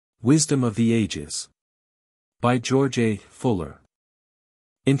Wisdom of the Ages. By George A. Fuller.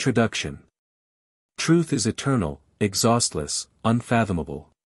 Introduction. Truth is eternal, exhaustless, unfathomable.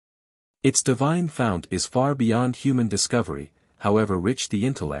 Its divine fount is far beyond human discovery, however rich the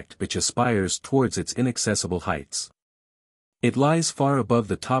intellect which aspires towards its inaccessible heights. It lies far above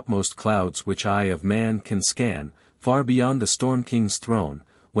the topmost clouds which eye of man can scan, far beyond the storm king's throne,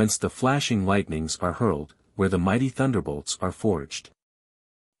 whence the flashing lightnings are hurled, where the mighty thunderbolts are forged.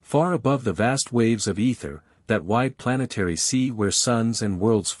 Far above the vast waves of ether, that wide planetary sea where suns and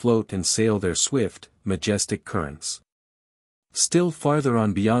worlds float and sail their swift, majestic currents. Still farther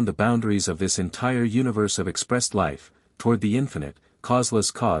on beyond the boundaries of this entire universe of expressed life, toward the infinite,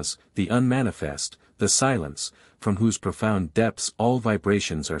 causeless cause, the unmanifest, the silence, from whose profound depths all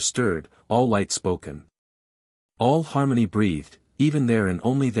vibrations are stirred, all light spoken, all harmony breathed, even there and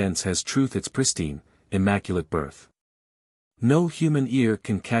only thence has truth its pristine, immaculate birth. No human ear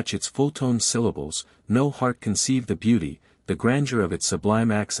can catch its full-toned syllables, no heart conceive the beauty, the grandeur of its sublime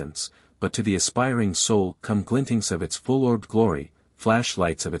accents, but to the aspiring soul come glintings of its full-orbed glory,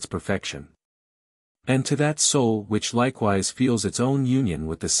 flashlights of its perfection. And to that soul which likewise feels its own union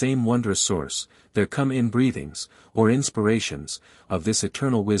with the same wondrous source, there come in-breathings, or inspirations, of this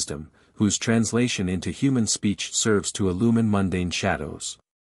eternal wisdom, whose translation into human speech serves to illumine mundane shadows.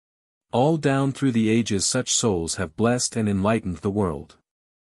 All down through the ages such souls have blessed and enlightened the world.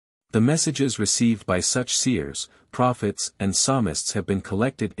 The messages received by such seers, prophets and psalmists have been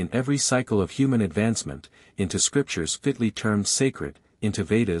collected in every cycle of human advancement, into scriptures fitly termed sacred, into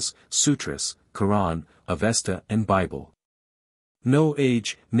Vedas, Sutras, Quran, Avesta and Bible. No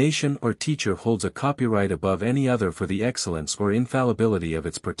age, nation or teacher holds a copyright above any other for the excellence or infallibility of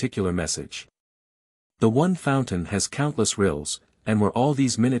its particular message. The one fountain has countless rills, and were all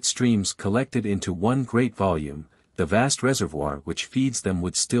these minute streams collected into one great volume, the vast reservoir which feeds them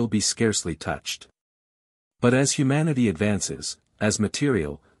would still be scarcely touched. But as humanity advances, as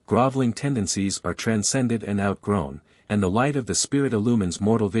material, groveling tendencies are transcended and outgrown, and the light of the Spirit illumines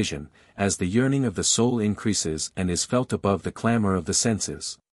mortal vision, as the yearning of the soul increases and is felt above the clamor of the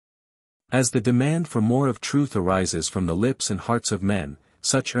senses. As the demand for more of truth arises from the lips and hearts of men,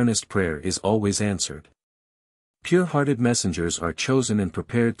 such earnest prayer is always answered. Pure-hearted messengers are chosen and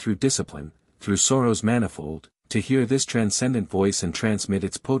prepared through discipline, through sorrows manifold, to hear this transcendent voice and transmit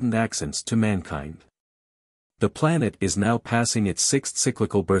its potent accents to mankind. The planet is now passing its sixth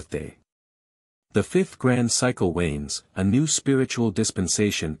cyclical birthday. The fifth grand cycle wanes, a new spiritual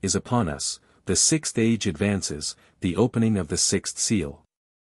dispensation is upon us, the sixth age advances, the opening of the sixth seal.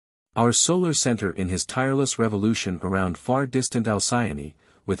 Our solar center in his tireless revolution around far distant Alcyone,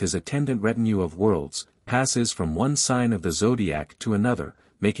 with his attendant retinue of worlds, passes from one sign of the zodiac to another,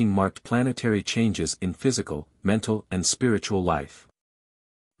 making marked planetary changes in physical, mental and spiritual life.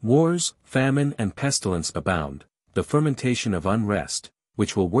 Wars, famine and pestilence abound, the fermentation of unrest,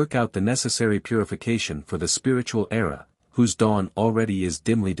 which will work out the necessary purification for the spiritual era, whose dawn already is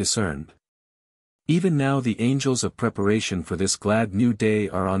dimly discerned. Even now the angels of preparation for this glad new day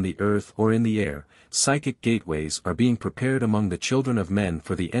are on the earth or in the air, psychic gateways are being prepared among the children of men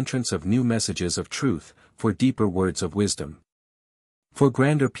for the entrance of new messages of truth, for deeper words of wisdom, for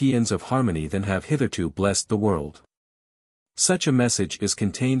grander paeans of harmony than have hitherto blessed the world. Such a message is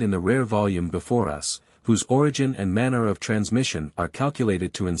contained in the rare volume before us, whose origin and manner of transmission are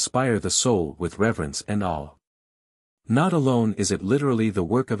calculated to inspire the soul with reverence and awe. Not alone is it literally the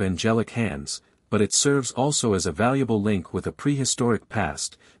work of angelic hands, but it serves also as a valuable link with a prehistoric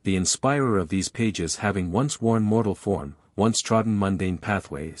past, the inspirer of these pages having once worn mortal form, once trodden mundane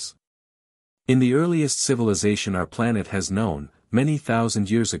pathways. In the earliest civilization our planet has known, many thousand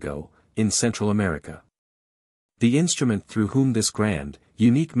years ago, in Central America. The instrument through whom this grand,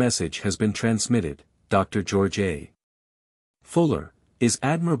 unique message has been transmitted, Dr. George A. Fuller, is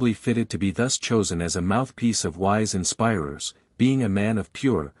admirably fitted to be thus chosen as a mouthpiece of wise inspirers, being a man of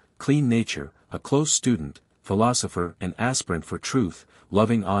pure, clean nature, a close student, philosopher and aspirant for truth,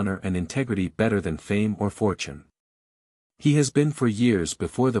 loving honor and integrity better than fame or fortune. He has been for years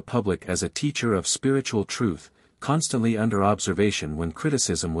before the public as a teacher of spiritual truth, constantly under observation when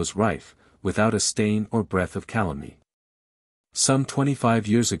criticism was rife, without a stain or breath of calumny. Some 25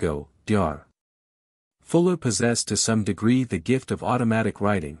 years ago, Dr. Fuller possessed to some degree the gift of automatic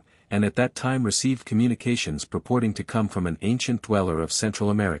writing, and at that time received communications purporting to come from an ancient dweller of Central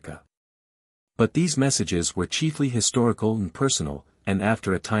America. But these messages were chiefly historical and personal, and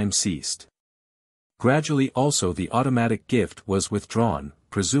after a time ceased. Gradually also the automatic gift was withdrawn,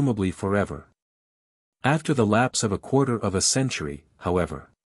 presumably forever. After the lapse of a quarter of a century, however,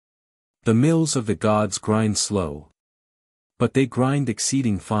 the mills of the gods grind slow. But they grind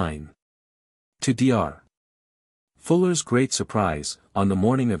exceeding fine. To Dr. Fuller's great surprise, on the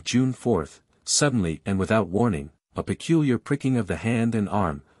morning of June 4th, suddenly and without warning, a peculiar pricking of the hand and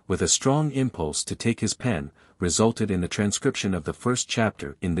arm, with a strong impulse to take his pen, resulted in the transcription of the first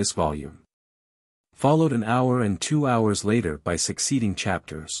chapter in this volume. Followed an hour and 2 hours later by succeeding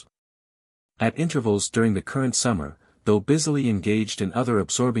chapters. At intervals during the current summer, though busily engaged in other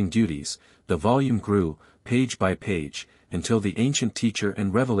absorbing duties, the volume grew, page by page, until the ancient teacher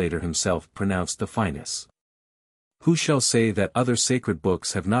and revelator himself pronounced the finest. Who shall say that other sacred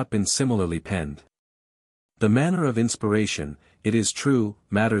books have not been similarly penned? The manner of inspiration, it is true,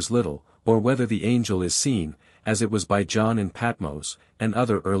 matters little, or whether the angel is seen, as it was by John in Patmos, and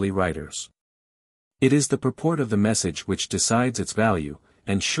other early writers. It is the purport of the message which decides its value,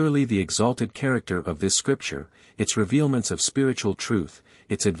 and surely the exalted character of this scripture, its revealments of spiritual truth,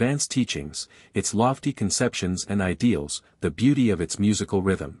 its advanced teachings, its lofty conceptions and ideals, the beauty of its musical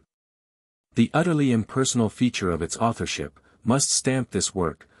rhythm. The utterly impersonal feature of its authorship, must stamp this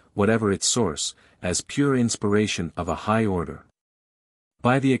work, whatever its source, as pure inspiration of a high order.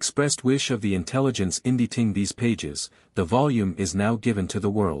 By the expressed wish of the intelligence inditing these pages, the volume is now given to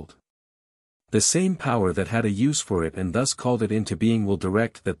the world. The same power that had a use for it and thus called it into being will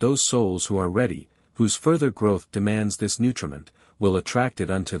direct that those souls who are ready, whose further growth demands this nutriment, will attract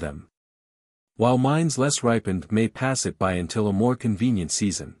it unto them. While minds less ripened may pass it by until a more convenient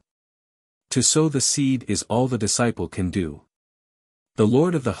season. To sow the seed is all the disciple can do. The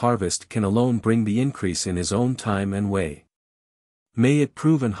Lord of the harvest can alone bring the increase in his own time and way. May it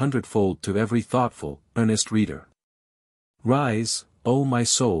prove 100-fold to every thoughtful, earnest reader. Rise, O my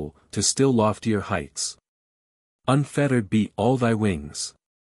soul, to still loftier heights. Unfettered be all thy wings.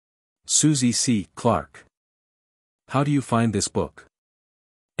 Susie C. Clark. How do you find this book?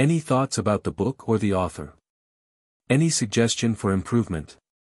 Any thoughts about the book or the author? Any suggestion for improvement?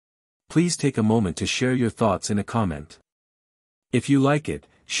 Please take a moment to share your thoughts in a comment. If you like it,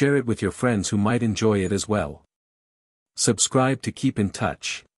 share it with your friends who might enjoy it as well. Subscribe to keep in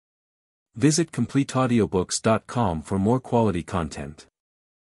touch. Visit CompleteAudiobooks.com for more quality content.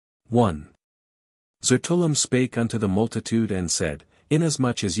 1. Zertoulem spake unto the multitude and said,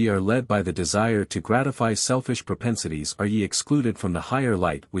 Inasmuch as ye are led by the desire to gratify selfish propensities are ye excluded from the higher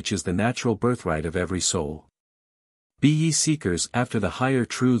light which is the natural birthright of every soul. Be ye seekers after the higher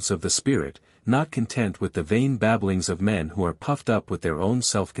truths of the Spirit, not content with the vain babblings of men who are puffed up with their own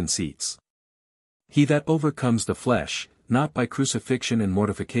self-conceits. He that overcomes the flesh, not by crucifixion and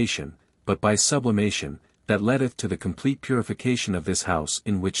mortification, but by sublimation, that leadeth to the complete purification of this house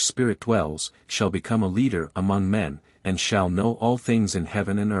in which Spirit dwells, shall become a leader among men, and shall know all things in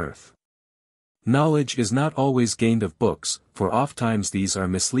heaven and earth. Knowledge is not always gained of books, for ofttimes these are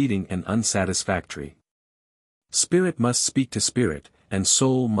misleading and unsatisfactory. Spirit must speak to spirit, and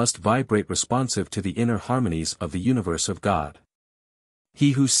soul must vibrate responsive to the inner harmonies of the universe of God.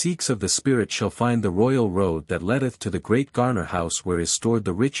 He who seeks of the Spirit shall find the royal road that leadeth to the great garner house where is stored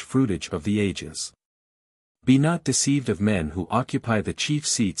the rich fruitage of the ages. Be not deceived of men who occupy the chief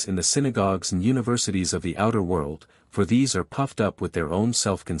seats in the synagogues and universities of the outer world, for these are puffed up with their own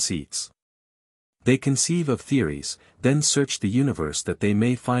self-conceits. They conceive of theories, then search the universe that they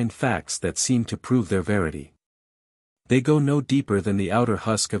may find facts that seem to prove their verity. They go no deeper than the outer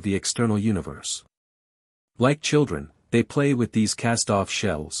husk of the external universe. Like children, they play with these cast-off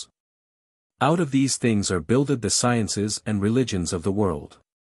shells. Out of these things are builded the sciences and religions of the world.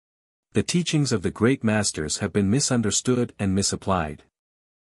 The teachings of the great masters have been misunderstood and misapplied.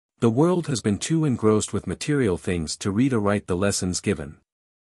 The world has been too engrossed with material things to read aright the lessons given.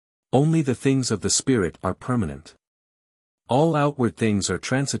 Only the things of the Spirit are permanent. All outward things are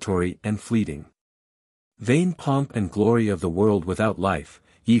transitory and fleeting. Vain pomp and glory of the world without life,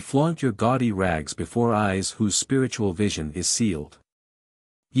 ye flaunt your gaudy rags before eyes whose spiritual vision is sealed.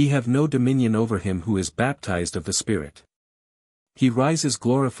 Ye have no dominion over him who is baptized of the Spirit. He rises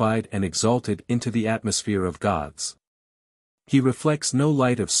glorified and exalted into the atmosphere of gods. He reflects no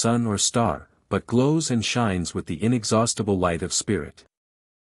light of sun or star, but glows and shines with the inexhaustible light of Spirit.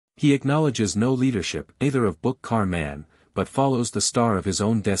 He acknowledges no leadership either of book-car man, but follows the star of his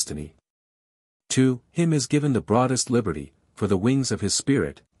own destiny. To him is given the broadest liberty, for the wings of his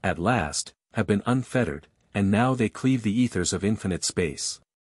Spirit, at last, have been unfettered, and now they cleave the ethers of infinite space.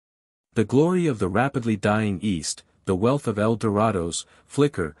 The glory of the rapidly dying East, the wealth of El Dorados,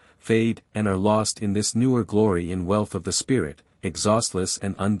 flicker, fade, and are lost in this newer glory in wealth of the Spirit, exhaustless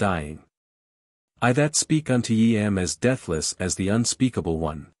and undying. I that speak unto ye am as deathless as the unspeakable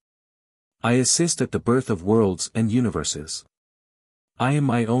one. I assist at the birth of worlds and universes. I am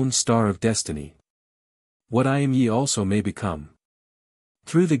my own star of destiny. What I am ye also may become.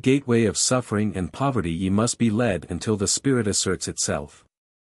 Through the gateway of suffering and poverty ye must be led until the Spirit asserts itself.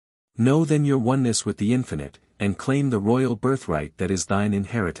 Know then your oneness with the Infinite, and claim the royal birthright that is thine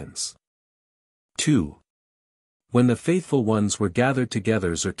inheritance. 2. When the faithful ones were gathered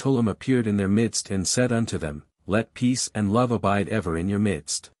together, Zertoulem appeared in their midst and said unto them, Let peace and love abide ever in your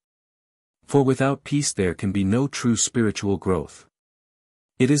midst. For without peace there can be no true spiritual growth.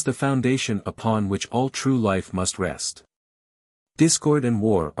 It is the foundation upon which all true life must rest. Discord and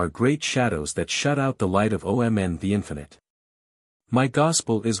war are great shadows that shut out the light of Omn the Infinite. My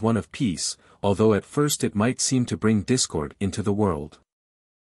gospel is one of peace, although at first it might seem to bring discord into the world.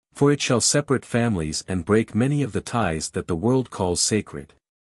 For it shall separate families and break many of the ties that the world calls sacred.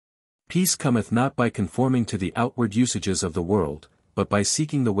 Peace cometh not by conforming to the outward usages of the world, but by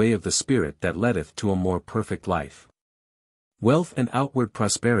seeking the way of the Spirit that leadeth to a more perfect life. Wealth and outward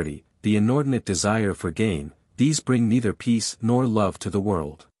prosperity, the inordinate desire for gain, these bring neither peace nor love to the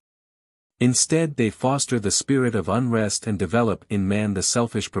world. Instead they foster the spirit of unrest and develop in man the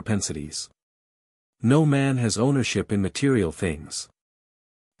selfish propensities. No man has ownership in material things.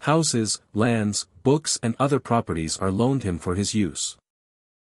 Houses, lands, books and other properties are loaned him for his use.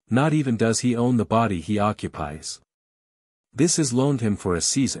 Not even does he own the body he occupies. This is loaned him for a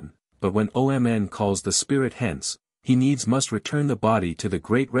season, but when Omn calls the spirit hence, he needs must return the body to the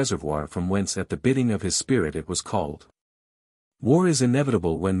great reservoir from whence at the bidding of his spirit it was called. War is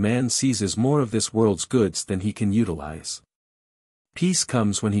inevitable when man seizes more of this world's goods than he can utilize. Peace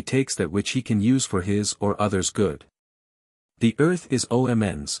comes when he takes that which he can use for his or others' good. The earth is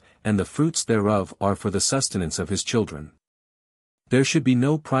Omn's, and the fruits thereof are for the sustenance of his children. There should be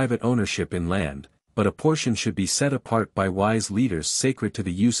no private ownership in land, but a portion should be set apart by wise leaders sacred to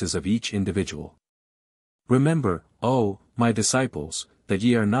the uses of each individual. Remember, O, my disciples, that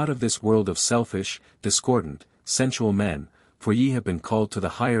ye are not of this world of selfish, discordant, sensual men, for ye have been called to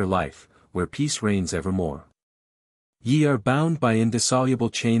the higher life, where peace reigns evermore. Ye are bound by indissoluble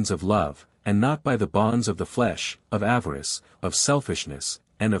chains of love, and not by the bonds of the flesh, of avarice, of selfishness,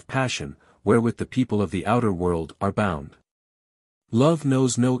 and of passion, wherewith the people of the outer world are bound. Love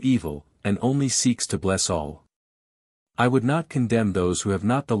knows no evil, and only seeks to bless all. I would not condemn those who have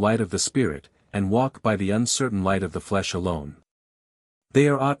not the light of the Spirit, and walk by the uncertain light of the flesh alone. They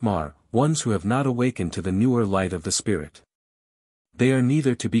are Atmar, ones who have not awakened to the newer light of the Spirit. They are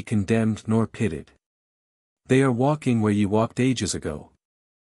neither to be condemned nor pitied. They are walking where ye walked ages ago.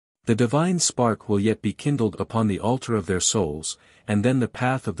 The divine spark will yet be kindled upon the altar of their souls, and then the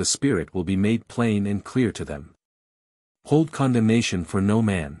path of the Spirit will be made plain and clear to them. Hold condemnation for no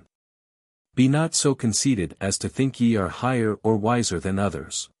man. Be not so conceited as to think ye are higher or wiser than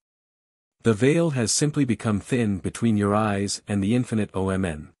others. The veil has simply become thin between your eyes and the infinite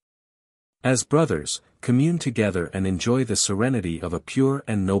Omn. As brothers, commune together and enjoy the serenity of a pure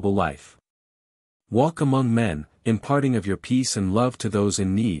and noble life. Walk among men, imparting of your peace and love to those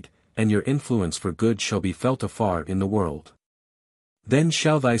in need, and your influence for good shall be felt afar in the world. Then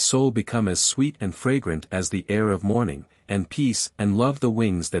shall thy soul become as sweet and fragrant as the air of morning, and peace and love the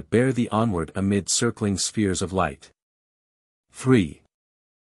wings that bear thee onward amid circling spheres of light. 3.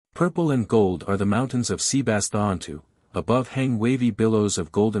 Purple and gold are the mountains of Sebasthaontu, above hang wavy billows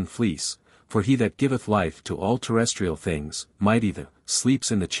of golden fleece, for he that giveth life to all terrestrial things, mighty the,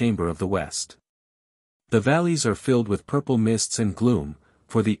 sleeps in the chamber of the west. The valleys are filled with purple mists and gloom,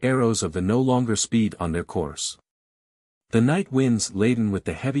 for the arrows of the no longer speed on their course. The night winds laden with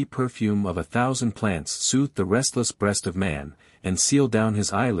the heavy perfume of 1,000 plants soothe the restless breast of man, and seal down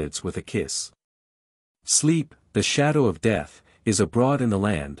his eyelids with a kiss. Sleep, the shadow of death, is abroad in the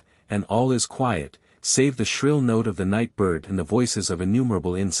land, and all is quiet, save the shrill note of the night bird and the voices of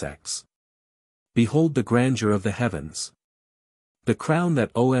innumerable insects. Behold the grandeur of the heavens. The crown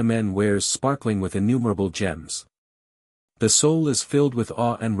that Omn wears sparkling with innumerable gems. The soul is filled with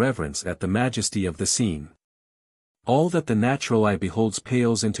awe and reverence at the majesty of the scene. All that the natural eye beholds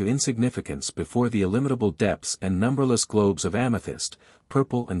pales into insignificance before the illimitable depths and numberless globes of amethyst,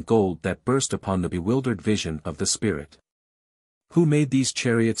 purple and gold that burst upon the bewildered vision of the Spirit. Who made these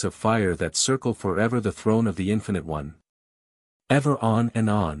chariots of fire that circle forever the throne of the Infinite One? Ever on and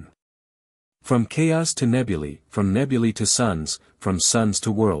on. From chaos to nebulae, from nebulae to suns, from suns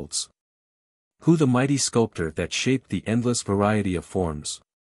to worlds. Who the mighty sculptor that shaped the endless variety of forms?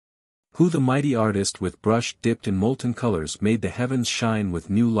 Who the mighty artist with brush dipped in molten colors made the heavens shine with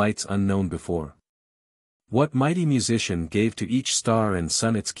new lights unknown before? What mighty musician gave to each star and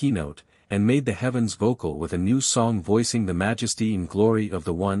sun its keynote, and made the heavens vocal with a new song voicing the majesty and glory of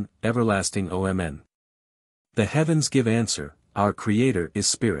the one, everlasting Omn? The heavens give answer, our Creator is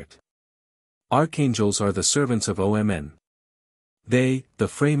Spirit. Archangels are the servants of Omn. They, the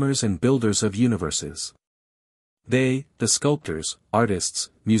framers and builders of universes. They, the sculptors, artists,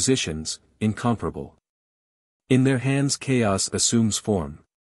 musicians, incomparable. In their hands chaos assumes form.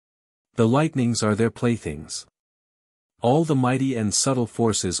 The lightnings are their playthings. All the mighty and subtle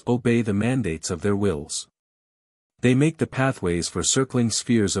forces obey the mandates of their wills. They make the pathways for circling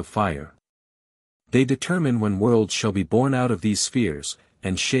spheres of fire. They determine when worlds shall be born out of these spheres,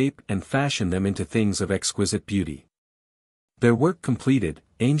 and shape and fashion them into things of exquisite beauty. Their work completed,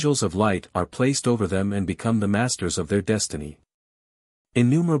 angels of light are placed over them and become the masters of their destiny.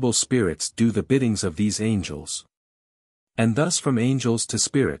 Innumerable spirits do the biddings of these angels. And thus from angels to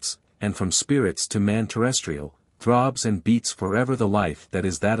spirits, and from spirits to man terrestrial, throbs and beats forever the life that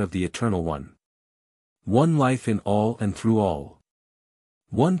is that of the Eternal One. One life in all and through all.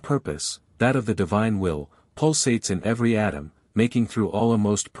 One purpose, that of the divine will, pulsates in every atom, making through all a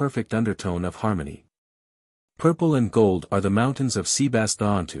most perfect undertone of harmony. Purple and gold are the mountains of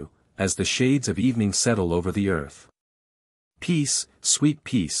Sebastiantu, as the shades of evening settle over the earth. Peace, sweet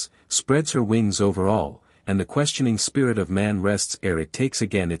peace, spreads her wings over all, and the questioning spirit of man rests ere it takes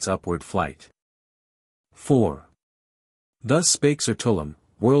again its upward flight. 4. Thus spake Zertoulem,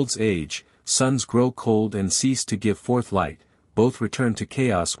 world's age, suns grow cold and cease to give forth light, both return to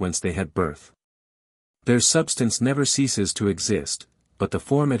chaos whence they had birth. Their substance never ceases to exist, but the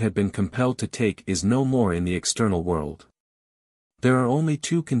form it had been compelled to take is no more in the external world. There are only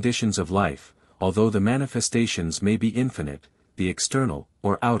two conditions of life, although the manifestations may be infinite, the external,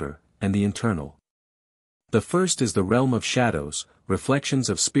 or outer, and the internal. The first is the realm of shadows, reflections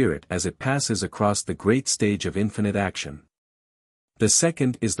of spirit as it passes across the great stage of infinite action. The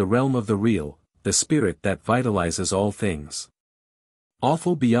second is the realm of the real, the spirit that vitalizes all things.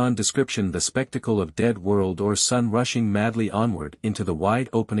 Awful beyond description the spectacle of dead world or sun rushing madly onward into the wide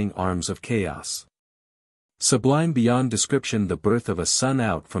opening arms of chaos. Sublime beyond description the birth of a sun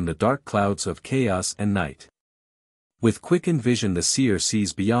out from the dark clouds of chaos and night. With quickened vision the seer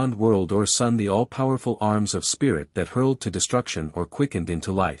sees beyond world or sun the all-powerful arms of spirit that hurled to destruction or quickened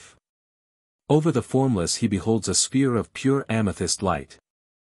into life. Over the formless he beholds a sphere of pure amethyst light.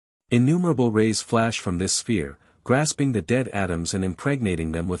 Innumerable rays flash from this sphere, grasping the dead atoms and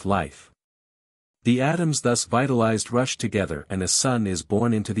impregnating them with life. The atoms thus vitalized rush together and a sun is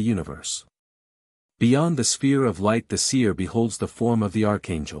born into the universe. Beyond the sphere of light the seer beholds the form of the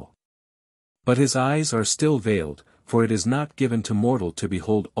archangel. But his eyes are still veiled, for it is not given to mortal to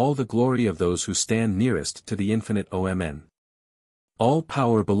behold all the glory of those who stand nearest to the infinite Omn. All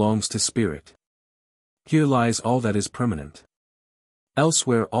power belongs to spirit. Here lies all that is permanent.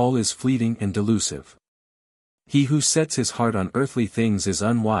 Elsewhere all is fleeting and delusive. He who sets his heart on earthly things is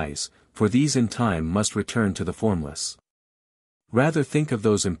unwise, for these in time must return to the formless. Rather think of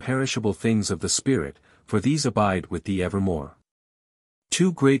those imperishable things of the spirit, for these abide with thee evermore.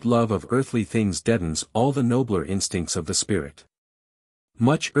 Too great love of earthly things deadens all the nobler instincts of the spirit.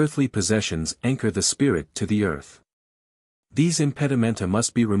 Much earthly possessions anchor the spirit to the earth. These impedimenta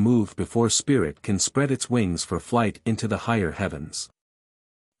must be removed before spirit can spread its wings for flight into the higher heavens.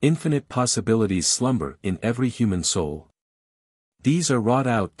 Infinite possibilities slumber in every human soul. These are wrought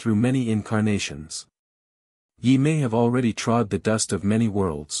out through many incarnations. Ye may have already trod the dust of many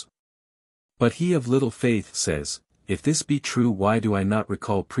worlds. But he of little faith says, if this be true why do I not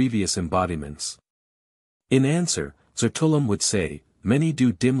recall previous embodiments? In answer, Zertoulem would say, many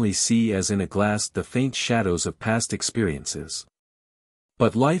do dimly see as in a glass the faint shadows of past experiences.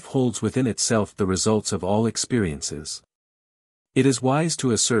 But life holds within itself the results of all experiences. It is wise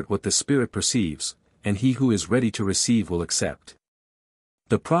to assert what the spirit perceives, and he who is ready to receive will accept.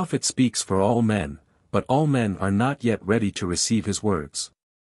 The prophet speaks for all men, but all men are not yet ready to receive his words.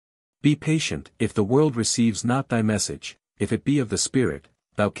 Be patient, if the world receives not thy message, if it be of the spirit,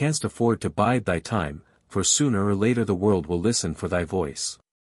 thou canst afford to bide thy time, for sooner or later the world will listen for thy voice.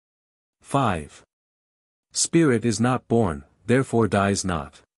 5. Spirit is not born, therefore dies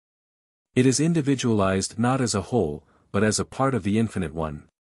not. It is individualized not as a whole, but as a part of the Infinite One.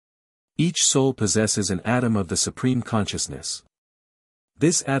 Each soul possesses an atom of the supreme consciousness.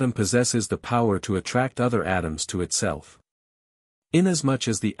 This atom possesses the power to attract other atoms to itself. Inasmuch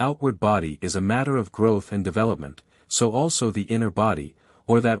as the outward body is a matter of growth and development, so also the inner body,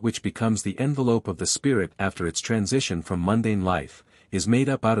 or that which becomes the envelope of the spirit after its transition from mundane life, is made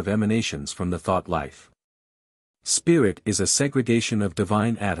up out of emanations from the thought life. Spirit is a segregation of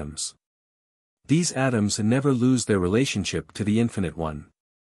divine atoms. These atoms never lose their relationship to the Infinite One.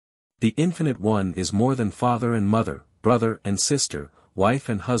 The Infinite One is more than father and mother, brother and sister, wife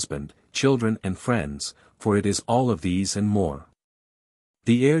and husband, children and friends, for it is all of these and more.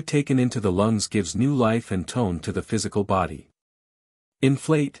 The air taken into the lungs gives new life and tone to the physical body.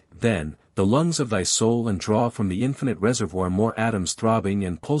 Inflate, then, the lungs of thy soul and draw from the infinite reservoir more atoms throbbing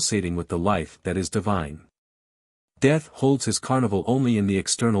and pulsating with the life that is divine. Death holds his carnival only in the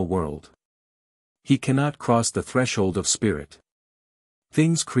external world. He cannot cross the threshold of spirit.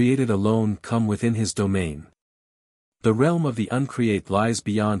 Things created alone come within his domain. The realm of the uncreate lies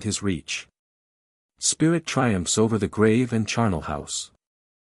beyond his reach. Spirit triumphs over the grave and charnel house.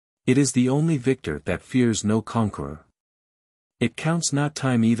 It is the only victor that fears no conqueror. It counts not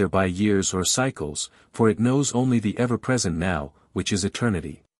time either by years or cycles, for it knows only the ever-present now, which is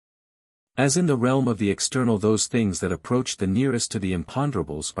eternity. As in the realm of the external those things that approach the nearest to the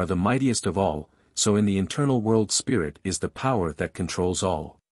imponderables are the mightiest of all, so in the internal world spirit is the power that controls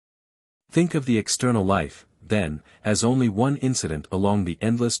all. Think of the external life, then, as only one incident along the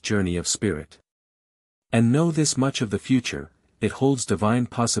endless journey of spirit. And know this much of the future, it holds divine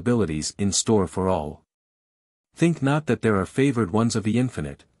possibilities in store for all. Think not that there are favored ones of the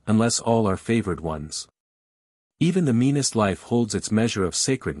infinite, unless all are favored ones. Even the meanest life holds its measure of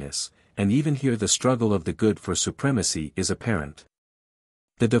sacredness, and even here the struggle of the good for supremacy is apparent.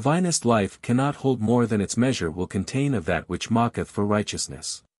 The divinest life cannot hold more than its measure will contain of that which mocketh for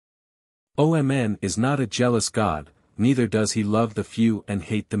righteousness. Omn is not a jealous God, neither does he love the few and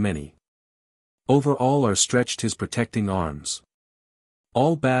hate the many. Over all are stretched his protecting arms.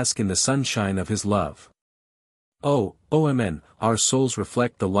 All bask in the sunshine of his love. O Omn, our souls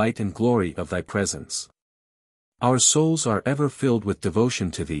reflect the light and glory of thy presence. Our souls are ever filled with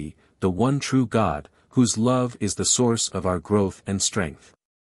devotion to thee, the one true God, whose love is the source of our growth and strength.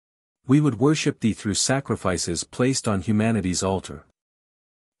 We would worship thee through sacrifices placed on humanity's altar.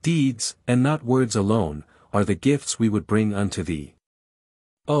 Deeds, and not words alone, are the gifts we would bring unto thee.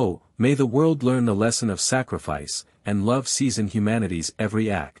 Oh, may the world learn the lesson of sacrifice, and love season humanity's every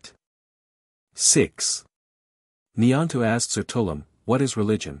act. 6. Niantou asked Zertoulem, what is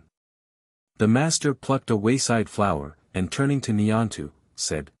religion? The master plucked a wayside flower, and turning to Niantou,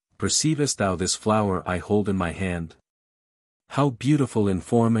 said, Perceivest thou this flower I hold in my hand? How beautiful in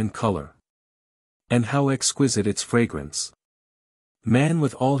form and color! And how exquisite its fragrance! Man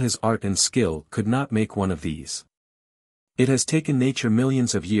with all his art and skill could not make one of these. It has taken nature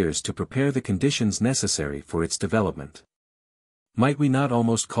millions of years to prepare the conditions necessary for its development. Might we not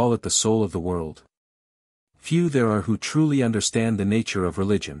almost call it the soul of the world? Few there are who truly understand the nature of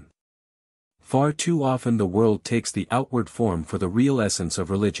religion. Far too often the world takes the outward form for the real essence of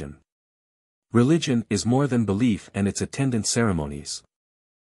religion. Religion is more than belief and its attendant ceremonies.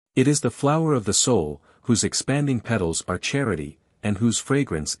 It is the flower of the soul, whose expanding petals are charity, and whose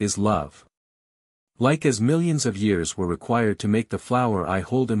fragrance is love. Like as millions of years were required to make the flower I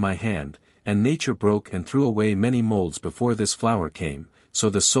hold in my hand, and nature broke and threw away many molds before this flower came, so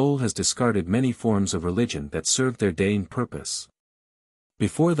the soul has discarded many forms of religion that served their day and purpose.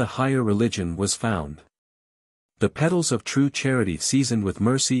 Before the higher religion was found. The petals of true charity seasoned with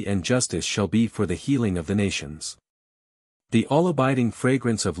mercy and justice shall be for the healing of the nations. The all-abiding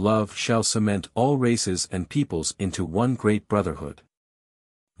fragrance of love shall cement all races and peoples into one great brotherhood.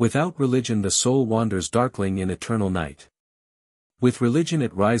 Without religion the soul wanders darkling in eternal night. With religion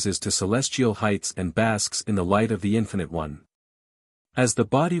it rises to celestial heights and basks in the light of the Infinite One. As the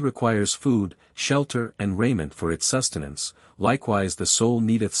body requires food, shelter and raiment for its sustenance, likewise the soul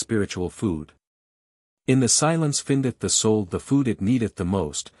needeth spiritual food. In the silence findeth the soul the food it needeth the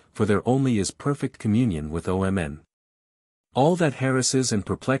most, for there only is perfect communion with Omn. All that harasses and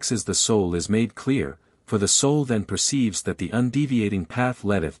perplexes the soul is made clear, for the soul then perceives that the undeviating path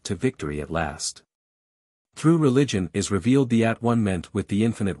leadeth to victory at last. Through religion is revealed the at-one-ment with the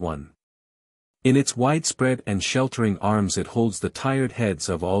Infinite One. In its widespread and sheltering arms it holds the tired heads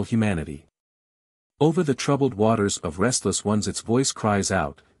of all humanity. Over the troubled waters of restless ones its voice cries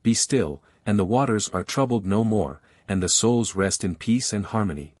out, Be still, and the waters are troubled no more, and the souls rest in peace and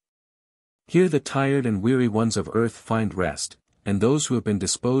harmony. Here the tired and weary ones of earth find rest, and those who have been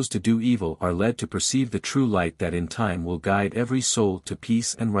disposed to do evil are led to perceive the true light that in time will guide every soul to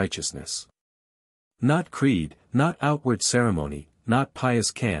peace and righteousness. Not creed, not outward ceremony, not pious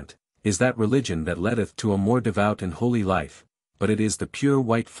cant, is that religion that leadeth to a more devout and holy life, but it is the pure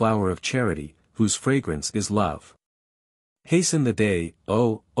white flower of charity, whose fragrance is love. Hasten the day,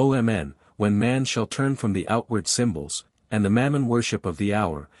 O Omn, when man shall turn from the outward symbols, and the mammon worship of the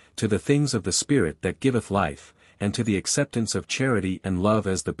hour, to the things of the Spirit that giveth life, and to the acceptance of charity and love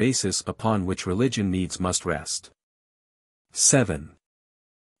as the basis upon which religion needs must rest. 7.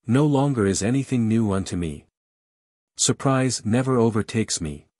 No longer is anything new unto me. Surprise never overtakes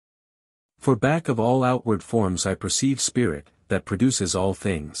me. For back of all outward forms I perceive spirit, that produces all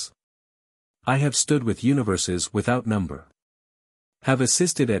things. I have stood with universes without number. Have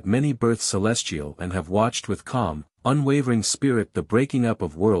assisted at many births celestial and have watched with calm, unwavering spirit the breaking up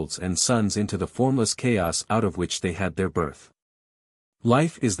of worlds and suns into the formless chaos out of which they had their birth.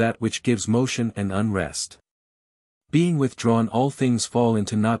 Life is that which gives motion and unrest. Being withdrawn all things fall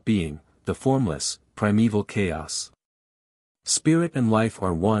into not being, the formless, primeval chaos. Spirit and life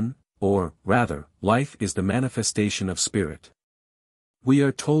are one, or, rather, life is the manifestation of spirit. We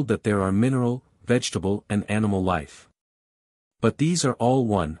are told that there are mineral, vegetable and animal life. But these are all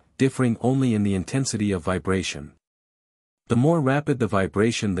one, differing only in the intensity of vibration. The more rapid the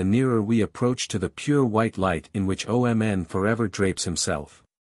vibration the nearer we approach to the pure white light in which OMN forever drapes himself.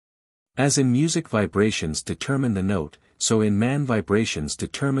 As in music vibrations determine the note, so in man vibrations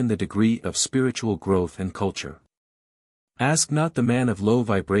determine the degree of spiritual growth and culture. Ask not the man of low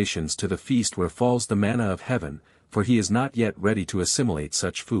vibrations to the feast where falls the manna of heaven, for he is not yet ready to assimilate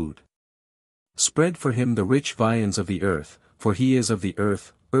such food. Spread for him the rich viands of the earth, for he is of the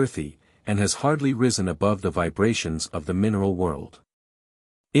earth, earthy, and has hardly risen above the vibrations of the mineral world.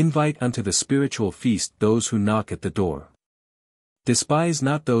 Invite unto the spiritual feast those who knock at the door. Despise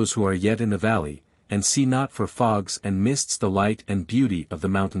not those who are yet in the valley, and see not for fogs and mists the light and beauty of the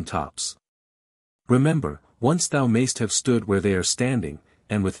mountain tops. Remember, once thou mayst have stood where they are standing,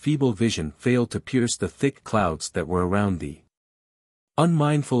 and with feeble vision failed to pierce the thick clouds that were around thee.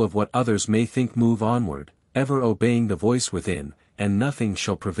 Unmindful of what others may think, move onward, ever obeying the voice within, and nothing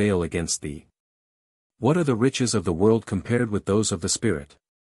shall prevail against thee. What are the riches of the world compared with those of the Spirit?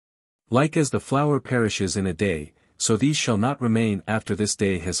 Like as the flower perishes in a day, so these shall not remain after this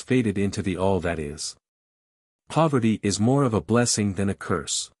day has faded into the all that is. Poverty is more of a blessing than a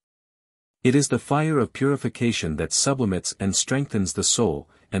curse. It is the fire of purification that sublimates and strengthens the soul,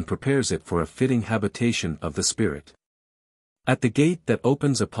 and prepares it for a fitting habitation of the Spirit. At the gate that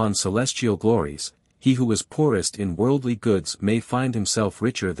opens upon celestial glories, he who was poorest in worldly goods may find himself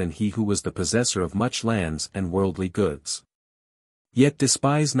richer than he who was the possessor of much lands and worldly goods. Yet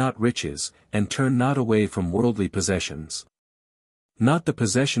despise not riches, and turn not away from worldly possessions. Not the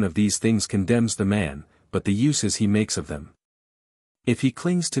possession of these things condemns the man, but the uses he makes of them. If he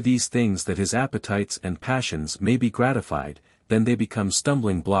clings to these things that his appetites and passions may be gratified, then they become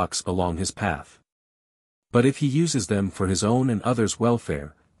stumbling blocks along his path. But if he uses them for his own and others'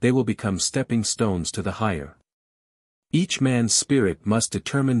 welfare, they will become stepping stones to the higher. Each man's spirit must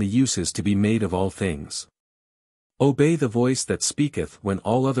determine the uses to be made of all things. Obey the voice that speaketh when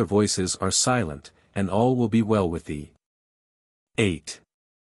all other voices are silent, and all will be well with thee. 8.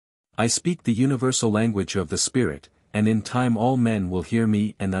 I speak the universal language of the Spirit, and in time all men will hear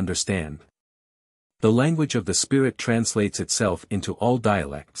me and understand. The language of the Spirit translates itself into all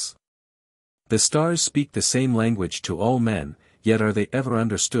dialects. The stars speak the same language to all men, yet are they ever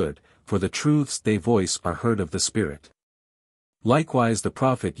understood, for the truths they voice are heard of the Spirit. Likewise the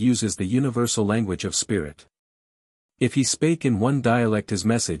prophet uses the universal language of Spirit. If he spake in one dialect his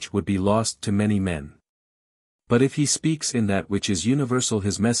message would be lost to many men. But if he speaks in that which is universal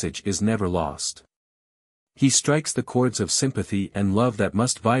his message is never lost. He strikes the chords of sympathy and love that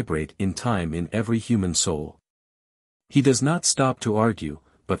must vibrate in time in every human soul. He does not stop to argue,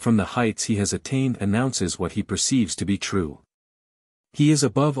 but from the heights he has attained announces what he perceives to be true. He is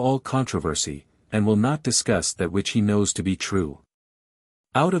above all controversy, and will not discuss that which he knows to be true.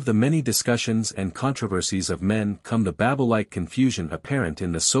 Out of the many discussions and controversies of men come the Babel-like confusion apparent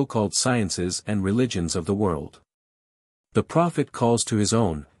in the so-called sciences and religions of the world. The prophet calls to his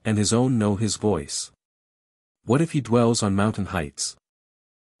own, and his own know his voice. What if he dwells on mountain heights?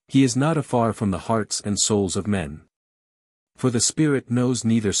 He is not afar from the hearts and souls of men. For the Spirit knows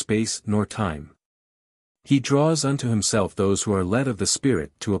neither space nor time. He draws unto himself those who are led of the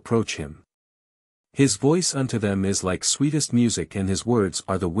Spirit to approach him. His voice unto them is like sweetest music and his words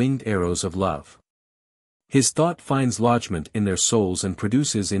are the winged arrows of love. His thought finds lodgment in their souls and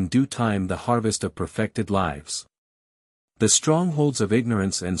produces in due time the harvest of perfected lives. The strongholds of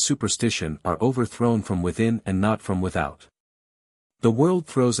ignorance and superstition are overthrown from within and not from without. The world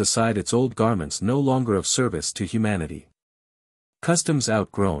throws aside its old garments no longer of service to humanity. Customs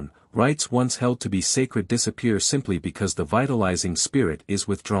outgrown, rites once held to be sacred disappear simply because the vitalizing spirit is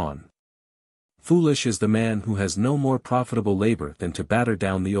withdrawn. Foolish is the man who has no more profitable labor than to batter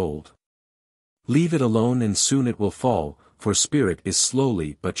down the old. Leave it alone and soon it will fall, for spirit is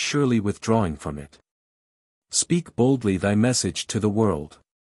slowly but surely withdrawing from it. Speak boldly thy message to the world.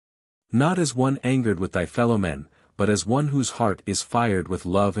 Not as one angered with thy fellow men, but as one whose heart is fired with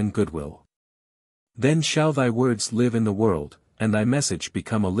love and goodwill. Then shall thy words live in the world, and thy message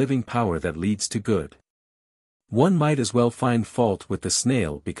become a living power that leads to good. One might as well find fault with the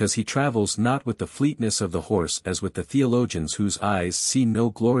snail because he travels not with the fleetness of the horse as with the theologians whose eyes see no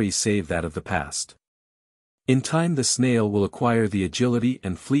glory save that of the past. In time the snail will acquire the agility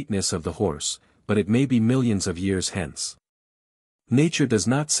and fleetness of the horse, but it may be millions of years hence. Nature does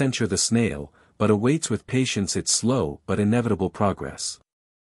not censure the snail, but awaits with patience its slow but inevitable progress.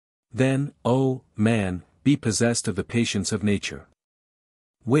 Then, O man, be possessed of the patience of nature.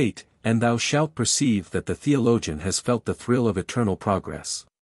 Wait, and thou shalt perceive that the theologian has felt the thrill of eternal progress.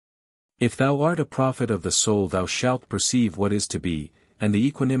 If thou art a prophet of the soul thou shalt perceive what is to be, and the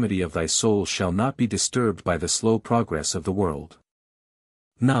equanimity of thy soul shall not be disturbed by the slow progress of the world.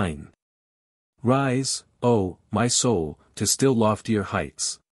 9. Rise, O, my soul, to still loftier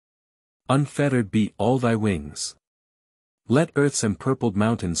heights. Unfettered be all thy wings. Let earth's empurpled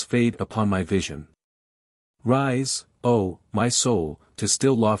mountains fade upon my vision. Rise, O, my soul, to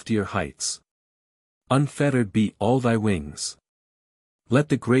still loftier heights. Unfettered be all thy wings. Let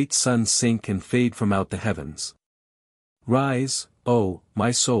the great sun sink and fade from out the heavens. Rise, O,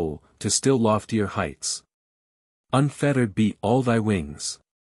 my soul, to still loftier heights. Unfettered be all thy wings.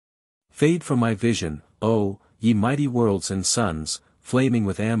 Fade from my vision, O, ye mighty worlds and suns, flaming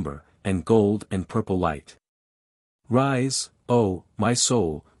with amber, and gold and purple light. Rise, O, my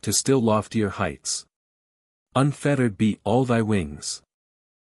soul, to still loftier heights. Unfettered be all thy wings.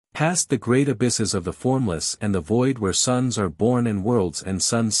 Past the great abysses of the formless and the void where suns are born and worlds and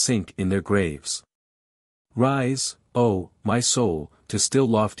suns sink in their graves. Rise, O, my soul, to still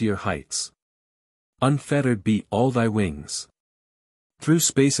loftier heights. Unfettered be all thy wings. Through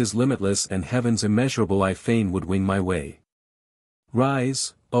spaces limitless and heavens immeasurable I fain would wing my way.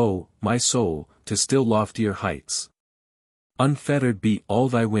 Rise, O, my soul, to still loftier heights. Unfettered be all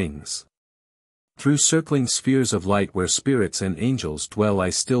thy wings. Through circling spheres of light where spirits and angels dwell I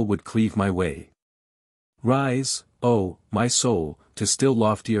still would cleave my way. Rise, O, my soul, to still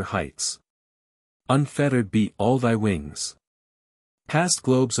loftier heights. Unfettered be all thy wings. Past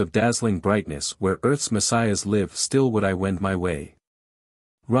globes of dazzling brightness where earth's messiahs live still would I wend my way.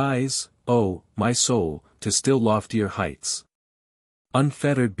 Rise, O, my soul, to still loftier heights.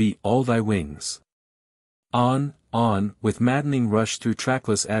 Unfettered be all thy wings. On, with maddening rush through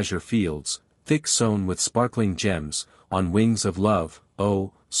trackless azure fields, thick sown with sparkling gems, on wings of love,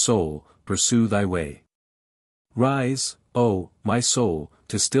 O, soul, pursue thy way. Rise, O, my soul,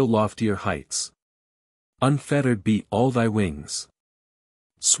 to still loftier heights. Unfettered be all thy wings.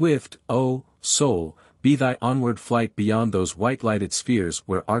 Swift, O, soul, be thy onward flight beyond those white-lighted spheres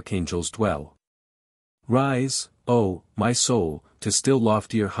where archangels dwell. Rise, O, my soul, to still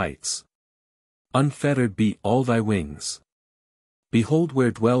loftier heights. Unfettered be all thy wings. Behold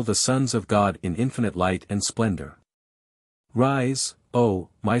where dwell the sons of God in infinite light and splendor. Rise, O,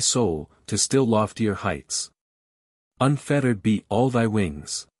 my soul, to still loftier heights. Unfettered be all thy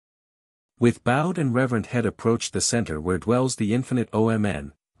wings. With bowed and reverent head approach the center where dwells the infinite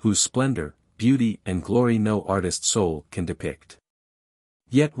OMN, whose splendor, beauty and glory no artist soul can depict.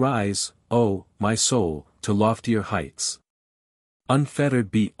 Yet rise, O, my soul, to loftier heights.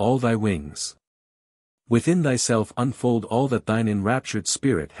 Unfettered be all thy wings. Within thyself unfold all that thine enraptured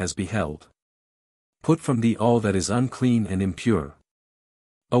spirit has beheld. Put from thee all that is unclean and impure.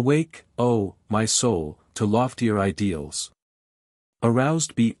 Awake, O, my soul, to loftier ideals.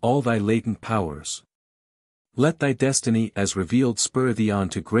 Aroused be all thy latent powers. Let thy destiny as revealed spur thee on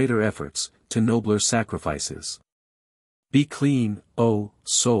to greater efforts, to nobler sacrifices. Be clean, O,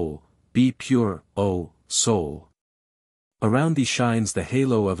 soul, be pure, O, soul. Around thee shines the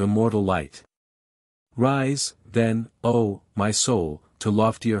halo of immortal light. Rise, then, O, my soul, to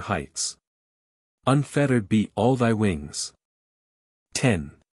loftier heights. Unfettered be all thy wings.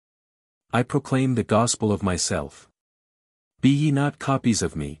 10. I proclaim the gospel of myself. Be ye not copies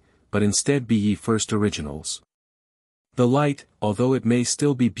of me, but instead be ye first originals. The light, although it may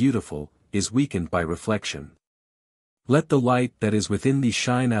still be beautiful, is weakened by reflection. Let the light that is within thee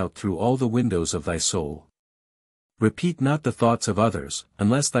shine out through all the windows of thy soul. Repeat not the thoughts of others,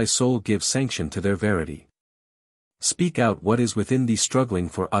 unless thy soul give sanction to their verity. Speak out what is within thee struggling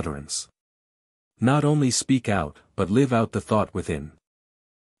for utterance. Not only speak out, but live out the thought within.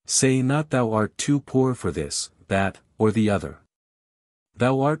 Say not thou art too poor for this, that, or the other.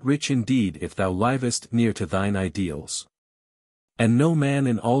 Thou art rich indeed if thou livest near to thine ideals. And no man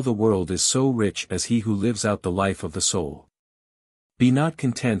in all the world is so rich as he who lives out the life of the soul. Be not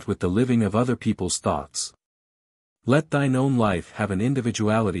content with the living of other people's thoughts. Let thine own life have an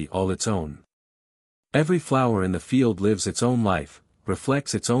individuality all its own. Every flower in the field lives its own life,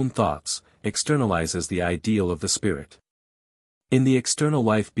 reflects its own thoughts, externalizes the ideal of the spirit. In the external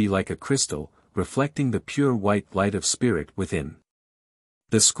life be like a crystal, reflecting the pure white light of spirit within.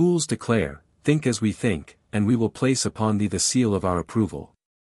 The schools declare, "Think as we think, and we will place upon thee the seal of our approval."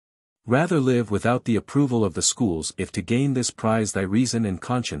 Rather live without the approval of the schools if to gain this prize thy reason and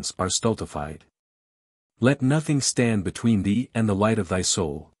conscience are stultified. Let nothing stand between thee and the light of thy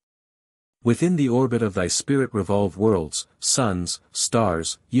soul. Within the orbit of thy spirit revolve worlds, suns,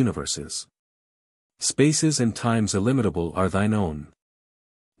 stars, universes. Spaces and times illimitable are thine own.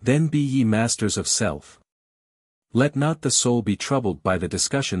 Then be ye masters of self. Let not the soul be troubled by the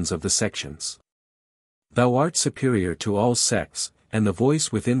discussions of the sections. Thou art superior to all sects, and the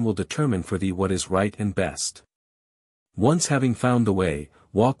voice within will determine for thee what is right and best. Once having found the way,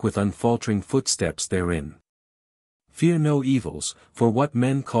 walk with unfaltering footsteps therein. Fear no evils, for what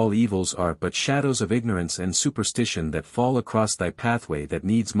men call evils are but shadows of ignorance and superstition that fall across thy pathway that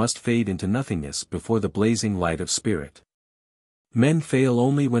needs must fade into nothingness before the blazing light of spirit. Men fail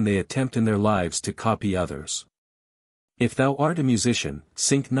only when they attempt in their lives to copy others. If thou art a musician,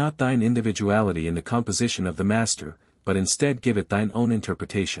 sink not thine individuality in the composition of the master, but instead give it thine own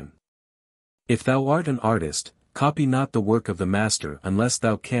interpretation. If thou art an artist, copy not the work of the master unless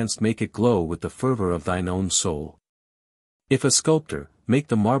thou canst make it glow with the fervor of thine own soul. If a sculptor, make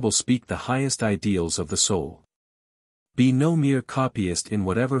the marble speak the highest ideals of the soul. Be no mere copyist in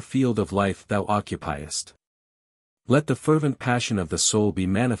whatever field of life thou occupiest. Let the fervent passion of the soul be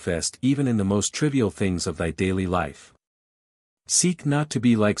manifest even in the most trivial things of thy daily life. Seek not to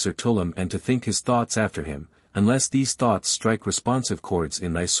be like Zertoulem and to think his thoughts after him, unless these thoughts strike responsive chords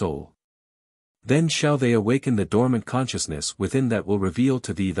in thy soul. Then shall they awaken the dormant consciousness within that will reveal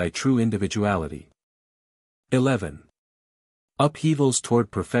to thee thy true individuality. 11. Upheavals toward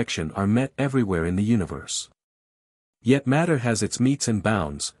perfection are met everywhere in the universe. Yet matter has its metes and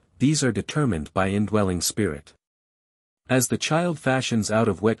bounds, these are determined by indwelling spirit. As the child fashions out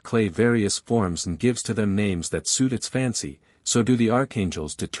of wet clay various forms and gives to them names that suit its fancy, so do the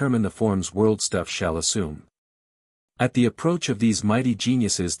archangels determine the forms world stuff shall assume. At the approach of these mighty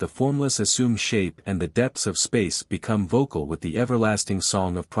geniuses the formless assume shape and the depths of space become vocal with the everlasting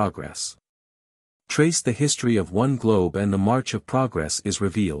song of progress. Trace the history of one globe and the march of progress is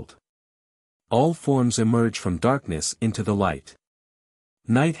revealed. All forms emerge from darkness into the light.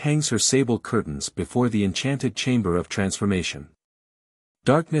 Night hangs her sable curtains before the enchanted chamber of transformation.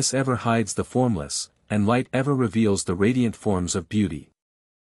 Darkness ever hides the formless, and light ever reveals the radiant forms of beauty.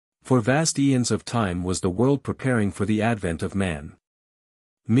 For vast eons of time was the world preparing for the advent of man.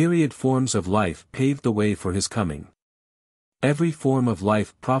 Myriad forms of life paved the way for his coming. Every form of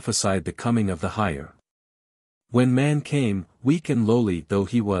life prophesied the coming of the higher. When man came, weak and lowly though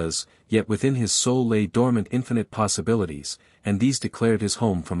he was, yet within his soul lay dormant infinite possibilities, and these declared his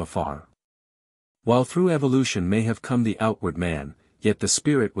home from afar. While through evolution may have come the outward man, yet the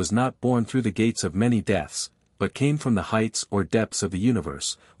spirit was not born through the gates of many deaths, but came from the heights or depths of the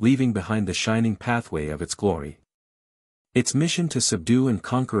universe, leaving behind the shining pathway of its glory. Its mission to subdue and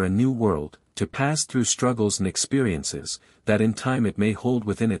conquer a new world, to pass through struggles and experiences, that in time it may hold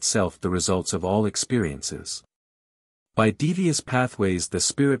within itself the results of all experiences. By devious pathways the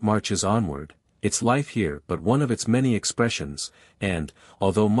spirit marches onward, its life here but one of its many expressions, and,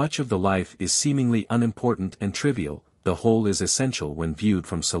 although much of the life is seemingly unimportant and trivial, the whole is essential when viewed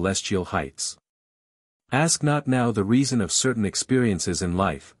from celestial heights. Ask not now the reason of certain experiences in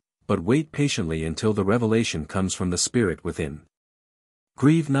life, but wait patiently until the revelation comes from the spirit within.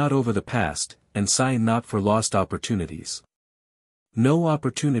 Grieve not over the past, and sigh not for lost opportunities. No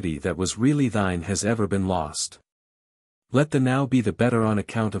opportunity that was really thine has ever been lost. Let the now be the better on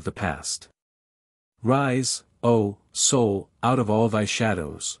account of the past. Rise, O soul, out of all thy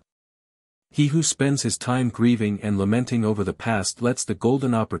shadows. He who spends his time grieving and lamenting over the past lets the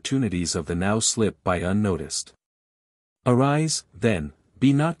golden opportunities of the now slip by unnoticed. Arise, then,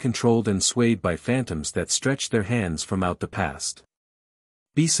 be not controlled and swayed by phantoms that stretch their hands from out the past.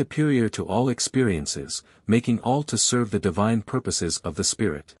 Be superior to all experiences, making all to serve the divine purposes of the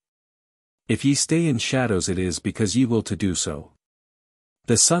Spirit. If ye stay in shadows it is because ye will to do so.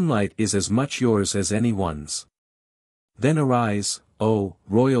 The sunlight is as much yours as any one's. Then arise, O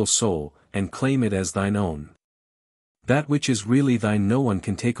royal soul, and claim it as thine own. That which is really thine no one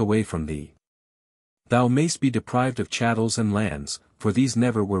can take away from thee. Thou mayst be deprived of chattels and lands, for these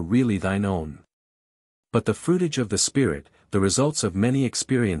never were really thine own. But the fruitage of the Spirit, the results of many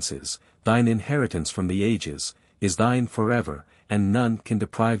experiences, thine inheritance from the ages, is thine forever, and none can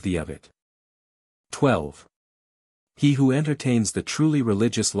deprive thee of it. 12. He who entertains the truly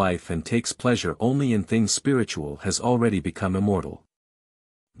religious life and takes pleasure only in things spiritual has already become immortal.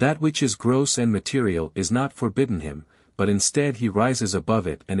 That which is gross and material is not forbidden him, but instead he rises above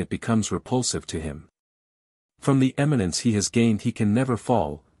it and it becomes repulsive to him. From the eminence he has gained he can never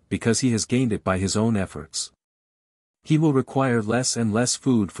fall, because he has gained it by his own efforts. He will require less and less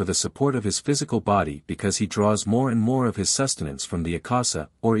food for the support of his physical body because he draws more and more of his sustenance from the akasa,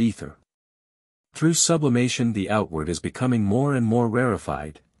 or ether. Through sublimation the outward is becoming more and more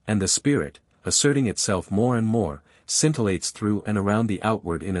rarefied, and the spirit, asserting itself more and more, scintillates through and around the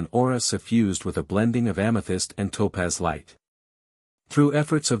outward in an aura suffused with a blending of amethyst and topaz light. Through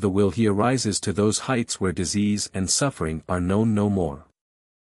efforts of the will he arises to those heights where disease and suffering are known no more.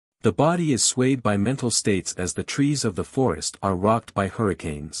 The body is swayed by mental states as the trees of the forest are rocked by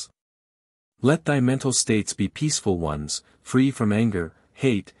hurricanes. Let thy mental states be peaceful ones, free from anger,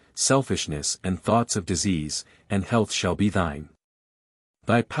 hate, selfishness and thoughts of disease, and health shall be thine.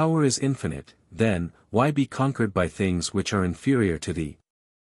 Thy power is infinite, then, why be conquered by things which are inferior to thee?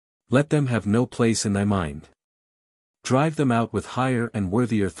 Let them have no place in thy mind. Drive them out with higher and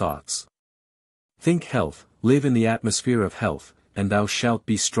worthier thoughts. Think health, live in the atmosphere of health, and thou shalt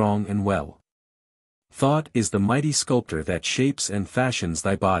be strong and well. Thought is the mighty sculptor that shapes and fashions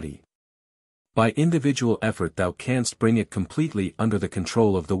thy body. By individual effort thou canst bring it completely under the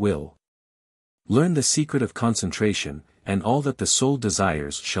control of the will. Learn the secret of concentration, and all that the soul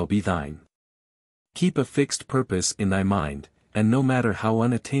desires shall be thine. Keep a fixed purpose in thy mind, and no matter how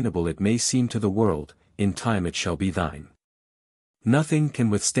unattainable it may seem to the world, in time it shall be thine. Nothing can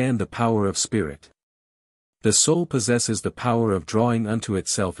withstand the power of spirit. The soul possesses the power of drawing unto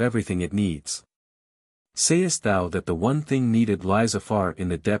itself everything it needs. Sayest thou that the one thing needed lies afar in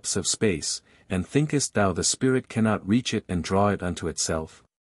the depths of space, and thinkest thou the spirit cannot reach it and draw it unto itself?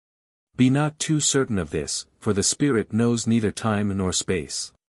 Be not too certain of this, for the spirit knows neither time nor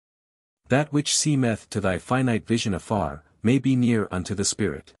space. That which seemeth to thy finite vision afar, may be near unto the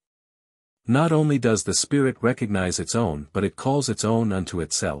spirit. Not only does the spirit recognize its own but it calls its own unto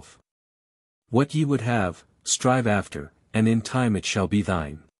itself. What ye would have, strive after, and in time it shall be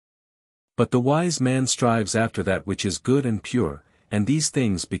thine. But the wise man strives after that which is good and pure, and these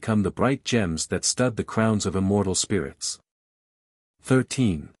things become the bright gems that stud the crowns of immortal spirits.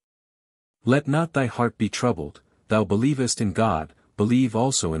 13. Let not thy heart be troubled, thou believest in God, believe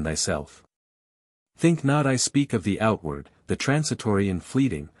also in thyself. Think not I speak of the outward, the transitory and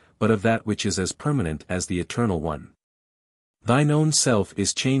fleeting, but of that which is as permanent as the eternal one. Thine own self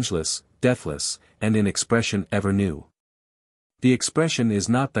is changeless, deathless, and in expression ever new. The expression is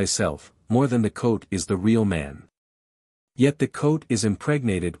not thyself, more than the coat is the real man. Yet the coat is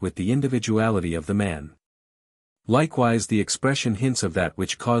impregnated with the individuality of the man. Likewise the expression hints of that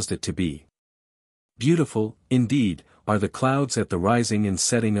which caused it to be. Beautiful, indeed, are the clouds at the rising and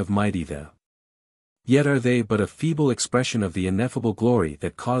setting of mighty the. Yet are they but a feeble expression of the ineffable glory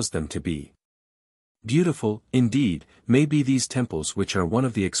that caused them to be. Beautiful, indeed, may be these temples which are one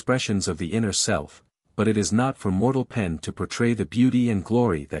of the expressions of the inner self, but it is not for mortal pen to portray the beauty and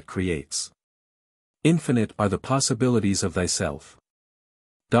glory that creates. Infinite are the possibilities of thyself.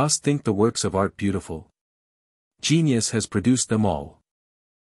 Dost think the works of art beautiful? Genius has produced them all.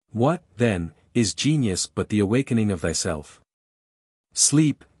 What, then, is genius but the awakening of thyself?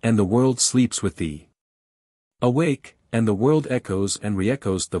 Sleep, and the world sleeps with thee. Awake, and the world echoes and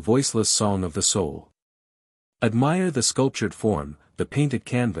re-echoes the voiceless song of the soul. Admire the sculptured form, the painted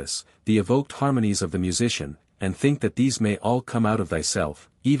canvas, the evoked harmonies of the musician, and think that these may all come out of thyself,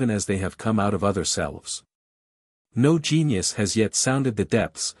 even as they have come out of other selves. No genius has yet sounded the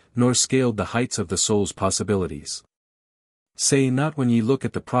depths, nor scaled the heights of the soul's possibilities. Say not when ye look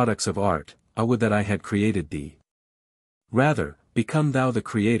at the products of art, I would that I had created thee. Rather, become thou the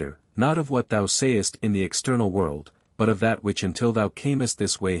creator, not of what thou sayest in the external world, but of that which until thou camest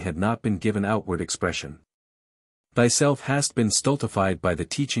this way had not been given outward expression. Thyself hast been stultified by the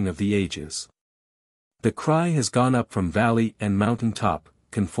teaching of the ages. The cry has gone up from valley and mountain top,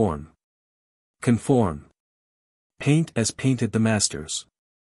 conform. Conform. Paint as painted the masters.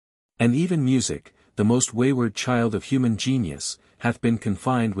 And even music, the most wayward child of human genius, hath been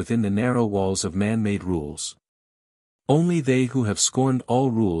confined within the narrow walls of man-made rules. Only they who have scorned all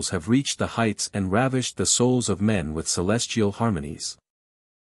rules have reached the heights and ravished the souls of men with celestial harmonies.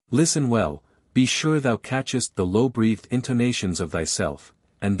 Listen well, be sure thou catchest the low-breathed intonations of thyself,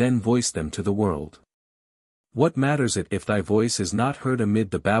 and then voice them to the world. What matters it if thy voice is not heard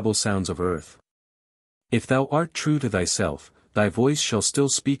amid the babble sounds of earth? If thou art true to thyself, thy voice shall still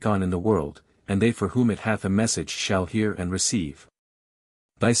speak on in the world, and they for whom it hath a message shall hear and receive.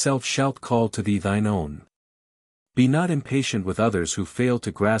 Thyself shalt call to thee thine own. Be not impatient with others who fail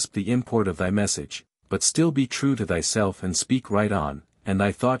to grasp the import of thy message, but still be true to thyself and speak right on, and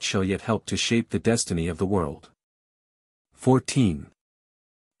thy thought shall yet help to shape the destiny of the world. 14.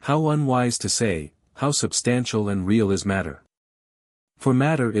 How unwise to say, how substantial and real is matter. For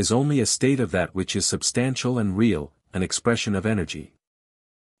matter is only a state of that which is substantial and real, an expression of energy.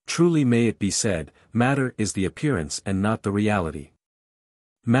 Truly may it be said, matter is the appearance and not the reality.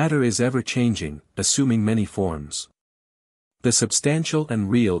 Matter is ever changing, assuming many forms. The substantial and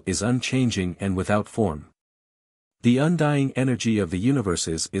real is unchanging and without form. The undying energy of the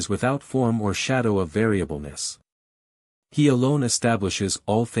universes is without form or shadow of variableness. He alone establishes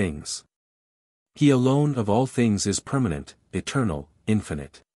all things. He alone of all things is permanent, eternal,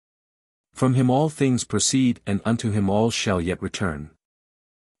 infinite. From him all things proceed and unto him all shall yet return.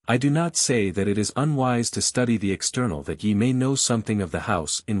 I do not say that it is unwise to study the external that ye may know something of the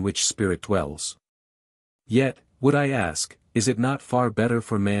house in which spirit dwells. Yet, would I ask, is it not far better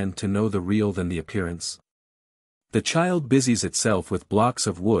for man to know the real than the appearance? The child busies itself with blocks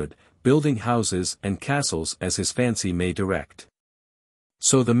of wood, building houses and castles as his fancy may direct.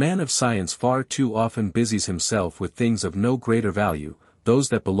 So the man of science far too often busies himself with things of no greater value, those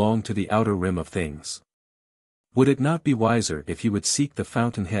that belong to the outer rim of things. Would it not be wiser if he would seek the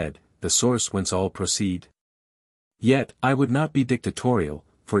fountainhead, the source whence all proceed? Yet, I would not be dictatorial,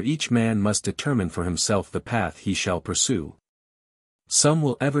 for each man must determine for himself the path he shall pursue. Some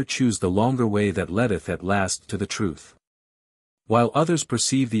will ever choose the longer way that leadeth at last to the truth, while others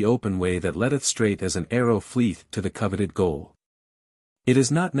perceive the open way that leadeth straight as an arrow fleeth to the coveted goal. It is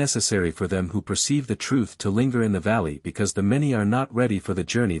not necessary for them who perceive the truth to linger in the valley because the many are not ready for the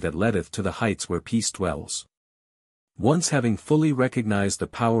journey that leadeth to the heights where peace dwells. Once having fully recognized the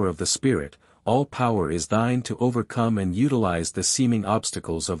power of the Spirit, all power is thine to overcome and utilize the seeming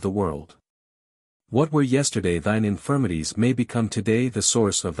obstacles of the world. What were yesterday thine infirmities may become today the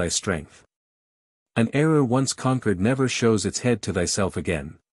source of thy strength. An error once conquered never shows its head to thyself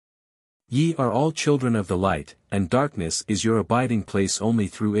again. Ye are all children of the light, and darkness is your abiding place only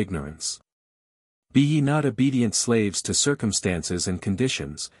through ignorance. Be ye not obedient slaves to circumstances and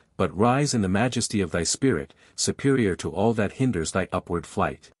conditions, but rise in the majesty of thy spirit, superior to all that hinders thy upward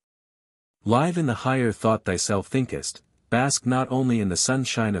flight. Live in the higher thought thyself thinkest, bask not only in the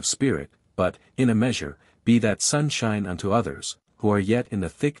sunshine of spirit, but, in a measure, be that sunshine unto others, who are yet in the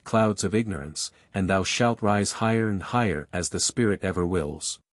thick clouds of ignorance, and thou shalt rise higher and higher as the Spirit ever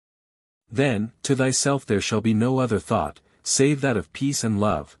wills. Then, to thyself there shall be no other thought, save that of peace and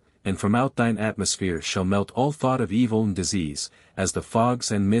love, and from out thine atmosphere shall melt all thought of evil and disease, as the fogs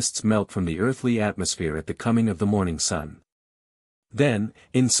and mists melt from the earthly atmosphere at the coming of the morning sun. Then,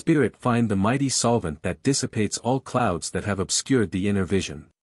 in spirit find the mighty solvent that dissipates all clouds that have obscured the inner vision.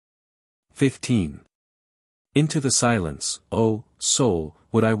 15. Into the silence, O soul,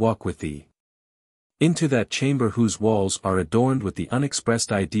 would I walk with thee. Into that chamber whose walls are adorned with the unexpressed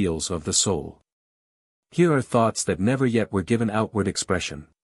ideals of the soul. Here are thoughts that never yet were given outward expression.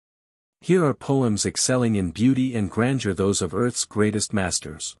 Here are poems excelling in beauty and grandeur those of earth's greatest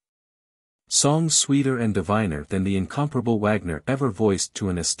masters. Songs sweeter and diviner than the incomparable Wagner ever voiced to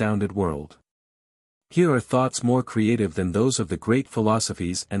an astounded world. Here are thoughts more creative than those of the great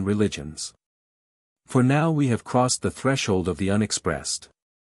philosophies and religions. For now we have crossed the threshold of the unexpressed.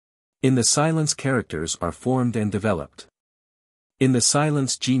 In the silence characters are formed and developed. In the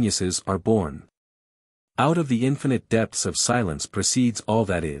silence geniuses are born. Out of the infinite depths of silence proceeds all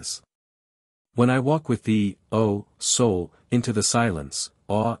that is. When I walk with thee, O soul, into the silence,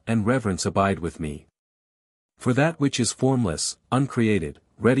 awe and reverence abide with me. For that which is formless, uncreated,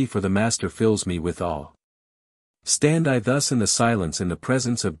 ready for the Master fills me with awe. Stand I thus in the silence in the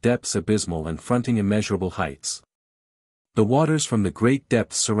presence of depths abysmal and fronting immeasurable heights. The waters from the great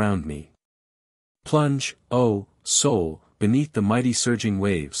depths surround me. Plunge, O soul, beneath the mighty surging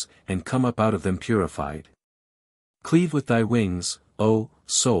waves, and come up out of them purified. Cleave with thy wings, O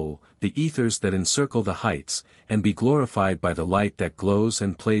soul, the ethers that encircle the heights, and be glorified by the light that glows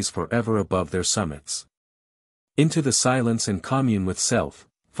and plays forever above their summits. Into the silence and commune with self,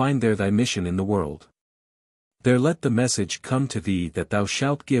 find there thy mission in the world. There let the message come to thee that thou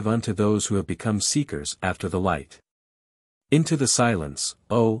shalt give unto those who have become seekers after the light. Into the silence,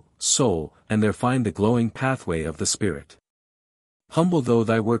 O soul, and there find the glowing pathway of the Spirit. Humble though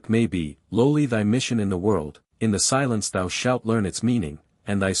thy work may be, lowly thy mission in the world, in the silence thou shalt learn its meaning,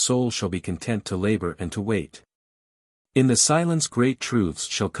 and thy soul shall be content to labor and to wait. In the silence great truths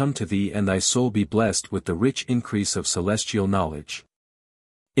shall come to thee and thy soul be blessed with the rich increase of celestial knowledge.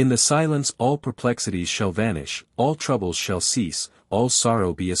 In the silence all perplexities shall vanish, all troubles shall cease, all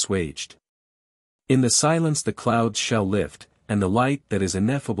sorrow be assuaged. In the silence the clouds shall lift, and the light that is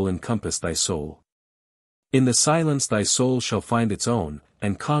ineffable encompass thy soul. In the silence thy soul shall find its own,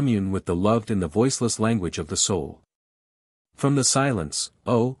 and commune with the loved in the voiceless language of the soul. From the silence,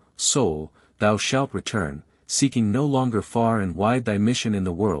 O soul, thou shalt return, seeking no longer far and wide thy mission in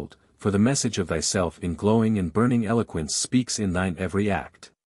the world, for the message of thyself in glowing and burning eloquence speaks in thine every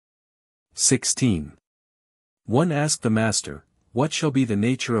act. 16. One asked the master, what shall be the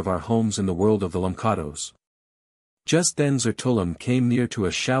nature of our homes in the world of the Lamkados? Just then Zertoulem came near to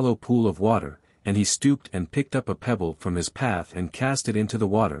a shallow pool of water, and he stooped and picked up a pebble from his path and cast it into the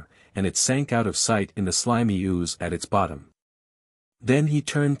water, and it sank out of sight in the slimy ooze at its bottom. Then he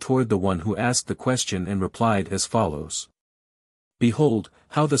turned toward the one who asked the question and replied as follows. Behold,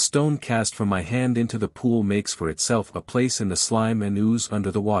 how the stone cast from my hand into the pool makes for itself a place in the slime and ooze under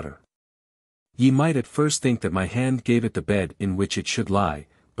the water. Ye might at first think that my hand gave it the bed in which it should lie,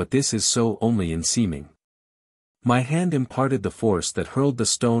 but this is so only in seeming. My hand imparted the force that hurled the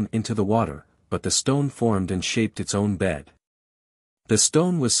stone into the water, but the stone formed and shaped its own bed. The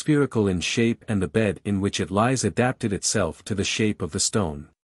stone was spherical in shape and the bed in which it lies adapted itself to the shape of the stone.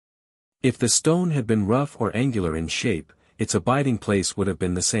 If the stone had been rough or angular in shape, its abiding place would have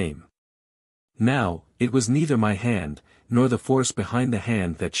been the same. Now, it was neither my hand, nor the force behind the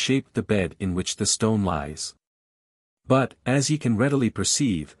hand that shaped the bed in which the stone lies. But, as ye can readily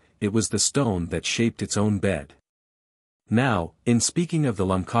perceive, it was the stone that shaped its own bed. Now, in speaking of the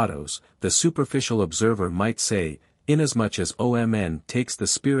Lamkados, the superficial observer might say, inasmuch as OMN takes the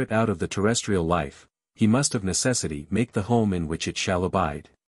spirit out of the terrestrial life, he must of necessity make the home in which it shall abide.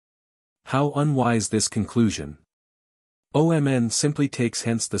 How unwise this conclusion! OMN simply takes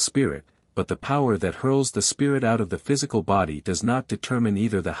hence the spirit, but the power that hurls the spirit out of the physical body does not determine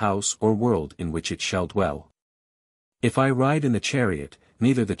either the house or world in which it shall dwell. If I ride in the chariot,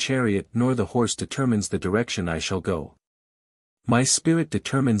 neither the chariot nor the horse determines the direction I shall go. My spirit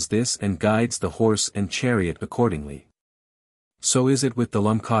determines this and guides the horse and chariot accordingly. So is it with the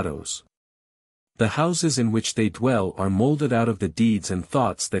Lamkados. The houses in which they dwell are molded out of the deeds and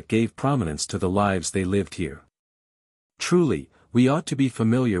thoughts that gave prominence to the lives they lived here. Truly, we ought to be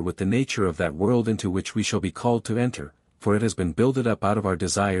familiar with the nature of that world into which we shall be called to enter, for it has been builded up out of our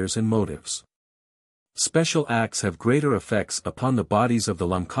desires and motives. Special acts have greater effects upon the bodies of the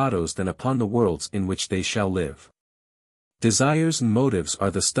Lamkados than upon the worlds in which they shall live. Desires and motives are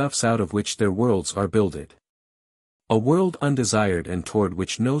the stuffs out of which their worlds are builded. A world undesired and toward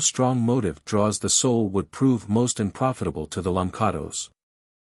which no strong motive draws the soul would prove most unprofitable to the Lamkados.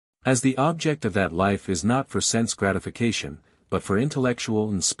 As the object of that life is not for sense gratification, but for intellectual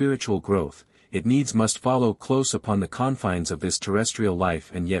and spiritual growth, it needs must follow close upon the confines of this terrestrial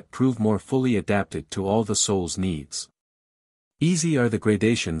life and yet prove more fully adapted to all the soul's needs. Easy are the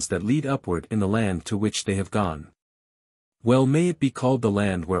gradations that lead upward in the land to which they have gone. Well may it be called the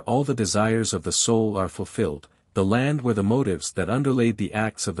land where all the desires of the soul are fulfilled, the land where the motives that underlaid the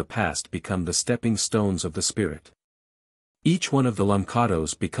acts of the past become the stepping stones of the spirit. Each one of the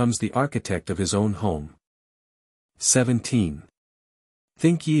Lamkados becomes the architect of his own home. 17.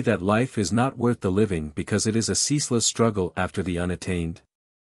 Think ye that life is not worth the living because it is a ceaseless struggle after the unattained?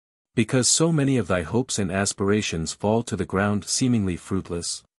 Because so many of thy hopes and aspirations fall to the ground seemingly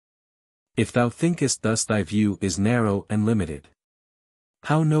fruitless? If thou thinkest thus thy view is narrow and limited.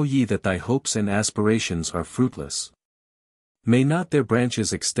 How know ye that thy hopes and aspirations are fruitless? May not their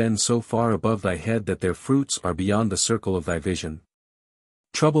branches extend so far above thy head that their fruits are beyond the circle of thy vision?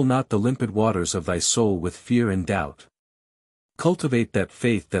 Trouble not the limpid waters of thy soul with fear and doubt. Cultivate that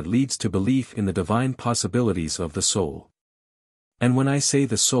faith that leads to belief in the divine possibilities of the soul. And when I say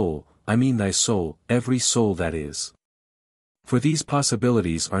the soul, I mean thy soul, every soul that is. For these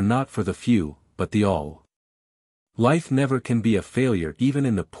possibilities are not for the few, but the all. Life never can be a failure even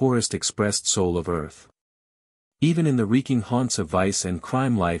in the poorest expressed soul of earth. Even in the reeking haunts of vice and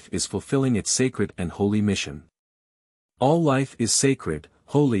crime life is fulfilling its sacred and holy mission. All life is sacred,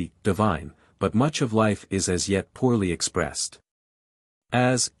 holy, divine, but much of life is as yet poorly expressed.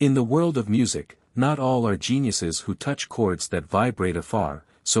 As, in the world of music, not all are geniuses who touch chords that vibrate afar,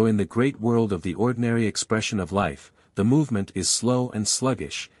 so in the great world of the ordinary expression of life, the movement is slow and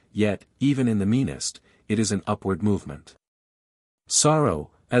sluggish, yet, even in the meanest, it is an upward movement.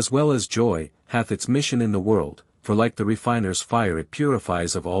 Sorrow, as well as joy, hath its mission in the world, for like the refiner's fire it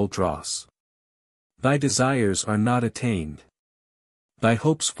purifies of all dross. Thy desires are not attained. Thy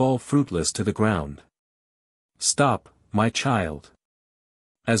hopes fall fruitless to the ground. Stop, my child.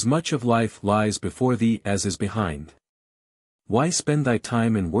 As much of life lies before thee as is behind. Why spend thy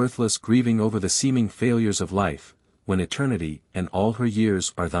time in worthless grieving over the seeming failures of life, when eternity and all her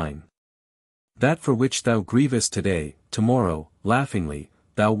years are thine? That for which thou grievest today, tomorrow, laughingly,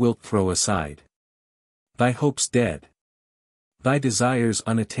 thou wilt throw aside. Thy hopes dead. Thy desires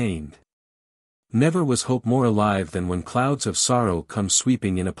unattained. Never was hope more alive than when clouds of sorrow come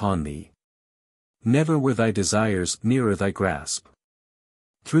sweeping in upon thee. Never were thy desires nearer thy grasp.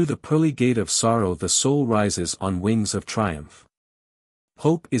 Through the pearly gate of sorrow the soul rises on wings of triumph.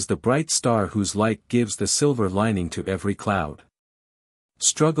 Hope is the bright star whose light gives the silver lining to every cloud.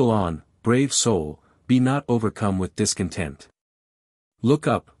 Struggle on, brave soul, be not overcome with discontent. Look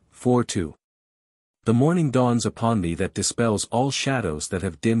up, for too. The morning dawns upon thee that dispels all shadows that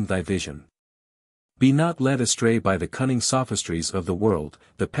have dimmed thy vision. Be not led astray by the cunning sophistries of the world,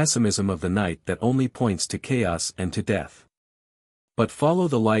 the pessimism of the night that only points to chaos and to death. But follow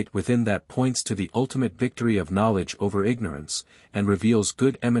the light within that points to the ultimate victory of knowledge over ignorance, and reveals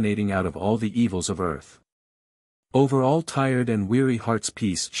good emanating out of all the evils of earth. Over all tired and weary hearts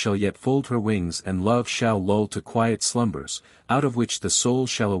peace shall yet fold her wings, and love shall lull to quiet slumbers, out of which the soul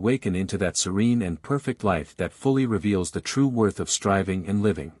shall awaken into that serene and perfect life that fully reveals the true worth of striving and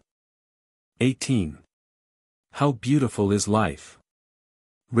living. 18. How beautiful is life!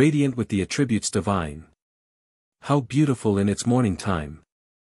 Radiant with the attributes divine. How beautiful in its morning time!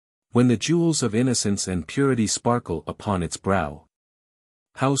 When the jewels of innocence and purity sparkle upon its brow.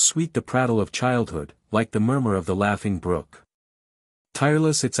 How sweet the prattle of childhood, like the murmur of the laughing brook.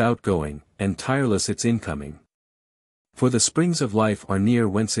 Tireless its outgoing, and tireless its incoming. For the springs of life are near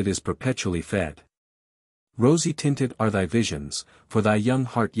whence it is perpetually fed. Rosy tinted are thy visions, for thy young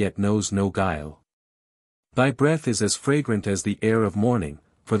heart yet knows no guile. Thy breath is as fragrant as the air of morning,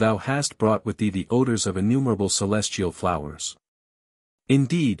 for thou hast brought with thee the odors of innumerable celestial flowers.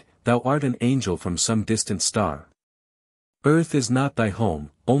 Indeed, thou art an angel from some distant star. Earth is not thy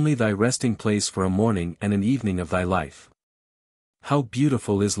home, only thy resting place for a morning and an evening of thy life. How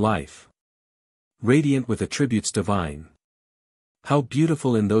beautiful is life! Radiant with attributes divine. How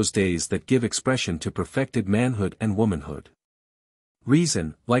beautiful in those days that give expression to perfected manhood and womanhood.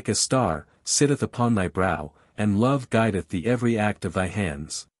 Reason, like a star, sitteth upon thy brow, and love guideth the every act of thy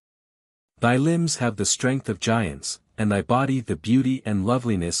hands. Thy limbs have the strength of giants, and thy body the beauty and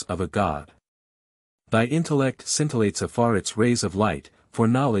loveliness of a god. Thy intellect scintillates afar its rays of light, for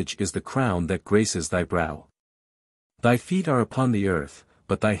knowledge is the crown that graces thy brow. Thy feet are upon the earth,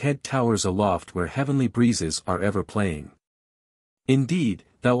 but thy head towers aloft where heavenly breezes are ever playing. Indeed,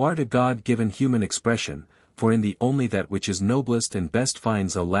 thou art a God-given human expression, for in thee only that which is noblest and best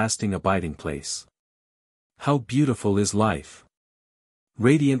finds a lasting abiding place. How beautiful is life!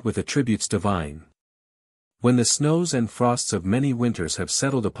 Radiant with attributes divine. When the snows and frosts of many winters have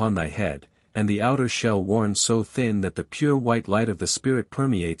settled upon thy head, and the outer shell worn so thin that the pure white light of the Spirit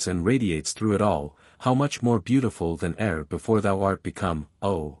permeates and radiates through it all, how much more beautiful than ere before thou art become,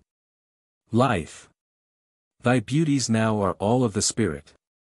 O life! Thy beauties now are all of the Spirit.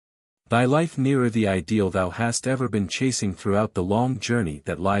 Thy life nearer the ideal thou hast ever been chasing throughout the long journey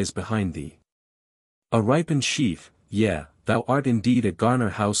that lies behind thee. A ripened sheaf, yea, thou art indeed a garner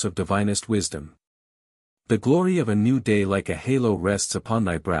house of divinest wisdom. The glory of a new day like a halo rests upon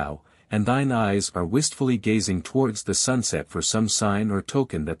thy brow, and thine eyes are wistfully gazing towards the sunset for some sign or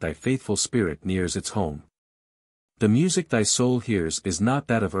token that thy faithful spirit nears its home. The music thy soul hears is not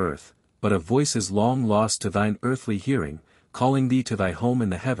that of earth, but of voices long lost to thine earthly hearing, calling thee to thy home in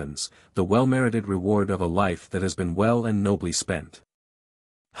the heavens, the well-merited reward of a life that has been well and nobly spent.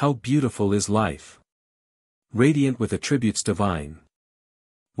 How beautiful is life! Radiant with attributes divine.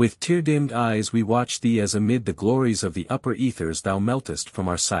 With tear-dimmed eyes we watch thee as amid the glories of the upper ethers thou meltest from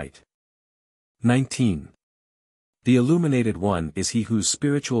our sight. 19. The illuminated one is he whose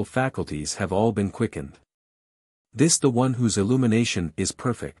spiritual faculties have all been quickened. This the one whose illumination is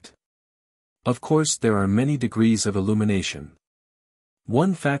perfect. Of course there are many degrees of illumination.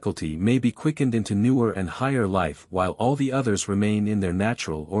 One faculty may be quickened into newer and higher life while all the others remain in their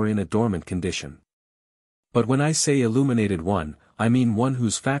natural or in a dormant condition. But when I say illuminated one, I mean one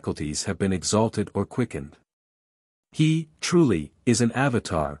whose faculties have been exalted or quickened. He, truly, is an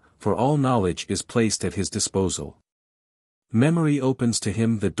avatar, for all knowledge is placed at his disposal. Memory opens to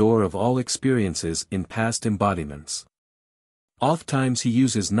him the door of all experiences in past embodiments. Ofttimes he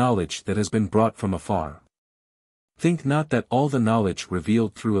uses knowledge that has been brought from afar. Think not that all the knowledge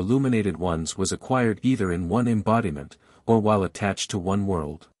revealed through illuminated ones was acquired either in one embodiment, or while attached to one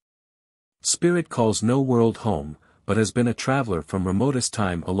world. Spirit calls no world home, but has been a traveler from remotest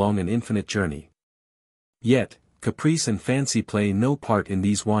time along an infinite journey. Yet, caprice and fancy play no part in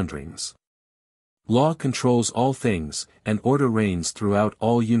these wanderings. Law controls all things, and order reigns throughout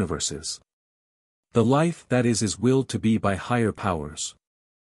all universes. The life that is willed to be by higher powers.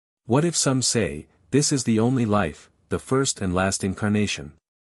 What if some say, this is the only life, the first and last incarnation?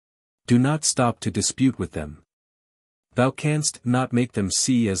 Do not stop to dispute with them. Thou canst not make them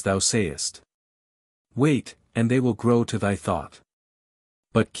see as thou sayest. Wait, and they will grow to thy thought.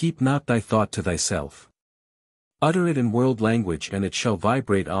 But keep not thy thought to thyself. Utter it in world language and it shall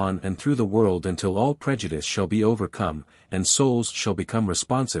vibrate on and through the world until all prejudice shall be overcome, and souls shall become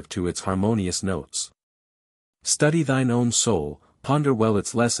responsive to its harmonious notes. Study thine own soul, ponder well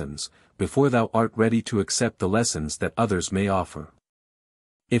its lessons, before thou art ready to accept the lessons that others may offer.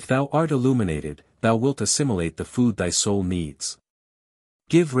 If thou art illuminated, thou wilt assimilate the food thy soul needs.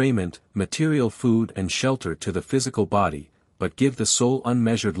 Give raiment, material food and shelter to the physical body, but give the soul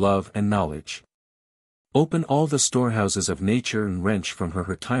unmeasured love and knowledge. Open all the storehouses of nature and wrench from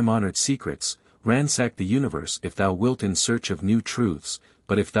her time-honored secrets, ransack the universe if thou wilt in search of new truths,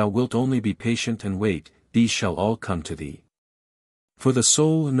 but if thou wilt only be patient and wait, these shall all come to thee. For the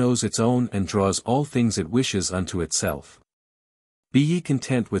soul knows its own and draws all things it wishes unto itself. Be ye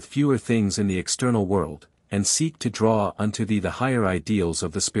content with fewer things in the external world, and seek to draw unto thee the higher ideals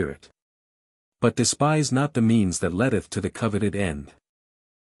of the spirit. But despise not the means that leadeth to the coveted end.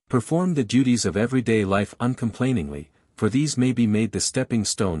 Perform the duties of everyday life uncomplainingly, for these may be made the stepping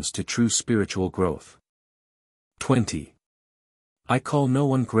stones to true spiritual growth. 20. I call no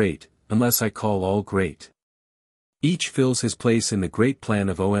one great, unless I call all great. Each fills his place in the great plan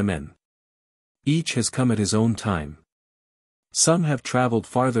of OMN. Each has come at his own time. Some have traveled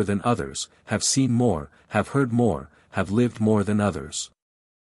farther than others, have seen more, have heard more, have lived more than others.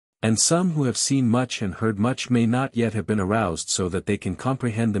 And some who have seen much and heard much may not yet have been aroused so that they can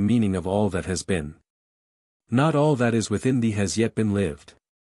comprehend the meaning of all that has been. Not all that is within thee has yet been lived.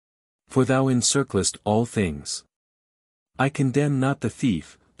 For thou encirclest all things. I condemn not the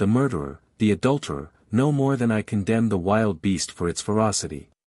thief, the murderer, the adulterer, no more than I condemn the wild beast for its ferocity.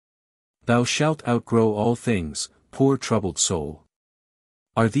 Thou shalt outgrow all things, poor troubled soul.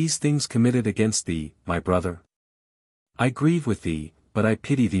 Are these things committed against thee, my brother? I grieve with thee, but I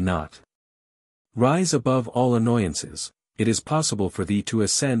pity thee not. Rise above all annoyances, it is possible for thee to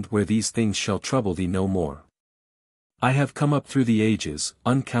ascend where these things shall trouble thee no more. I have come up through the ages,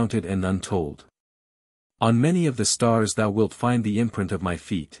 uncounted and untold. On many of the stars thou wilt find the imprint of my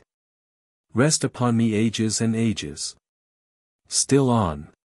feet. Rest upon me ages and ages. Still on.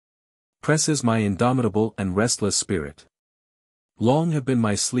 Presses my indomitable and restless spirit. Long have been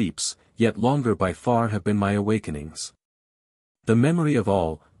my sleeps, yet longer by far have been my awakenings. The memory of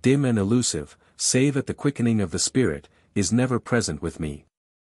all, dim and elusive, save at the quickening of the spirit, is never present with me.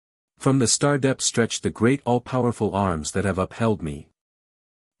 From the star depths stretch the great all-powerful arms that have upheld me.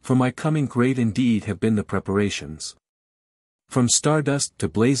 For my coming great indeed have been the preparations. From stardust to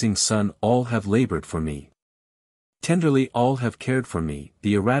blazing sun all have labored for me. Tenderly all have cared for me,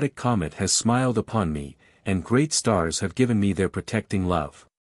 the erratic comet has smiled upon me, and great stars have given me their protecting love.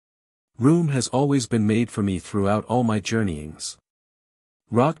 Room has always been made for me throughout all my journeyings.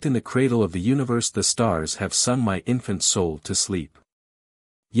 Rocked in the cradle of the universe the stars have sung my infant soul to sleep.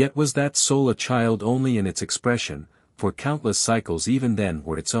 Yet was that soul a child only in its expression, for countless cycles even then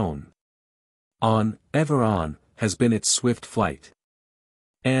were its own. On, ever on, has been its swift flight.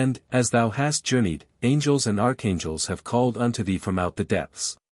 And, as thou hast journeyed, angels and archangels have called unto thee from out the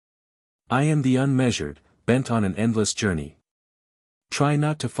depths. I am the unmeasured, bent on an endless journey. Try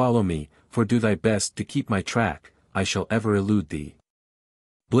not to follow me, for do thy best to keep my track, I shall ever elude thee.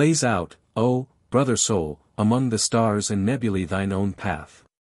 Blaze out, O, brother soul, among the stars and nebulae thine own path.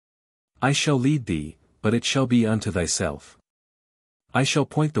 I shall lead thee, but it shall be unto thyself. I shall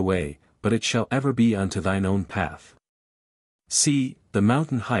point the way, but it shall ever be unto thine own path. See, the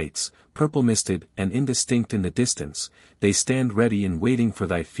mountain heights, purple-misted and indistinct in the distance, they stand ready and waiting for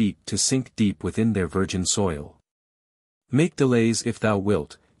thy feet to sink deep within their virgin soil. Make delays if thou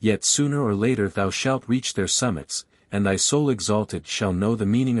wilt, yet sooner or later thou shalt reach their summits, and thy soul exalted shall know the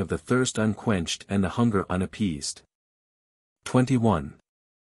meaning of the thirst unquenched and the hunger unappeased. 21.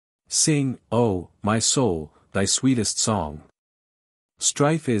 Sing, O, my soul, thy sweetest song.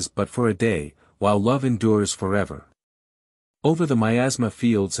 Strife is but for a day, while love endures forever. Over the miasma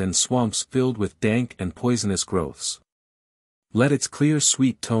fields and swamps filled with dank and poisonous growths. Let its clear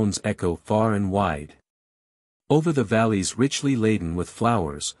sweet tones echo far and wide. Over the valleys richly laden with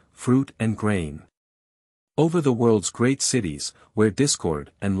flowers, fruit and grain. Over the world's great cities, where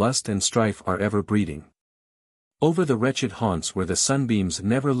discord and lust and strife are ever breeding. Over the wretched haunts where the sunbeams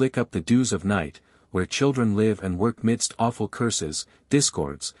never lick up the dews of night, where children live and work midst awful curses,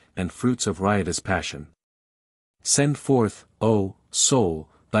 discords, and fruits of riotous passion. Send forth, O, soul,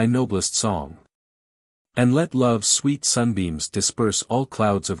 thy noblest song. And let love's sweet sunbeams disperse all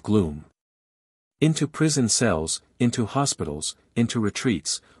clouds of gloom. Into prison cells, into hospitals, into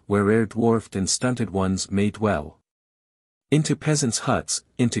retreats, where'er dwarfed and stunted ones may dwell. Into peasants' huts,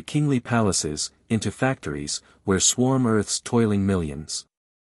 into kingly palaces, into factories, where swarm earth's toiling millions.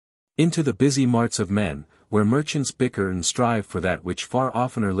 Into the busy marts of men, where merchants bicker and strive for that which far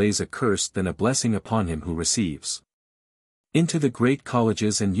oftener lays a curse than a blessing upon him who receives. Into the great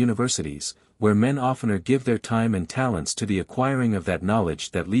colleges and universities, where men oftener give their time and talents to the acquiring of that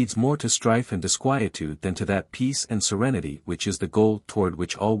knowledge that leads more to strife and disquietude than to that peace and serenity which is the goal toward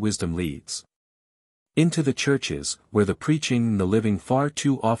which all wisdom leads. Into the churches, where the preaching and the living far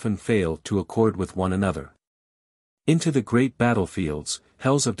too often fail to accord with one another. Into the great battlefields,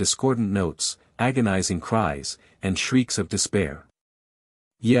 hells of discordant notes, agonizing cries, and shrieks of despair.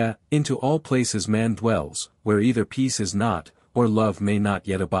 Yea, into all places man dwells, where either peace is not, or love may not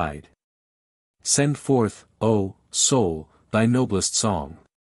yet abide. Send forth, O soul, thy noblest song.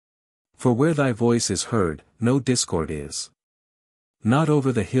 For where thy voice is heard, no discord is. Not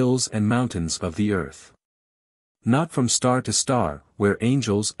over the hills and mountains of the earth. Not from star to star, where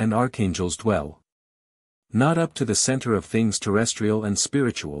angels and archangels dwell. Not up to the center of things terrestrial and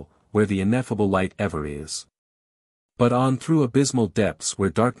spiritual, where the ineffable light ever is. But on through abysmal depths where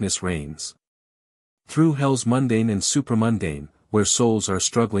darkness reigns. Through hells mundane and supramundane, where souls are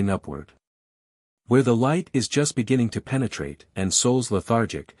struggling upward. Where the light is just beginning to penetrate, and souls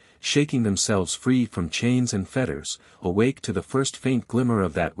lethargic, shaking themselves free from chains and fetters, awake to the first faint glimmer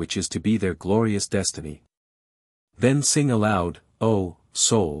of that which is to be their glorious destiny. Then sing aloud, O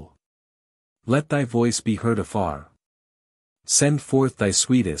soul. Let thy voice be heard afar. Send forth thy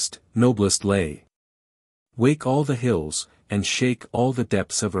sweetest, noblest lay. Wake all the hills, and shake all the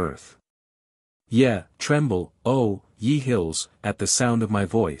depths of earth. Yea, tremble, O ye hills, at the sound of my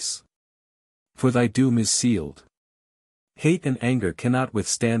voice. For thy doom is sealed. Hate and anger cannot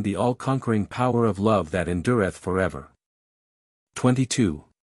withstand the all-conquering power of love that endureth forever. 22.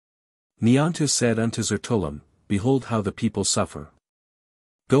 Niantou said unto Zertoulem, Behold how the people suffer.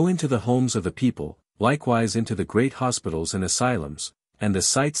 Go into the homes of the people, likewise into the great hospitals and asylums, and the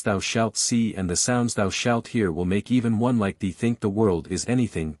sights thou shalt see and the sounds thou shalt hear will make even one like thee think the world is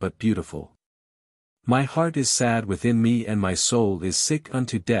anything but beautiful. My heart is sad within me and my soul is sick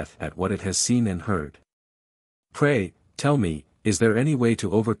unto death at what it has seen and heard. Pray, tell me, is there any way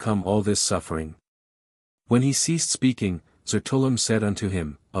to overcome all this suffering? When he ceased speaking, Zertoulem said unto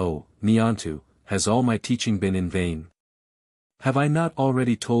him, O Niantou, has all my teaching been in vain? Have I not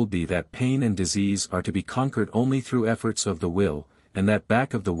already told thee that pain and disease are to be conquered only through efforts of the will, and that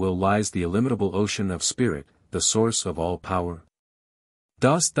back of the will lies the illimitable ocean of spirit, the source of all power?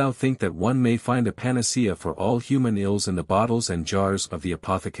 Dost thou think that one may find a panacea for all human ills in the bottles and jars of the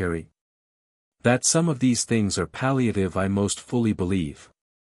apothecary? That some of these things are palliative I most fully believe.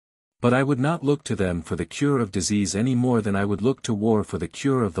 But I would not look to them for the cure of disease any more than I would look to war for the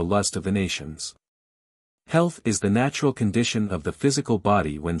cure of the lust of the nations. Health is the natural condition of the physical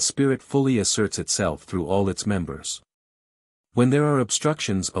body when spirit fully asserts itself through all its members. When there are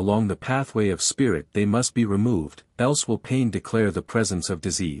obstructions along the pathway of spirit they must be removed, else will pain declare the presence of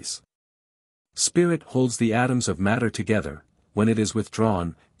disease. Spirit holds the atoms of matter together, when it is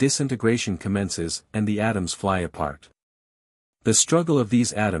withdrawn, disintegration commences and the atoms fly apart. The struggle of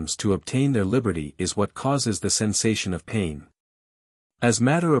these atoms to obtain their liberty is what causes the sensation of pain. As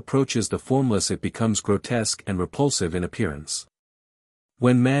matter approaches the formless it becomes grotesque and repulsive in appearance.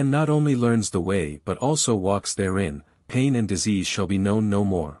 When man not only learns the way but also walks therein, pain and disease shall be known no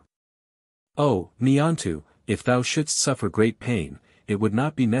more. O Niantou, if thou shouldst suffer great pain, it would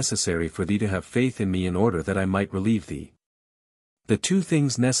not be necessary for thee to have faith in me in order that I might relieve thee. The two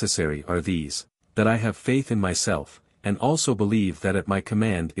things necessary are these, that I have faith in myself, and also believe that at my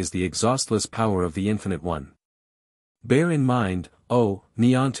command is the exhaustless power of the Infinite One. Bear in mind, O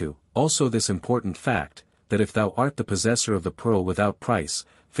Niantou, also this important fact, that if thou art the possessor of the pearl without price,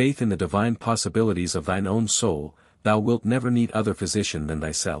 faith in the divine possibilities of thine own soul, thou wilt never need other physician than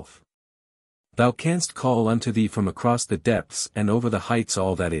thyself. Thou canst call unto thee from across the depths and over the heights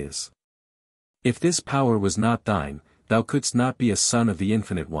all that is. If this power was not thine, thou couldst not be a son of the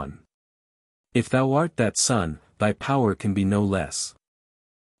Infinite One. If thou art that son, thy power can be no less.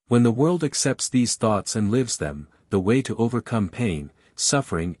 When the world accepts these thoughts and lives them, the way to overcome pain,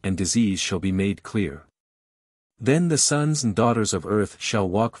 suffering and disease shall be made clear. Then the sons and daughters of earth shall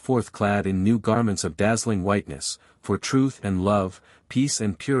walk forth clad in new garments of dazzling whiteness, for truth and love, peace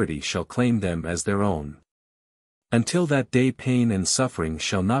and purity shall claim them as their own. Until that day pain and suffering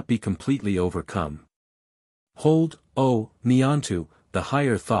shall not be completely overcome. Hold, O Niantou, the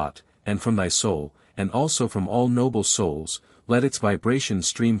higher thought, and from thy soul, and also from all noble souls, let its vibration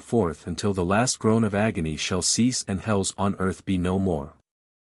stream forth until the last groan of agony shall cease and hells on earth be no more.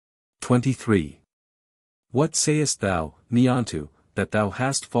 23. What sayest thou, Niantu, that thou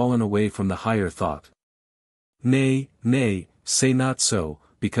hast fallen away from the higher thought? Nay, nay, say not so,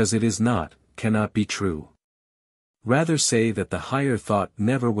 because it is not, cannot be true. Rather say that the higher thought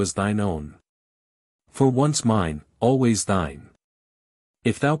never was thine own. For once mine, always thine.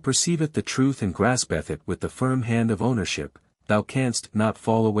 If thou perceiveth the truth and graspeth it with the firm hand of ownership, thou canst not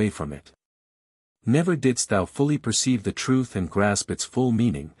fall away from it. Never didst thou fully perceive the truth and grasp its full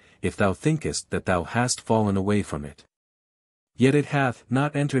meaning, if thou thinkest that thou hast fallen away from it. Yet it hath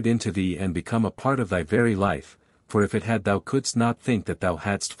not entered into thee and become a part of thy very life, for if it had thou couldst not think that thou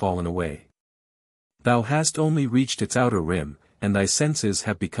hadst fallen away. Thou hast only reached its outer rim, and thy senses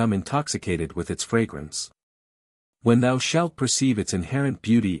have become intoxicated with its fragrance. When thou shalt perceive its inherent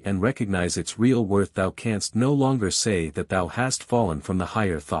beauty and recognize its real worth, thou canst no longer say that thou hast fallen from the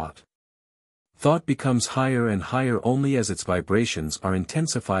higher thought. Thought becomes higher and higher only as its vibrations are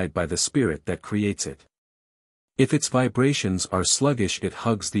intensified by the spirit that creates it. If its vibrations are sluggish, it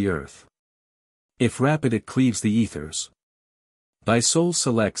hugs the earth. If rapid, it cleaves the ethers. Thy soul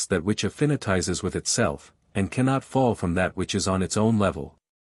selects that which affinitizes with itself, and cannot fall from that which is on its own level.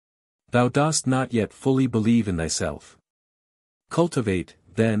 Thou dost not yet fully believe in thyself. Cultivate,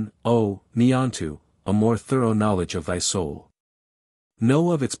 then, O Niantu, a more thorough knowledge of thy soul.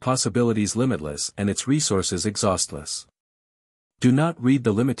 Know of its possibilities limitless and its resources exhaustless. Do not read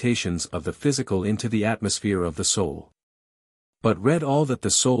the limitations of the physical into the atmosphere of the soul. But read all that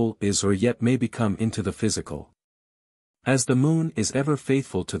the soul is or yet may become into the physical. As the moon is ever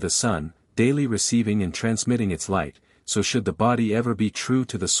faithful to the sun, daily receiving and transmitting its light, so should the body ever be true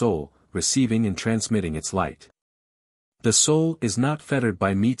to the soul, receiving and transmitting its light. The soul is not fettered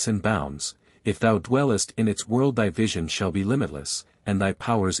by metes and bounds. If thou dwellest in its world, thy vision shall be limitless, and thy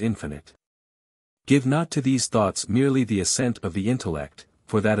powers infinite. Give not to these thoughts merely the assent of the intellect,